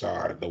mega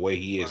star the way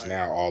he is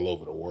now all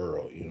over the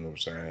world. You know what I'm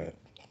saying?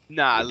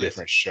 Nah,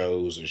 different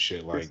shows and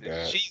shit like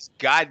that. She's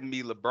gotten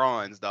me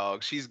LeBron's,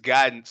 dog. She's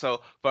gotten,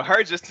 so for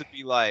her just to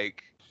be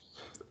like,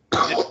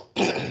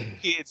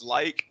 kids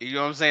like, you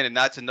know what I'm saying, and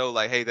not to know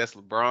like, hey, that's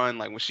LeBron.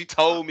 Like when she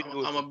told me,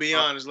 I'm gonna be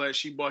honest, like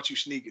she bought you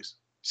sneakers.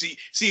 See,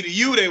 to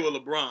you they were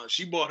LeBron.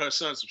 She bought her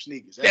son some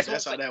sneakers.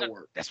 That's how that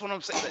worked. That's what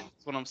I'm saying.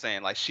 That's what I'm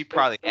saying. Like she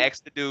probably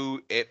asked the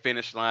dude at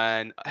finish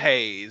line,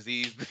 hey, is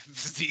these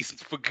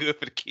for good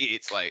for the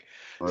kids? Like,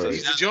 so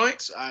these the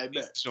joints? I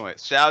bet.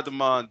 Joints. Shout out to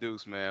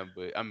Mondoose, man.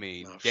 But I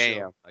mean, damn,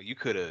 sure.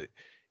 Like,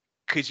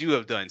 could you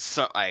have done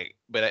something? Like,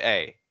 but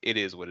hey, it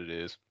is what it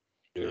is.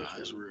 Nah,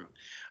 that's real.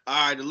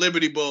 All right, the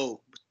Liberty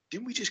Bowl.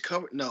 Didn't we just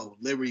cover? No,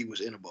 Liberty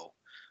was in a bowl.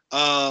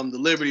 The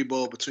Liberty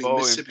Bowl between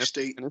Mississippi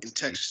State and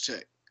Texas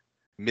Tech.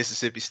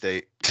 Mississippi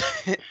State.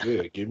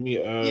 Yeah, give me.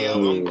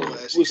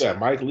 Who's that?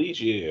 Mike Leach?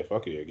 Yeah,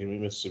 fuck yeah, give me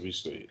Mississippi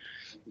State.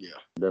 Yeah,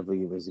 definitely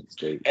give Mississippi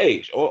State.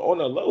 Hey, on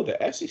the low,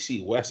 the SEC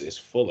West is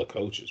full of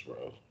coaches,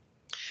 bro.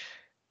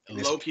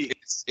 Low key,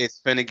 it's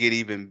gonna get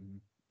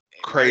even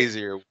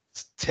crazier.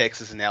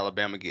 Texas and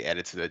Alabama get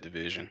added to that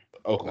division.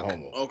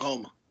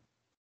 Oklahoma.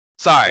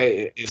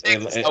 Sorry.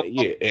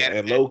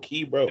 And low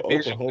key, bro,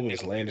 Oklahoma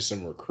has landed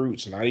some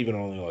recruits, not even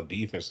only on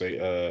defense.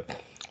 They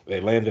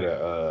landed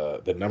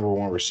the number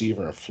one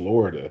receiver in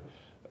Florida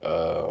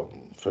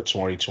for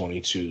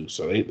 2022.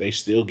 So they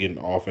still getting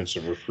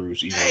offensive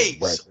recruits, even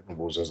Brett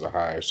Venables as a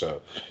hire.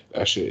 So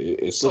that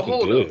shit, it's looking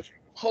good.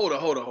 Hold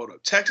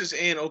up. Texas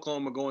and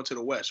Oklahoma going to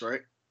the West,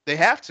 right? They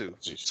have to.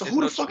 So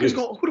who the fuck is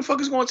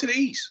going to the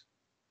East?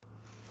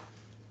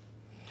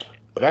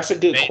 But that's a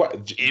good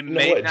question. You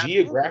know what?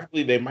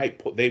 Geographically, they might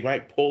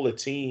pull a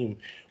team,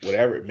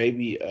 whatever.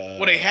 Maybe.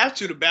 Well, they have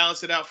to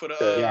balance it out for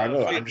the. Yeah, I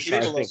know. I'm just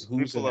trying to think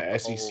who's in the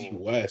SEC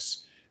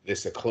West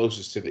that's the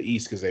closest to the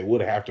East, because they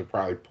would have to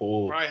probably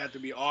pull. Probably have to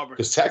be Auburn.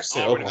 Because Texas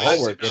and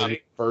Oklahoma are going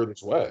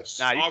furthest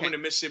west. Auburn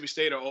and Mississippi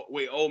State are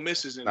Ole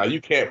Miss is in. Now you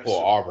can't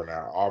pull Auburn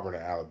out. Auburn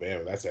and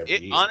Alabama. That's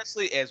every year.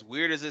 Honestly, as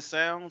weird as it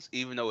sounds,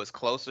 even though it's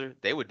closer,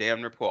 they would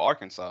damn near pull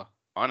Arkansas.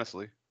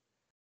 Honestly.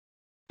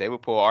 They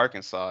would pull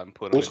Arkansas and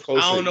put them. Who's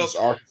closer? I don't know.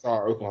 Arkansas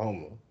or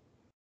Oklahoma.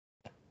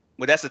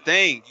 Well, that's the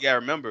thing. You gotta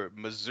remember,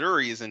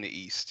 Missouri is in the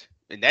East,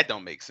 and that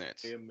don't make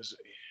sense. Yeah,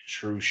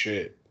 True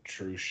shit.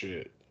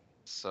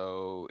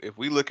 So if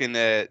we looking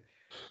at,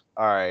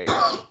 all right,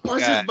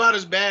 it's about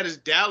as bad as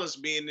Dallas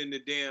being in the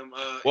damn.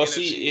 Well,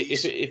 see,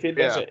 if it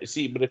doesn't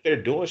see, but if they're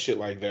doing shit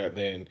like that,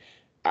 then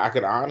I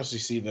could honestly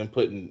see them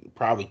putting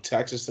probably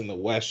Texas in the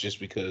West just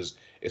because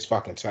it's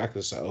fucking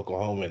Texas and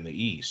Oklahoma in the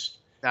East.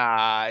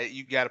 Nah,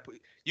 you gotta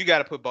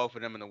put both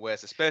of them in the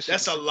West, especially.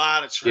 That's a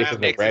lot of travel.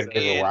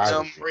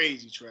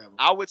 Crazy travel.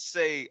 I would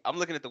say I'm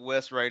looking at the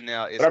West right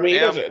now. But I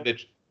mean,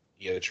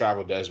 the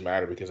travel does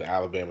matter because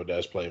Alabama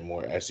does play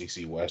more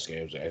SEC West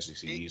games than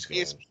SEC East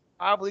games. It's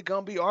probably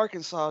gonna be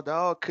Arkansas,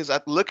 dog. Because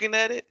looking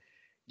at it,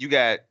 you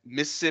got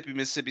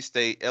Mississippi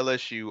State,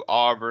 LSU,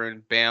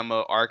 Auburn,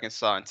 Bama,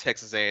 Arkansas, and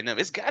Texas A&M.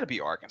 It's got to be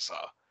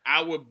Arkansas.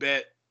 I would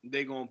bet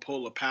they're gonna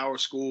pull a power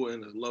school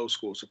and a low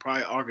school. So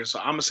probably Arkansas.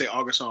 I'm gonna say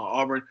Arkansas and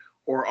Auburn.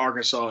 Or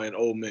Arkansas and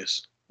Ole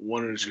Miss,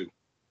 one of the two.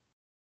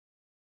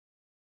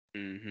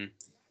 Mm-hmm.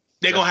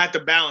 They're going to have to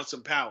balance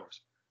some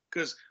powers.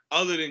 Because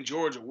other than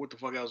Georgia, what the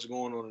fuck else is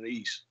going on in the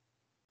East?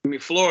 I mean,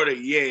 Florida,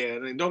 yeah. I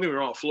mean, don't get me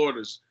wrong,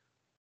 Florida's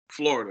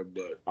Florida,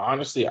 but...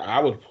 Honestly,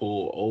 I would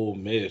pull Ole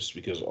Miss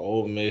because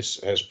Ole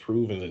Miss has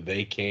proven that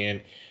they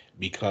can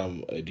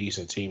become a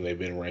decent team. They've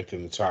been ranked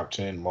in the top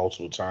 10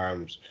 multiple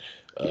times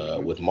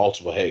with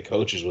multiple head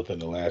coaches within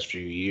the last few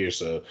years.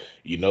 So,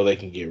 they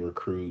can get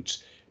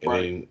recruits. And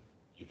then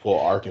you pull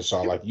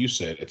Arkansas, like you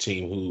said, a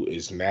team who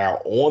is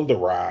now on the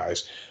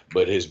rise,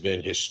 but has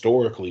been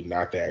historically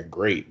not that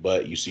great.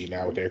 But you see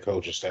now with their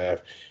coaching staff,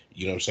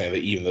 that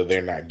even though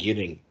they're not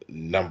getting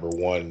number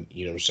one,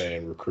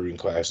 recruiting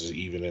classes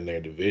even in their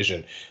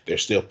division, they're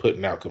still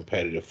putting out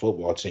competitive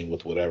football team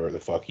with whatever the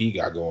fuck he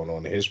got going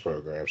on in his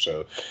program.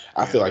 So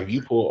I feel like if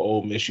you pull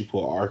Ole Miss, you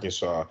pull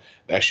Arkansas,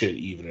 that should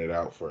even it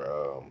out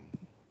for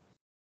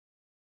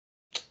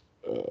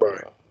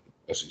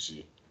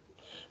SEC.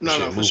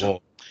 No, for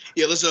sure.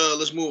 Yeah,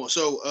 let's move on.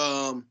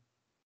 So,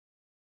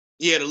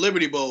 the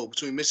Liberty Bowl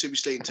between Mississippi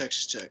State and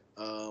Texas Tech.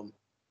 I'm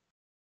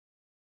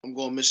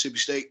going Mississippi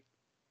State.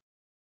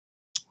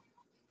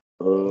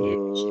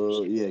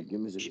 Yeah, give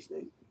Mississippi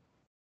State.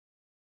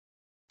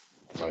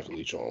 Michael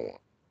Leach on one.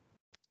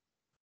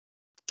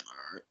 All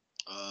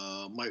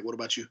right. Mike, what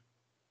about you?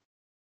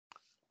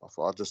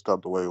 I just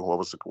stepped away. What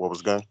was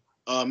the game?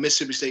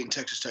 Mississippi State and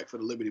Texas Tech for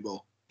the Liberty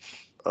Bowl.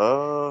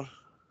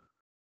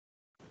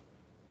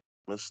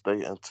 Miss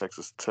State and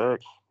Texas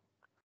Tech.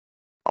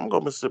 I'm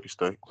going Mississippi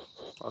State.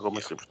 I'll go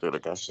Mississippi State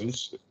again.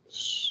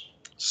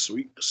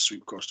 Sweep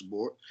across the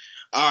board.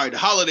 All right, the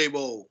Holiday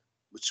Bowl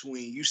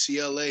between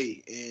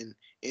UCLA and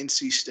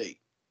NC State.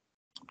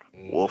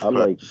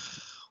 Wolfpack.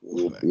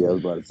 Yeah, I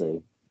was about to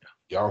say.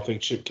 Y'all don't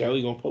think Chip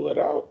Kelly gonna pull it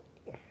out?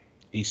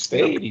 He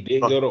stayed. He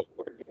did go to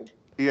Oregon.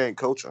 He ain't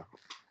coaching.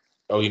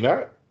 Oh, he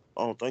not?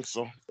 I don't think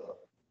so.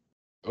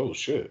 Oh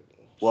shit.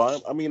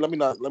 Well, I mean, let me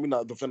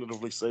not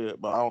definitively say it,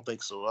 but I don't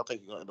think so. I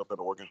think he's gonna end up at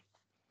Oregon.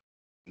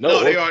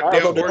 No, they are.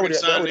 Oregon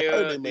signed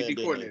their D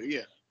coordinator.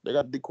 Yeah, they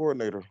got D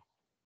coordinator.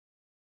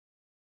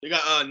 They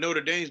got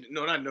Notre Dame's.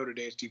 No, not Notre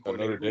Dame's D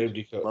coordinator. Notre Dame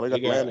D coordinator. No,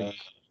 they got Lanning.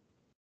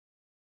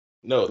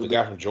 No, the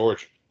guy from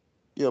Georgia.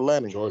 Yeah,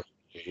 Lanning. Georgia.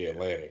 Yeah,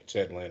 Lanning.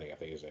 Ted Lanning. I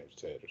think his name's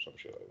Ted or some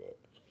shit like that.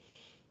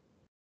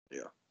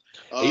 Yeah.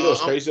 You know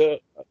what's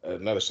crazy?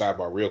 Another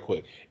sidebar, real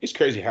quick. It's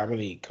crazy how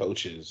many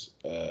coaches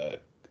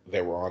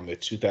that were on the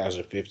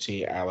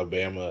 2015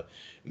 Alabama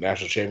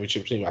national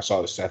championship team. I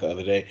saw the stat the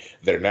other day.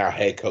 They're now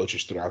head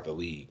coaches throughout the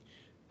league,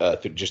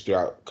 just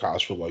throughout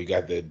college football. You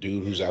got the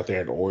dude who's out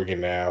there in Oregon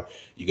now.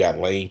 You got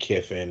Lane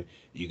Kiffin.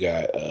 You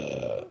got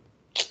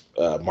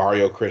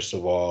Mario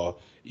Cristobal.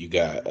 You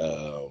got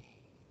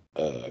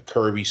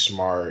Kirby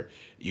Smart.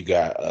 You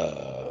got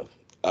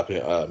up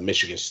in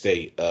Michigan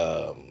State.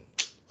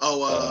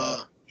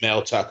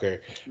 Mel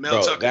Tucker.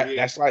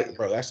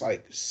 That's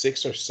like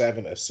 6 or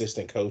 7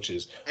 assistant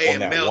coaches on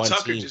that Mel one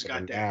Tucker team just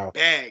got that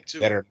bag too.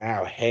 That are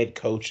now head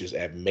coaches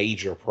at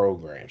major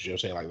programs. You know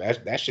what I'm saying?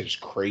 Like that shit is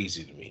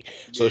crazy to me.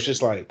 So it's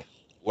just like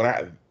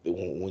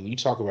when you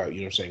talk about,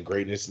 you know what I'm saying,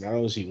 greatness, not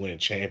only is he winning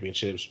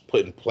championships,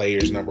 putting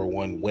players number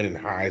one, winning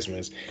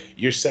Heismans,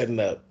 you're setting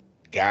up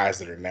guys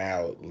that are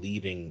now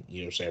leading,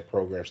 you know what I'm saying,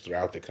 programs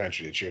throughout the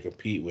country that you're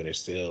competing with and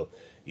still,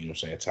 you know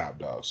what I'm saying, top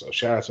dog. So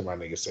shout out to my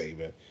nigga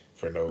Saban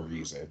for no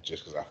reason,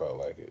 just because I felt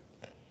like it.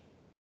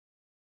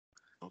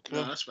 Okay.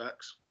 No, that's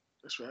facts.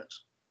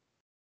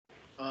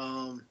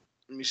 Let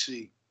me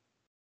see.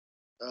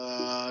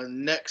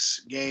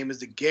 Next game is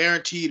the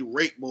Guaranteed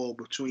Rate Bowl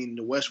between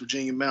the West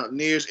Virginia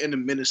Mountaineers and the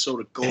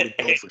Minnesota Golden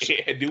Gophers.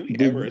 Yeah, do we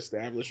ever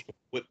establish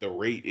what the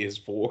rate is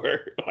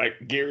for?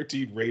 Like,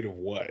 guaranteed rate of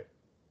what?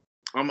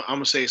 I'm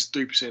gonna say it's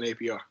 3%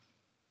 APR.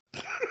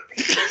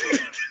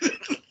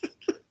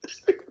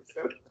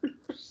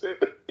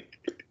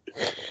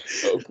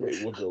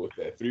 Okay, we'll go with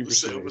that.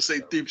 3%. We'll say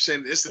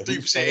 3%. It's the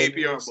 3%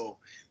 APR bowl.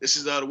 This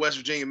is the West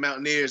Virginia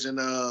Mountaineers and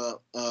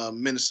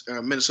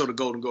Minnesota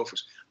Golden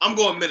Gophers. I'm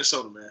going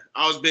Minnesota, man.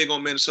 I was big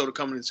on Minnesota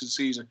coming into the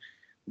season.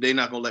 They're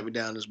not gonna let me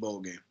down in this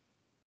bowl game.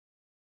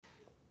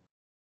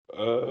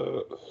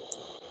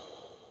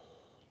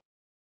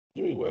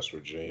 Give me West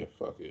Virginia.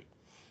 Fuck it.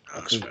 I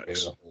think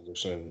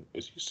Henderson,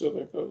 is he still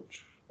their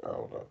coach? I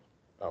don't know.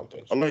 I don't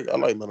think so. I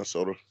like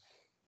Minnesota.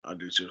 I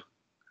do too.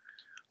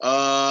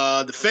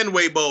 The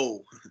Fenway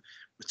Bowl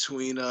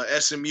between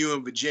SMU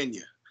and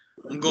Virginia.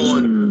 I'm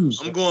going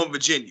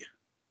Virginia.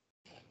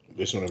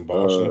 This one in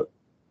Boston.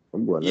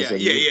 I'm going. Yeah.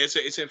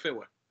 It's in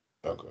Fenway.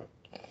 Okay.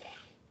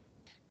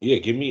 Yeah,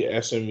 give me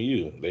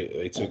SMU.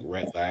 They took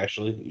Rhett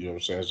Lashley. You know what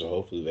I'm saying? So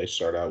hopefully they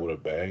start out with a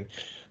bang.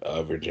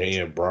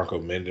 Virginia and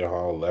Bronco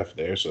Mendenhall left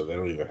there, so they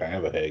don't even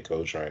have a head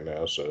coach right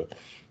now. So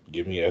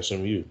give me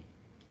SMU.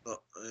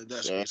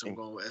 That's the case. I'm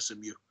going with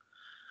SMU.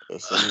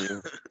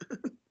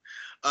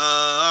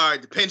 All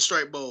right, the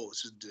Pinstripe Bowl.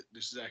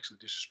 This is actually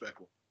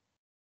disrespectful.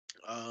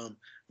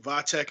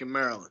 Vitek and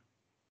Maryland.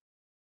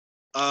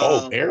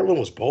 Maryland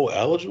was bowl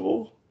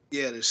eligible?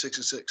 Yeah, they're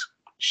 6-6.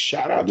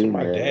 Shout out to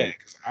my dad,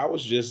 because I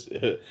was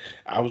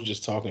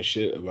just talking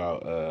shit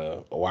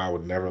about why I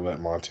would never let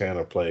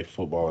Montana play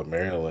football in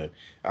Maryland.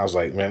 I was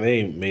like, man, they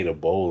ain't made a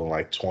bowl in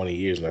like 20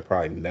 years, and they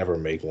probably never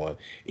make one.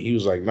 He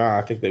was like, nah,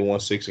 I think they won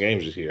 6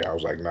 games this year. I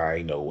was like, nah,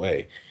 ain't no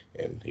way.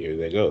 And here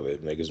they go. The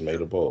niggas made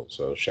a bowl.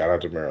 So shout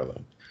out to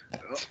Maryland.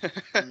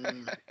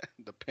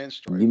 The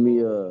Pinstripe. Give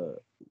me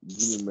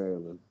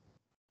Maryland.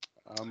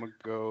 I'm gonna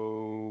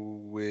go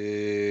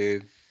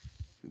with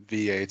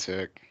VA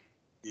Tech.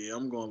 Yeah,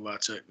 I'm going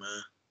Vitek,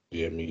 man.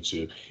 Yeah, me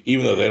too.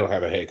 Even though they don't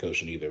have a head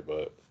coach either,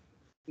 but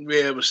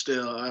yeah, but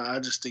still, I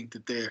just think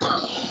that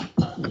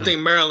I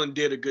think Maryland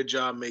did a good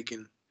job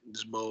making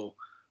this bowl.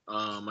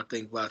 I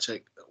think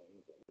Vitek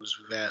was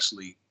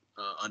vastly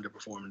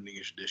underperforming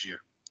this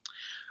year.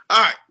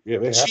 All right. Yeah,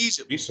 they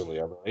have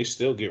recently. I mean, they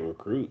still get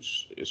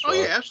recruits.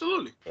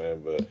 Absolutely.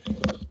 But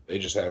they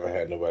just haven't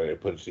had nobody to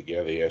put it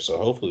together yet. So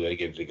hopefully they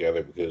get it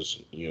together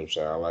because, you know what I'm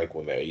saying, I like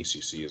when the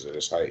ACC is at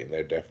its height, and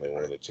they're definitely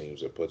one of the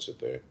teams that puts it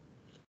there.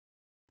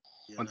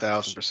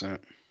 1,000%.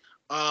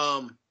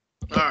 All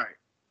right.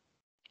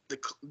 The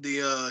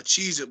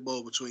Cheez-It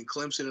Bowl between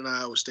Clemson and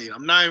Iowa State.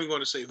 I'm not even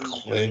going to say who.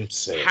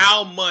 Clemson.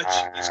 How much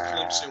is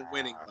Clemson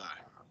winning by?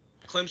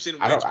 Clemson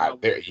wins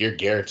by. You're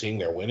guaranteeing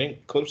they're winning?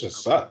 Clemson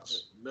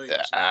sucks. This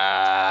is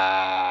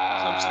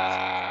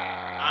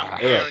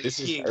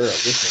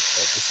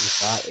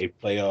not a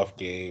playoff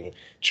game.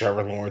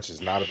 Trevor Lawrence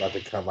is not about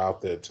to come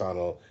out the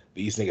tunnel.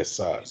 These niggas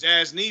suck. His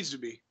ass needs to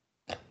be.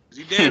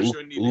 He damn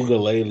sure needs to be.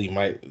 Ugalele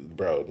might,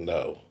 bro,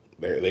 no.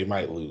 They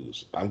might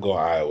lose. I'm going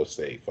Iowa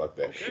State. Fuck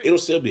that. Okay. It'll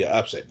still be an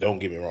upset. Don't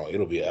get me wrong.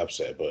 It'll be an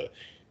upset, but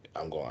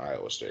I'm going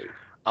Iowa State.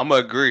 I'm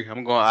going to agree.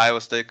 I'm going Iowa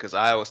State because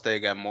Iowa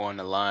State got more on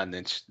the line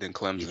than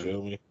Clemson. You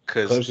feel me?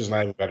 Clemson's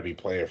not even about to be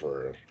playing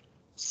for real.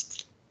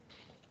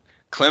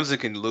 Clemson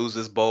can lose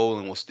this bowl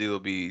and will still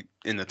be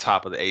in the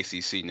top of the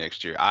ACC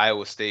next year.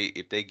 Iowa State,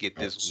 if they get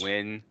this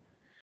win,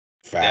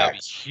 that'll be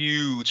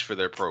huge for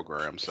their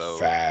program. So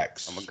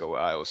facts. I'm going to go with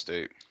Iowa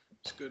State.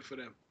 It's good for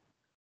them.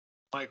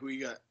 Mike, who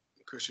you got?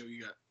 Christian, who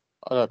you got?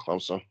 I got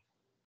Clemson.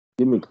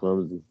 Give me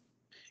Clemson.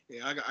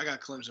 Yeah, I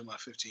got Clemson by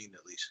 15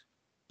 at least.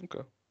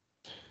 Okay.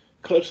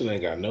 Clemson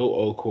ain't got no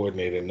O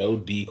coordinator, no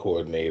D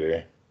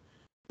coordinator.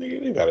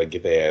 Nigga, they gotta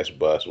get their ass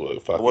bust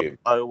with fucking. What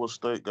Iowa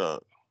State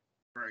got?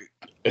 Right.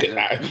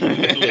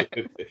 Look,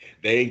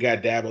 they ain't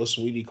got Dabo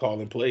Swinney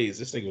calling plays.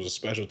 This nigga was a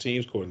special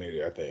teams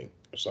coordinator, I think,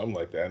 or something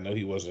like that. I know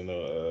he wasn't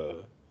I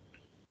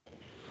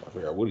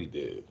forgot what he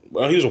did.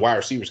 Well, he was a wide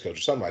receivers coach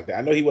or something like that.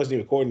 I know he wasn't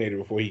even a coordinator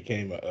before he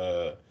came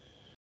a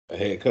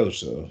head coach,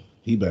 so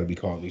he better be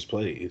calling these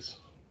plays.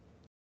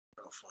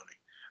 Oh, funny.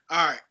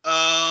 All right.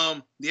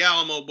 The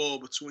Alamo Bowl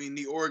between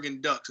the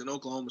Oregon Ducks and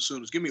Oklahoma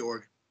Sooners. Give me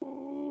Oregon.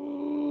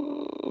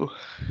 Ooh.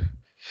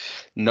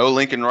 No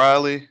Lincoln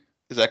Riley.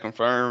 Is that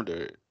confirmed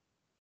or?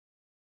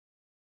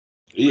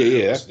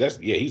 Yeah, that's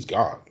he's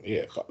gone.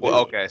 Yeah.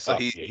 Well, okay, so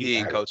he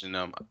ain't coaching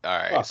them. All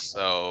right,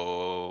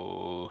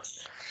 so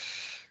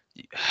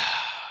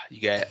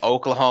you got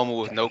Oklahoma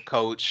with no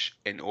coach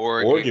and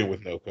Oregon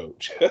with no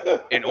coach.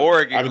 And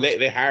Oregon, I mean,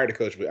 they hired a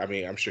coach, but I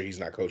mean, I'm sure he's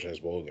not coaching his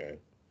bowl game.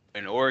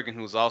 And Oregon,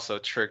 who's also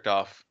tricked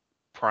off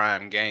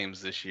prime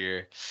games this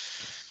year.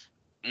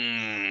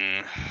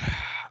 I'm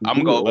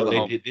gonna go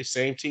Oklahoma. This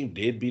same team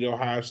did beat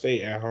Ohio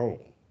State at home.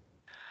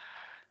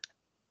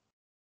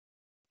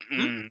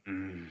 I'm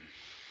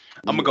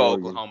gonna go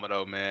Oklahoma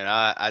though, man.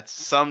 I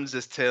something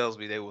just tells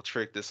me they will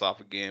trick this off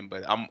again,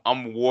 but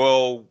I'm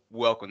well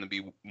welcome to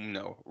be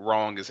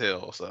wrong as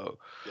hell. So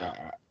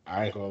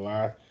I ain't gonna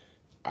lie,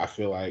 I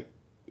feel like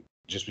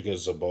just because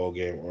it's a bowl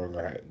game,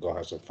 Oregon gonna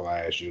have some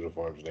fly ass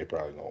uniforms, and they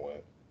probably gonna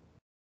win.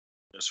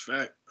 That's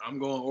fact. I'm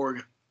going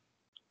Oregon.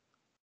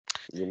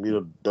 Give me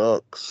the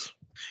Ducks.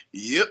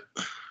 Yep.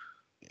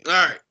 All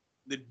right,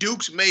 the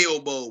Duke's Mayo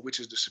Bowl,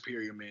 which is the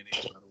superior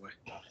mayonnaise, by the way.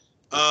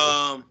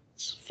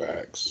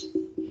 Facts.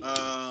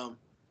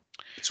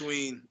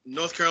 Between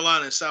North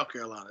Carolina and South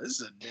Carolina, this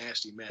is a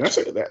nasty match.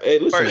 Hey,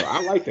 listen,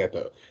 I like that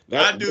though.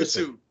 I do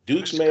too.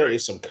 Duke's Mayo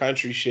is some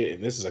country shit,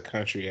 and this is a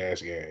country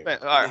ass game. Man,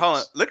 all right, hold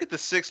on. Look at the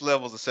 6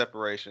 levels of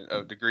separation,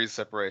 of degrees of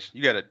separation.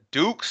 You got a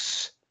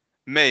Duke's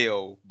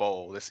Mayo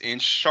Bowl that's in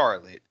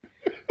Charlotte.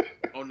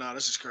 Oh no,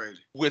 this is crazy.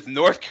 With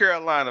North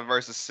Carolina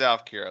versus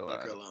South Carolina.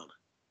 North Carolina.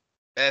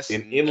 That's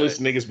endless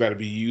niggas better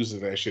be using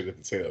that shit at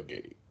the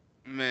tailgate.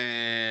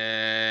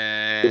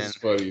 Man, this is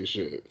funny as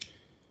shit.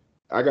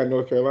 I got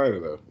North Carolina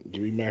though.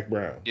 Give me Mac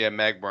Brown. Yeah,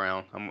 Mac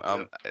Brown.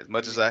 I'm as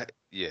much as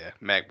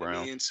Mac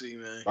Brown. NC,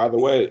 man. By the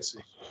way,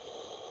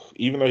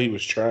 even though he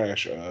was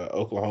trash,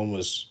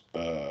 Oklahoma's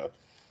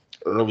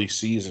early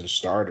season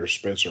starter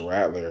Spencer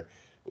Rattler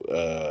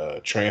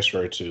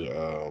transferred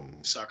to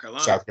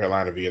South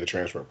Carolina via the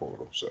transfer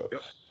portal. So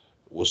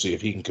we'll see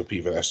if he can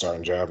compete for that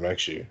starting job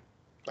next year.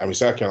 I mean,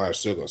 South Carolina's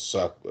still gonna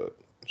suck, but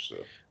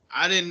still.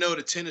 I didn't know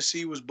that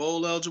Tennessee was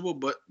bowl eligible,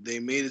 but they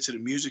made it to the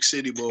Music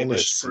City Bowl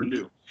versus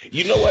Purdue.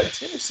 You know what?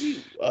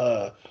 Tennessee,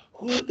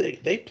 who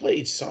they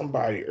played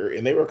somebody,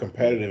 and they were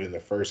competitive in the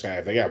first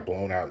half. They got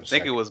blown out in the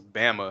second. I think it was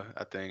Bama,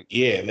 I think.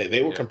 Yeah, and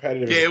they were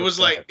competitive. Yeah, it was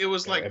like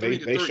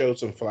 3-3. They showed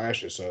some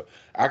flashes, so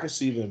I could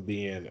see them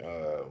being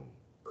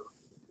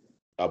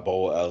a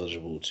bowl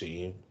eligible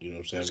team. You know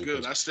what I'm saying? That's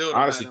good. I still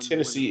honestly,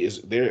 Tennessee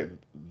is they're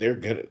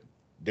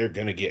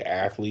gonna get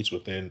athletes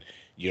within,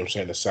 you know what I'm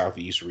saying, the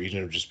Southeast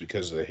region just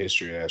because of the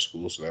history of that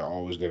school. So they're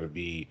always going to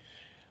be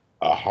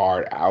a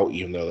hard out,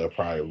 even though they'll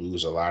probably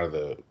lose a lot of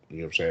the, you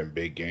know what I'm saying,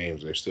 big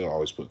games. They still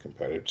always put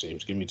competitive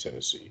teams. Give me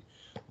Tennessee,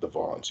 the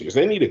Volunteers.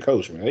 They need a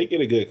coach, man. They get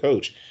a good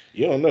coach.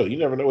 You don't know. You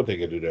never know what they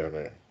can do down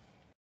there.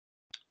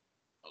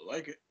 I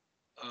like it.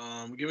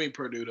 Give me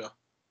Purdue, though.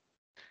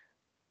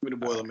 Give me the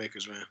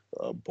Boilermakers, man.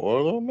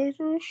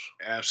 Boilermakers?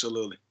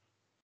 Absolutely.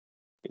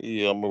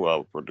 Yeah, I'm going to ride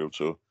with Purdue,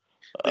 too.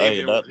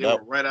 They were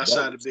right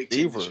outside the Big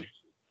Ten.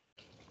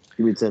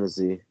 Give me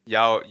Tennessee.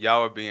 Y'all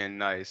are being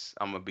nice.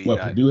 I'm gonna be.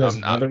 What, Purdue has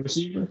another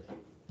receiver?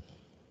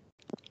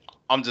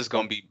 I'm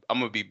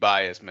gonna be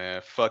biased,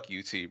 man. Fuck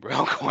UT, bro.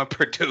 I'm going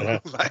Purdue.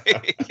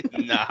 Like,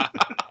 nah,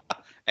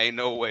 ain't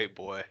no way,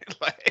 boy.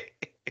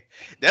 Like,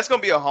 That's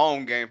gonna be a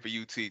home game for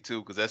UT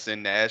too, because that's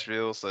in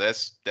Nashville, so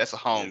that's a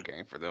home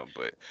game for them.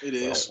 But it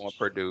is. I want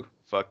Purdue.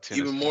 Fuck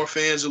Tennessee. Even more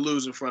fans to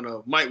lose in front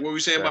of. Mike, what were we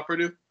saying about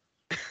Purdue?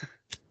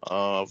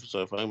 So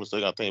if I'm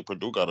mistaken, I think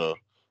Purdue got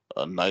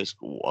a nice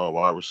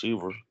wide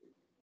receiver.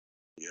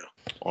 Yeah,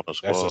 on the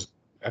squad.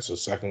 That's the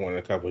second one in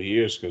a couple of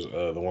years because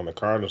the one the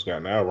Cardinals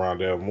got now,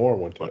 Rondell Moore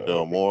went to.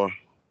 Rondell Moore.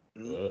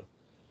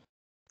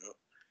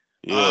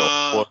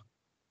 Yeah.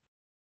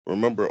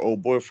 Remember,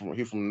 old boy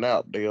from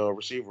Nap, the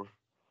receiver.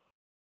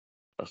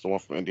 That's the one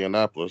from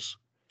Indianapolis.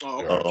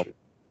 Oh, okay.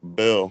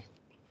 Bell.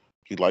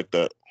 He liked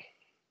that.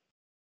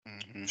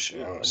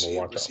 Shit, let's see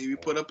if we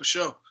put up a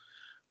show.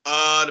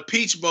 The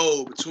Peach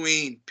Bowl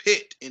between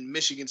Pitt and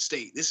Michigan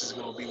State. This is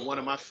going to be one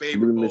of my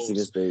favorite bowls.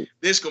 Michigan State.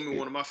 This is going to be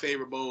one of my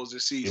favorite bowls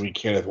this season. Give me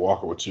Kenneth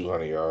Walker with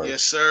 200 yards.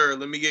 Yes, sir.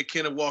 Let me get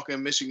Kenneth Walker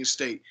in Michigan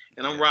State.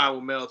 And I'm riding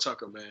with Mel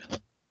Tucker, man.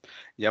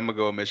 Yeah, I'm going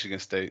to go with Michigan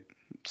State.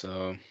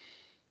 So,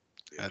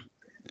 yeah.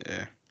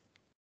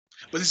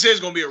 But this is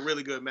going to be a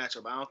really good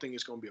matchup. I don't think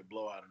it's going to be a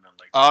blowout or nothing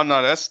like that. Oh,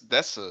 no,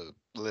 that's a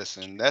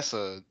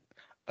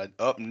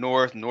up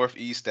north,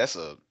 northeast. That's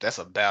a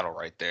battle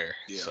right there.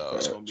 Yeah, so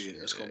that's gonna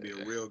be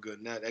a real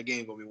good. That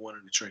game gonna be one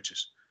in the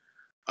trenches.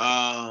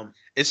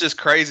 It's just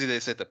crazy they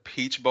said the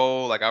Peach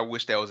Bowl. Like I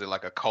wish that was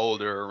like a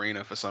colder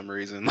arena for some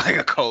reason, like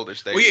a colder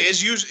stadium. Well, yeah,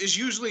 it's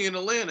usually in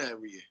Atlanta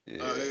every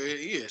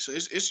year. So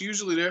it's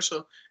usually there.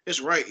 So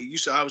it's right. It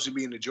used to obviously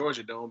be in the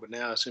Georgia Dome, but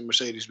now it's in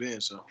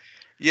Mercedes-Benz. So.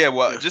 Yeah,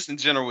 well, just in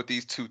general with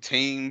these two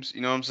teams,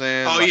 you know what I'm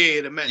saying? Oh,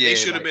 like, they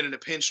should have been in the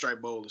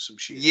Pinstripe Bowl or some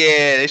shit.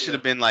 Yeah, they should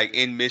have been like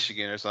in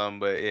Michigan or something,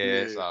 but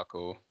it's all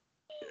cool.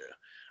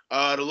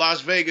 Yeah. The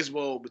Las Vegas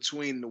Bowl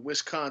between the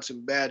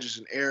Wisconsin Badgers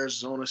and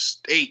Arizona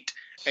State.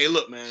 Hey,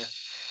 look, man.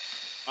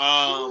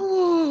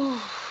 I'm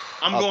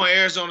going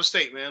Arizona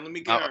State, man. Let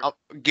me get Herm.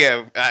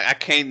 I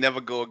can't never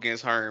go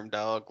against Herm,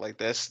 dog. Like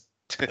that's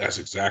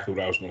exactly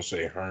what I was gonna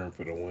say. Herm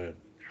for the win.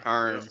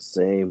 Herm.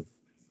 Same.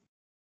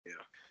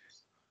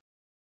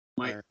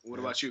 Mike, what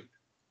about you?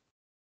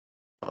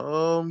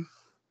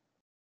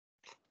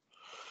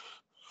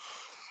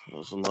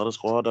 There's another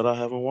squad that I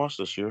haven't watched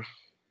this year.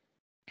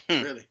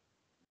 Really?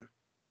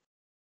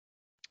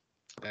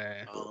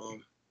 That's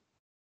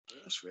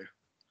fair.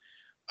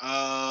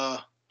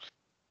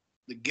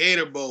 The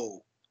Gator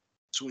Bowl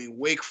between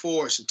Wake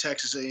Forest and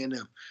Texas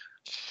A&M.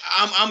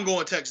 I'm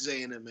going Texas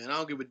A&M, man. I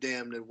don't give a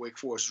damn that Wake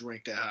Forest is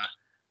ranked that high.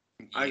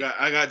 Yeah.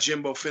 I got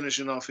Jimbo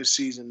finishing off his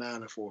season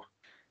 9-4.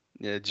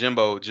 Yeah,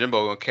 Jimbo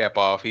gonna cap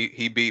off.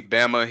 He beat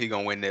Bama. He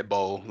gonna win that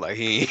bowl. Like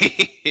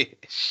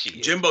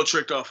shit. Jimbo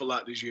tricked off a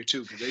lot this year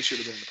too because they should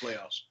have been in the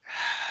playoffs.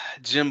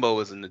 Jimbo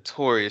is a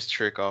notorious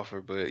trick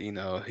offer, but he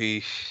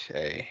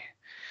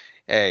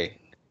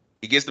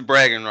gets the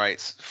bragging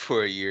rights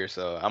for a year,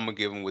 so I'm gonna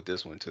give him with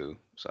this one too.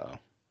 So.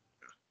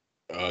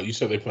 You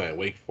said they playing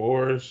Wake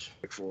Forest.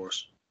 Wake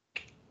Forest.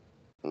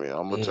 Yeah,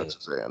 I'm gonna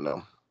Texas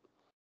A&M.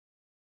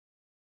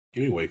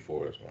 Give me Wake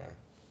Forest, man.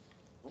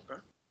 Okay.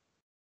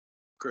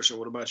 Christian,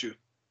 what about you?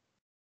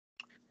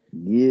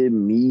 Give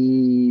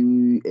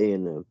me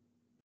A&M.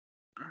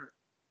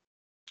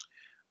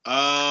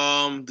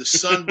 The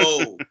Sun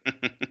Bowl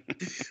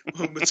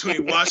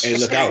between Washington. Hey,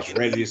 look, State. I was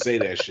ready to say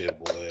that shit,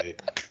 boy.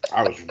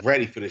 I was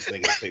ready for this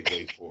nigga to take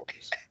Wake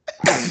Forest.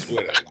 I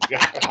swear to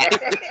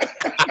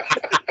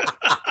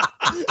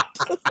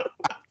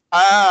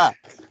God.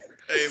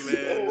 Hey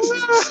man,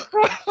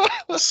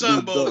 the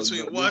Sun Bowl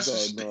between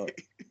Washington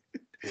State.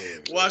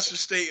 Washington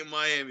State and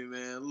Miami,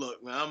 man.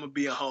 Look, man, I'm gonna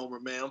be a homer,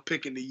 man. I'm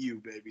picking the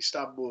U, baby.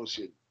 Stop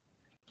bullshit.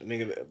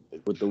 Nigga,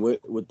 with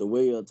the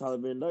way Tyler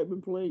Van Dyke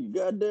been playing, you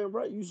goddamn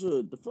right you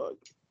should. The fuck.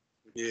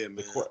 Yeah,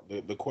 man.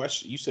 The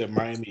question you said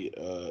Miami.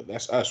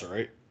 That's us,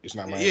 right? It's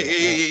not Miami.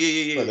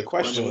 Yeah. But the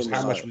question was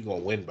how much we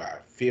gonna win by?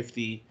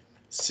 50,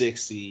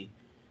 60,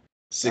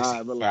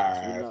 65. We're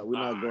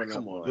not going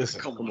that far. Listen,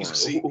 come on.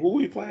 Who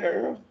we playing,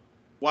 Earl?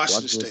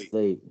 Washington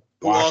State.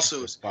 Who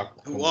also is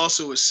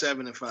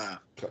 7-5.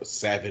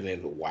 7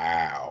 and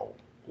wow.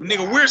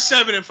 Nigga, we're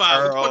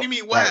 7-5. What do you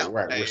mean? Wow.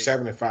 Right. We're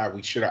 7-5.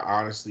 We should have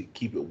honestly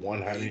keep it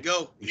 100. There you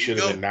go. We should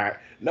have been 9.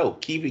 No,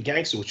 keep it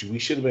gangster with you. We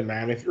should have been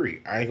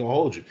 9-3. I ain't gonna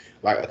hold you.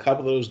 Like a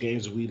couple of those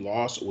games that we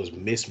lost was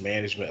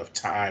mismanagement of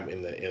time.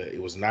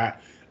 It was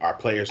not our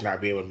players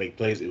not being able to make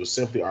plays. It was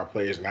simply our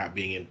players not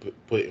being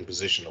put in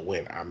position to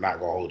win. I'm not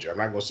gonna hold you. I'm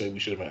not gonna say we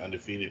should have been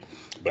undefeated,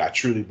 but I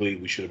truly believe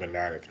we should have been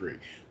 9-3.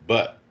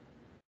 But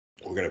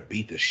we're gonna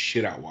beat the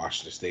shit out of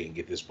Washington State and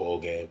get this bowl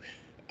game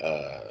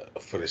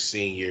for the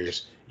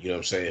seniors. You know what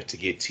I'm saying? To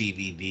get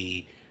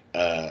TVD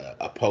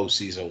a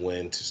postseason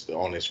win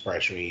on his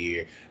freshman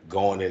year,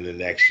 going into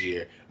next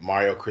year.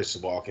 Mario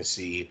Cristobal can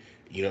see.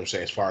 You know what I'm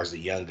saying? As far as the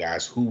young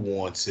guys, who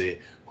wants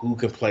it, who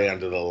can play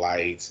under the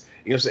lights.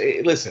 You know what I'm saying?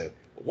 Hey, listen,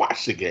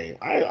 watch the game.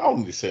 I don't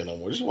need to say no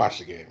more. Just watch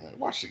the game, man.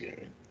 Watch the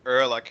game.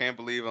 Earl, I can't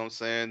believe I'm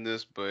saying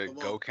this, but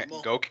go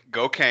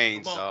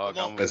Canes, dog.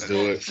 Let's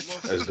do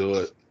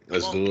it.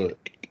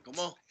 Come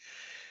on.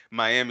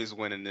 Miami's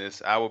winning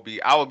this. I would be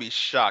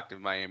shocked if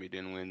Miami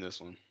didn't win this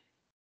one.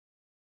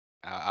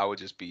 I would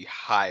just be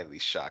highly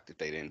shocked if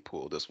they didn't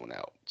pull this one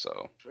out.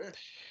 So,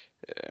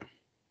 Yeah.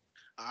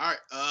 All right.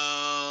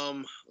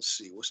 Let's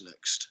see. What's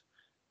next?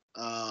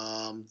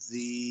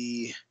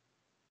 The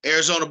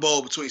Arizona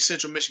Bowl between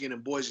Central Michigan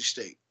and Boise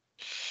State.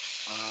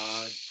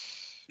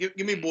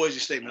 Give me Boise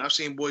State, man. I've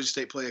seen Boise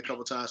State play a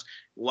couple times.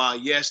 While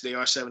yes, they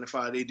are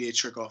 7-5, they did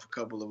trick off a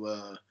couple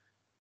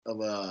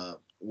of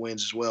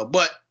wins as well.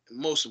 But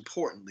most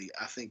importantly,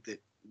 I think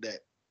that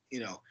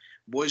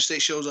Boise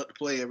State shows up to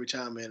play every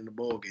time, man, in the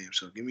bowl game.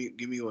 So give me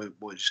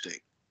Boise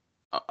State.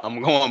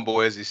 I'm going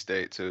Boise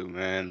State too,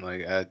 man.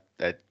 Like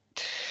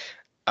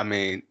I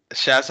mean,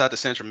 shouts out to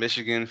Central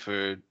Michigan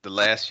for the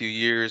last few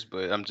years,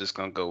 but I'm just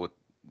gonna go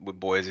with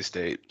Boise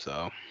State.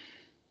 So,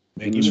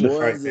 man, give me the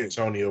fight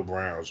Antonio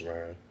Browns,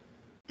 man.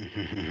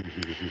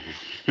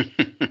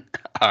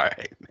 All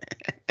right,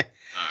 man.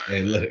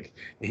 Hey, look,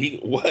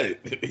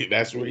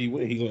 that's where he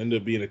went. He gonna end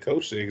up being a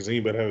coach there because he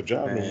ain't better have a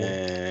job no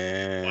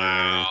more.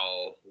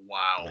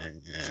 Wow.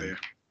 Man.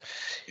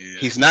 Yeah.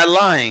 He's not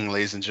lying,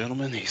 ladies and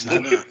gentlemen. He's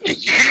not.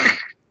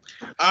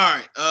 All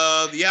right.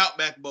 The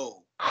Outback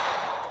Bowl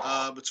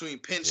between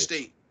Penn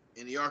State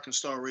and the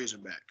Arkansas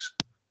Razorbacks.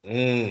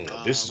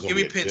 This is gonna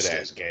be a good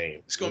ass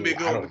game. It's gonna be a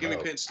good one. But give me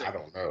Penn State. I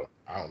don't know.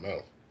 I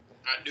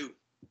do.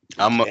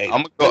 I'm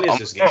gonna go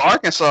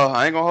Arkansas.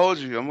 I ain't gonna hold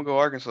you. I'm gonna go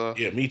Arkansas.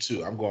 Yeah, me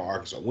too. I'm going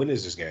Arkansas. When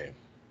is this game?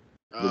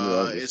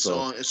 It's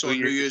on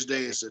New Year's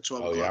Day. It's at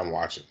 12 o'clock. Oh yeah, I'm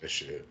watching this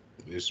shit.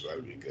 This is about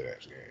to be a good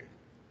ass game.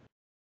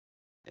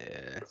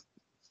 Yeah.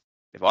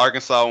 If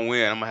Arkansas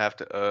win, I'm gonna have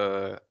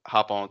to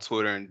hop on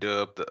Twitter and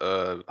dub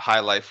the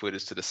highlight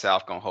footage to the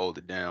South gonna hold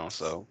it down.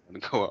 So I'm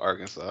gonna go with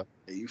Arkansas.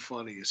 Hey, you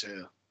funny as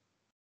hell.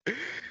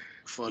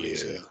 Funny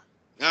as hell.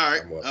 All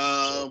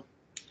right.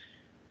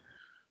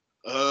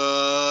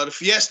 The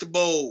Fiesta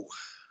Bowl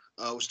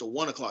was the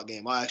 1 o'clock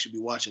game. I'll actually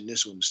be watching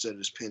this one instead of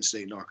this Penn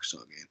State and Arkansas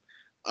game.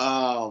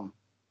 Well,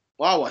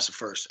 I watched the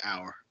first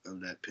hour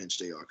of that Penn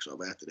State Arkansas,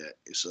 but after that,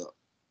 it's up.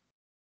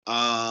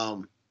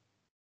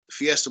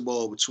 Fiesta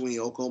Bowl between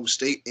Oklahoma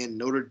State and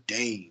Notre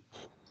Dame.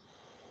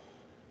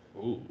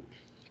 Ooh.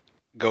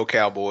 Go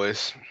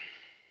Cowboys.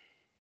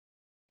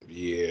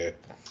 Yeah.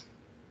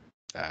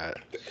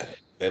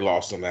 They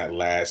lost on that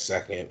last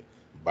second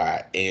by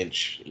an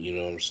inch. You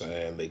know what I'm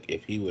saying? Like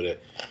if he would have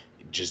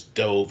just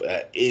dove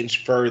an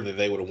inch further,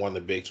 they would have won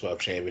the Big 12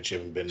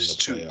 championship and been in the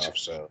playoffs.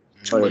 So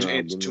too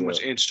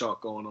much inch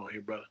talk going on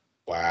here, brother.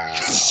 Wow.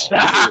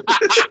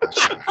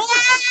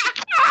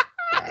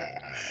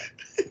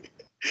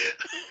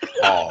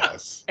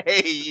 Pause.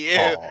 Hey,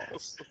 yeah.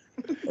 Pause.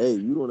 Hey,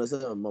 you don't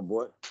understand, my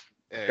boy.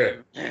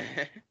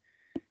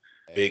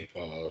 Big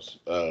pause.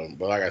 But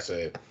like I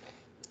said,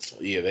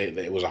 yeah,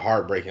 it was a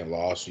heartbreaking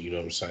loss. You know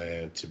what I'm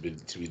saying? To be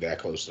that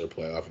close to the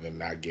playoff and then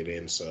not get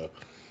in. So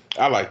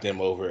I like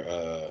them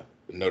over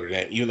Notre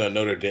Dame. Even though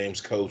Notre Dame's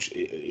coach,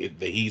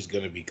 he's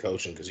going to be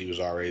coaching because he was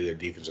already their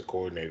defensive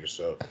coordinator.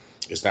 So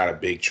it's not a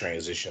big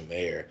transition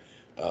there.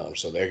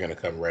 So they're going to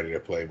come ready to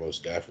play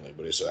most definitely.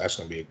 But that's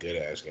going to be a good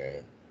ass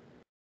game.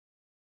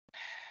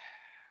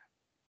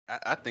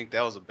 I think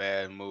that was a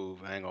bad move.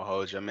 I ain't gonna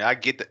hold you. I mean, I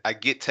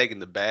get taking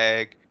the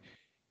bag,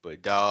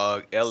 but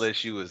dog,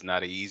 LSU is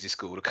not an easy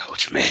school to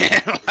coach,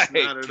 man. Like,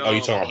 not at all. Oh,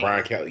 you talking about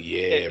Brian Kelly?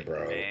 Yeah,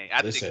 bro. Man,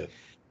 listen,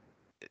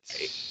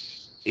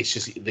 it's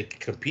just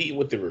competing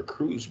with the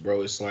recruits,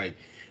 bro. It's like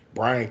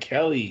Brian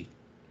Kelly.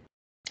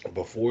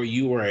 Before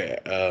you were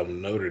at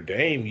Notre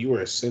Dame, you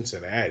were at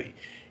Cincinnati.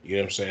 You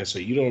know what I'm saying? So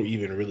you don't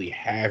even really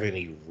have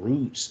any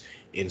roots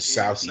in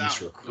Southeast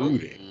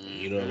recruiting.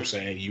 You know what I'm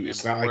saying?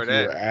 It's not like you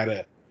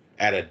were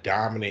at a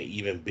dominant,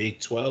 even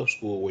Big 12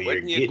 school where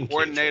Wasn't you're getting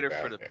coordinator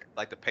for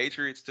the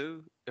Patriots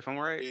too, if I'm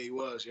right. Yeah, he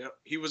was. Yep,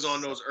 he was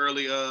on those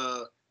early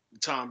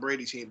Tom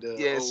Brady team.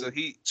 So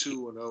he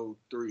 02 and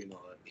 03 and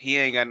all that. He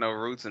ain't got no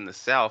roots in the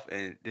South,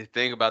 and the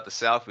thing about the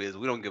South is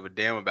we don't give a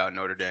damn about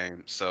Notre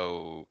Dame.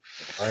 So,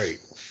 right.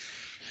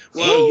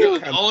 Well,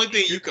 the only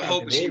thing you can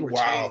hope is he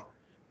while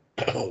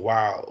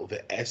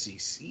the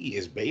SEC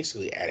is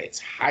basically at its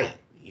height.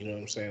 You know what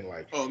I'm saying?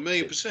 Like,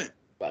 1,000,000%.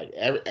 Like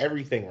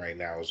everything right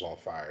now is on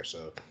fire.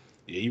 So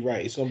yeah, you're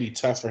right. It's gonna be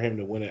tough for him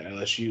to win at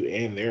LSU,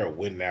 and they're a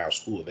win now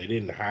school. They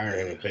didn't hire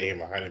him and pay him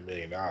 $100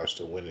 million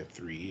to win in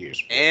 3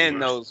 years.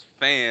 And those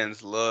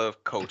fans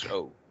love Coach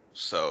O.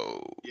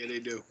 So yeah, they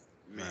do.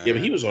 Man. Yeah,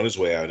 but he was on his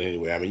way out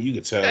anyway. I mean, you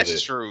could tell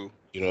that's true.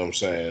 You know what I'm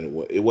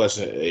saying? It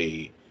wasn't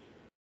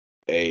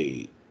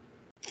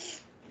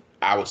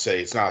I would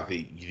say it's not like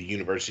the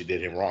university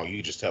did him wrong. You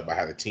could just tell by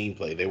how the team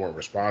played. They weren't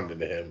responding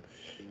to him.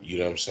 You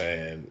know what I'm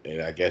saying?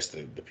 And I guess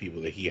the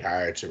people that he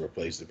hired to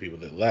replace the people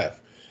that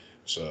left.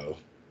 So,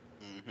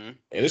 and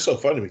it's so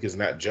funny because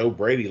not Joe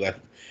Brady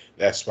left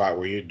that spot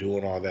where you're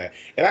doing all that.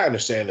 And I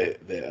understand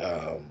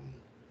that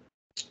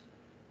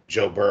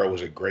Joe Burrow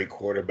was a great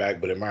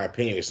quarterback, but in my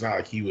opinion, it's not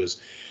like he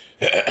was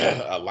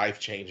a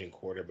life-changing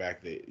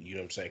quarterback that, you know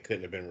what I'm saying,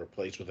 couldn't have been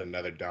replaced with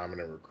another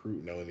dominant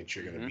recruit knowing that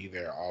you're going to be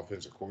their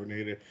offensive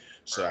coordinator.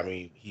 So, I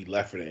mean, he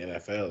left for the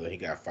NFL and he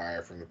got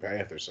fired from the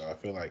Panthers. So I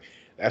feel like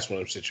that's one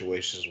of those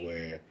situations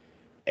where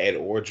Ed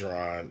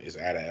Orgeron is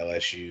out of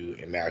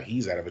LSU, and now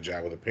he's out of a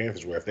job with the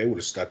Panthers. Where if they would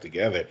have stuck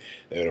together,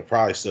 they would have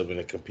probably still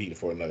been competing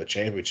for another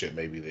championship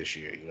maybe this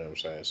year. You know what I'm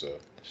saying? So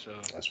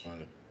that's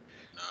funny.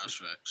 No, that's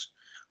facts.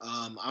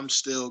 I'm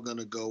still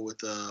gonna go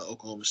with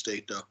Oklahoma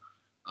State though.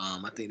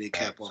 I think they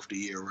cap off the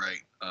year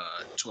right,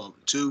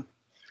 12-2.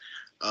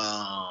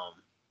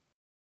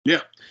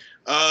 Yeah.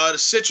 The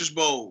Citrus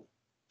Bowl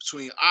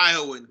between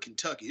Iowa and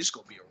Kentucky. It's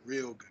gonna be a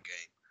real good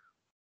game.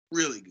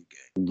 Really good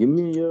game.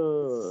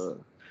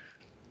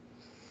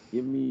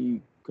 Give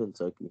me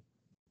Kentucky.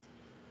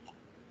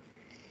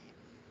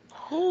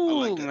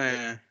 Oh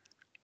man.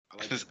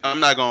 I'm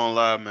not gonna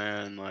lie,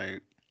 man.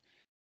 Like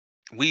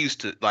we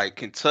used to like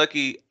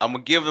Kentucky. I'm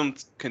gonna give them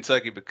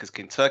Kentucky because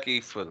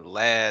Kentucky for the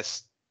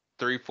last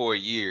 3-4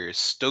 years,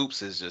 Stoops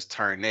has just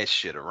turned that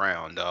shit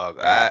around, dog.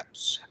 I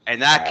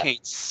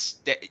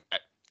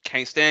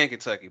can't stand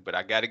Kentucky, but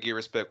I gotta give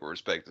respect where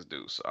respect is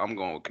due. So I'm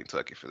going with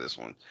Kentucky for this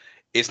one.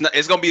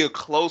 It's gonna be a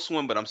close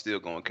one, but I'm still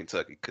going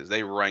Kentucky because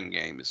their run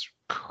game is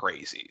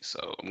crazy.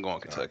 So I'm going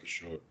Kentucky. For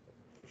sure.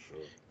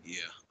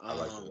 Yeah. I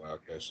like the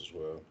Wildcats as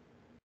well.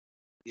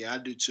 Yeah, I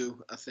do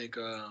too. I think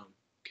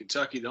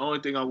Kentucky. The only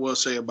thing I will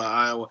say about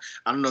Iowa,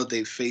 I don't know if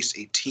they faced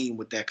a team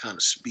with that kind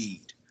of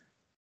speed.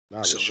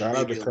 Nah, so shout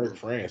out to Kirk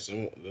France.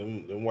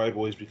 Them white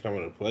boys be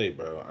coming to play,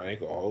 bro. I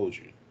ain't gonna hold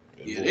you.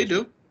 They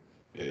do.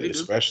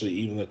 Especially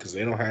even because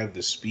they don't have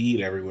the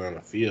speed everywhere on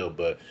the field,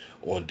 but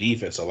on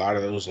defense, a lot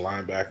of those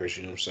linebackers,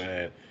 you know what I'm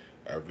saying,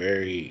 are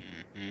very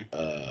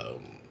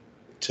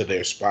to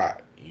their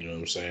spot. You know what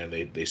I'm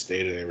saying? They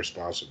stay to their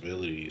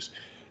responsibilities,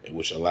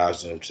 which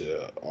allows them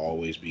to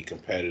always be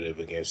competitive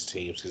against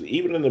teams. Because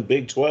even in the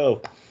Big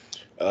 12,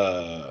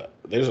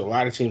 there's a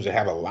lot of teams that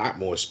have a lot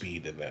more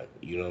speed than them.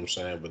 You know what I'm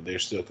saying? But they're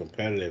still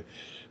competitive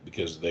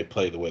because they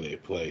play the way they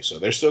play. So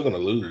they're still going to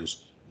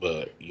lose.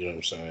 But, you know what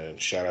I'm saying?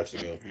 Shout out to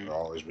them for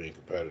always being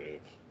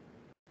competitive.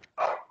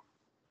 All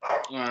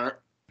right.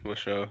 For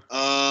sure.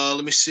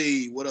 Let me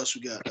see. What else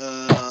we got?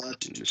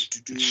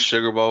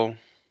 Sugar Bowl.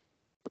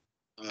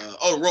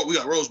 We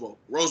got Rose Bowl.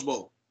 Rose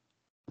Bowl.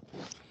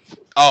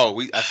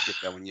 Oh, I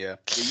skipped that one, yeah.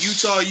 The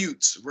Utah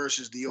Utes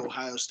versus the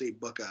Ohio State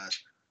Buckeyes.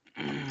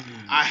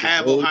 I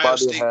have Ohio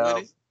State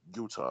winning.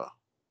 Utah.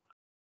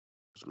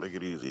 Just make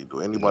it easy. Do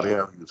anybody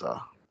have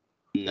Utah?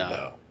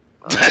 No.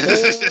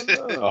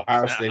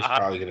 Ohio State's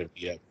probably going to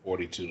be up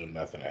 42-0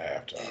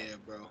 at halftime. Yeah,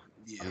 bro.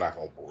 Yeah. I'm not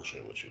going to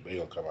bullshit with you. They're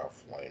going to come out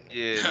flaming.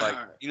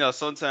 Yeah, like,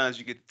 sometimes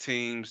you get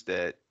teams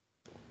that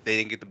they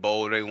didn't get the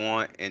bowl they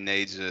want and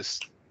they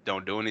just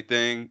don't do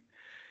anything.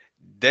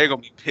 They're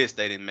going to be pissed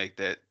they didn't make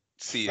that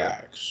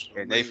Facts.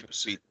 And they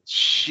beat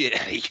shit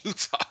out of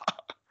Utah.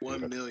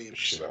 1 million.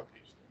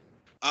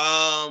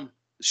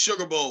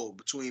 Sugar Bowl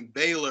between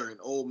Baylor and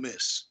Ole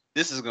Miss.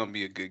 This is going to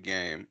be a good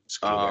game.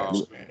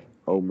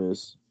 Ole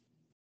Miss.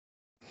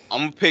 I'm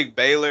going to pick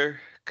Baylor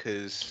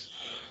because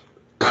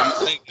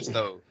I'm saying this,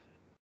 though.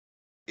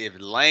 If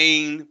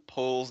Lane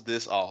pulls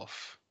this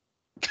off,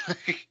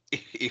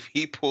 if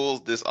he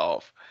pulls this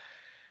off,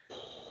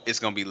 it's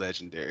going to be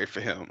legendary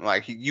for him.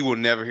 Like, you will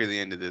never hear the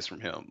end of this from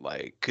him.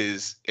 Like,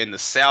 because in the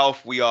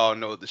South, we all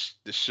know the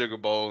Sugar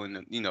Bowl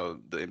and,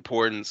 the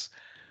importance.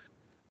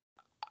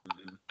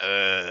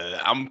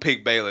 I'm going to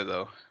pick Baylor,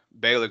 though.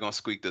 Baylor going to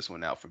squeak this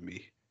one out for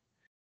me.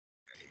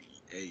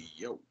 Hey,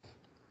 yo.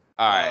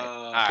 All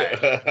right.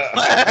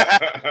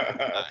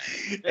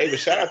 Hey, but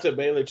shout out to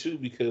Baylor too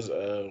because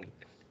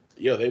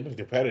they've been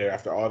competitive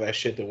after all that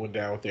shit that went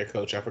down with their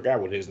coach. I forgot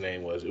what his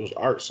name was. It was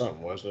Art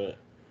something, wasn't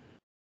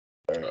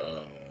it?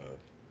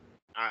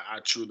 I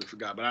truly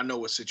forgot, but I know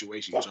what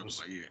situation you're talking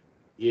about.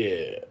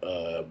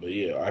 But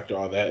after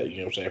all that, you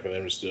know what I'm saying, for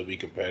them to still be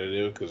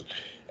competitive because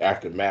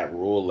after Matt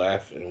Rule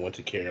left and went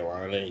to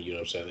Carolina, you know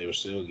what I'm saying, they were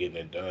still getting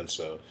it done.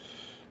 So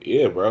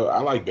yeah, bro,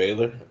 I like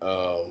Baylor.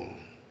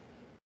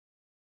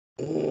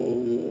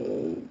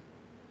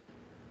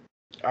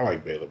 I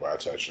like Baylor by a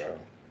touchdown.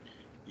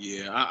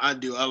 Yeah, I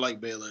do. I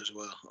like Baylor as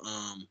well.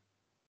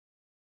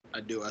 I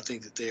do. I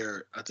think that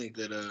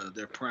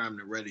they're primed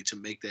and ready to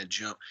make that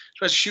jump.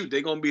 Especially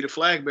they're gonna be the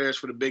flag bearers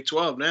for the Big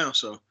 12 now.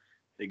 So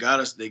they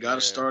gotta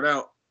start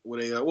out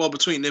with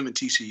between them and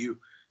TCU,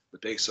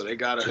 but they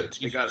gotta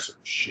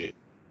shit.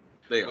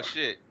 They are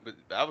shit. But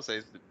I was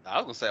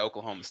gonna say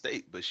Oklahoma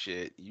State, but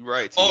shit, you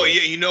right. Oh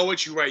yeah, you know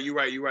what? You're right.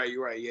 Yeah,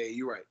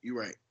 you're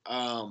right.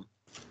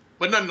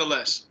 But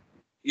nonetheless,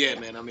 yeah,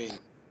 man. I mean,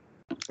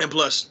 and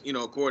plus,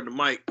 according to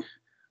Mike,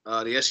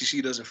 the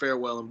SEC doesn't fare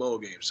well in bowl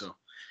games, so.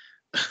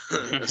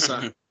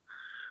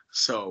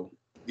 So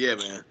yeah,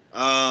 man.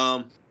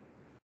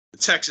 The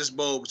Texas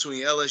Bowl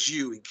between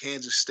LSU and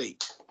Kansas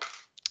State.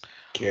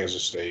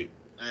 Kansas State.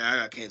 I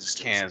got Kansas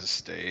State. Kansas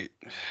State.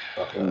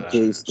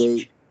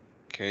 K-State.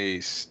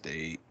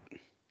 K-State.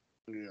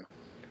 Yeah.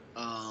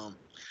 All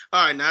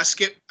right, now I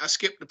skipped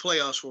the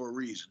playoffs for a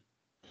reason.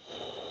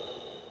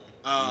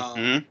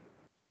 I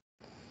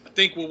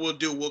think what we'll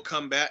do, we'll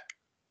come back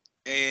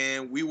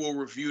and we will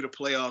review the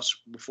playoffs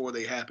before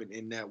they happen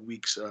in that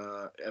week's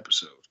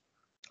episode.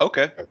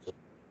 Okay.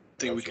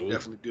 think we can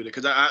definitely do that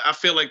because I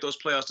feel like those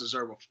playoffs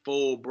deserve a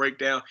full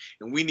breakdown,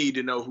 and we need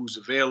to know who's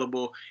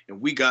available.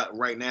 And we got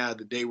right now,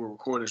 the day we're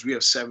recording this, we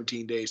have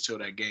 17 days till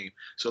that game.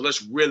 So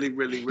let's really,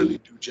 really, really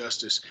do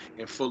justice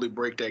and fully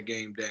break that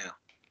game down.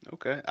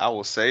 Okay, I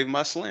will save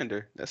my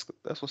slender. That's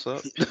what's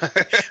up.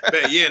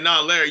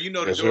 Larry, you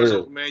know the door's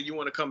open, man. You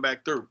want to come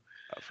back through.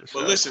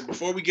 But listen,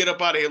 before we get up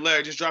out of here,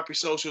 Larry, just drop your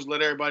socials.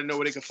 Let everybody know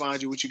where they can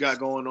find you, what you got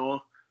going on.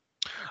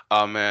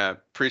 Oh, man.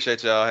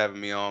 Appreciate y'all having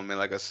me on, man.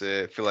 Like I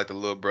said, feel like the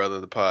little brother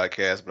of the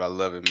podcast, but I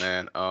love it,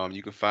 man.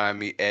 You can find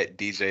me at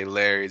DJ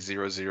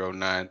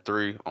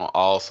Larry0093 on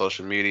all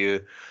social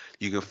media.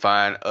 You can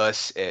find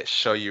us at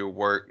Show Your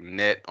Work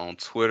Net on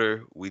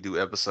Twitter. We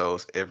do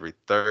episodes every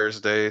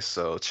Thursday,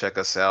 so check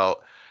us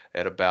out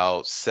at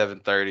about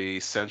 7:30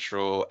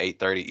 Central,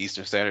 8:30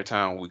 Eastern Standard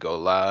Time. We go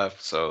live.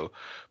 So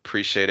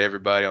appreciate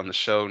everybody on the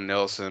show.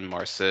 Nelson,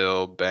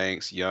 Marcel,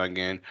 Banks,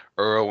 Youngin,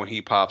 Earl when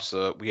he pops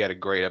up. We had a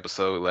great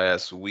episode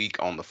last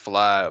week on the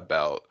fly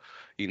about,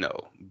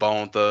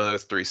 Bone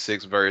Thugs,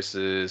 3-6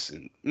 verses,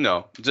 and,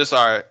 just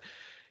our,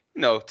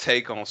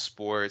 take on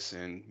sports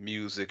and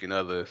music and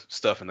other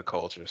stuff in the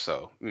culture.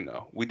 So,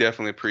 we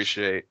definitely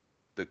appreciate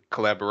the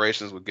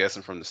collaborations with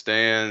Guessing from the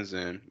Stands,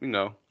 and,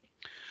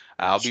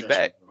 I'll be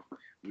back.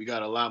 We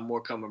got a lot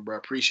more coming, bro.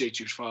 Appreciate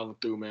you following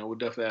through, man. We'll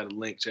definitely add a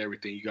link to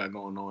everything you got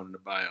going on in the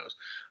bios.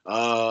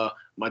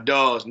 My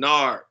dogs,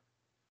 Nard,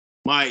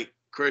 Mike,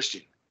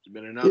 Christian. It's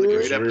been another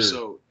great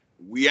episode.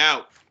 We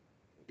out.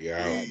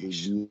 Yeah.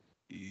 Peace.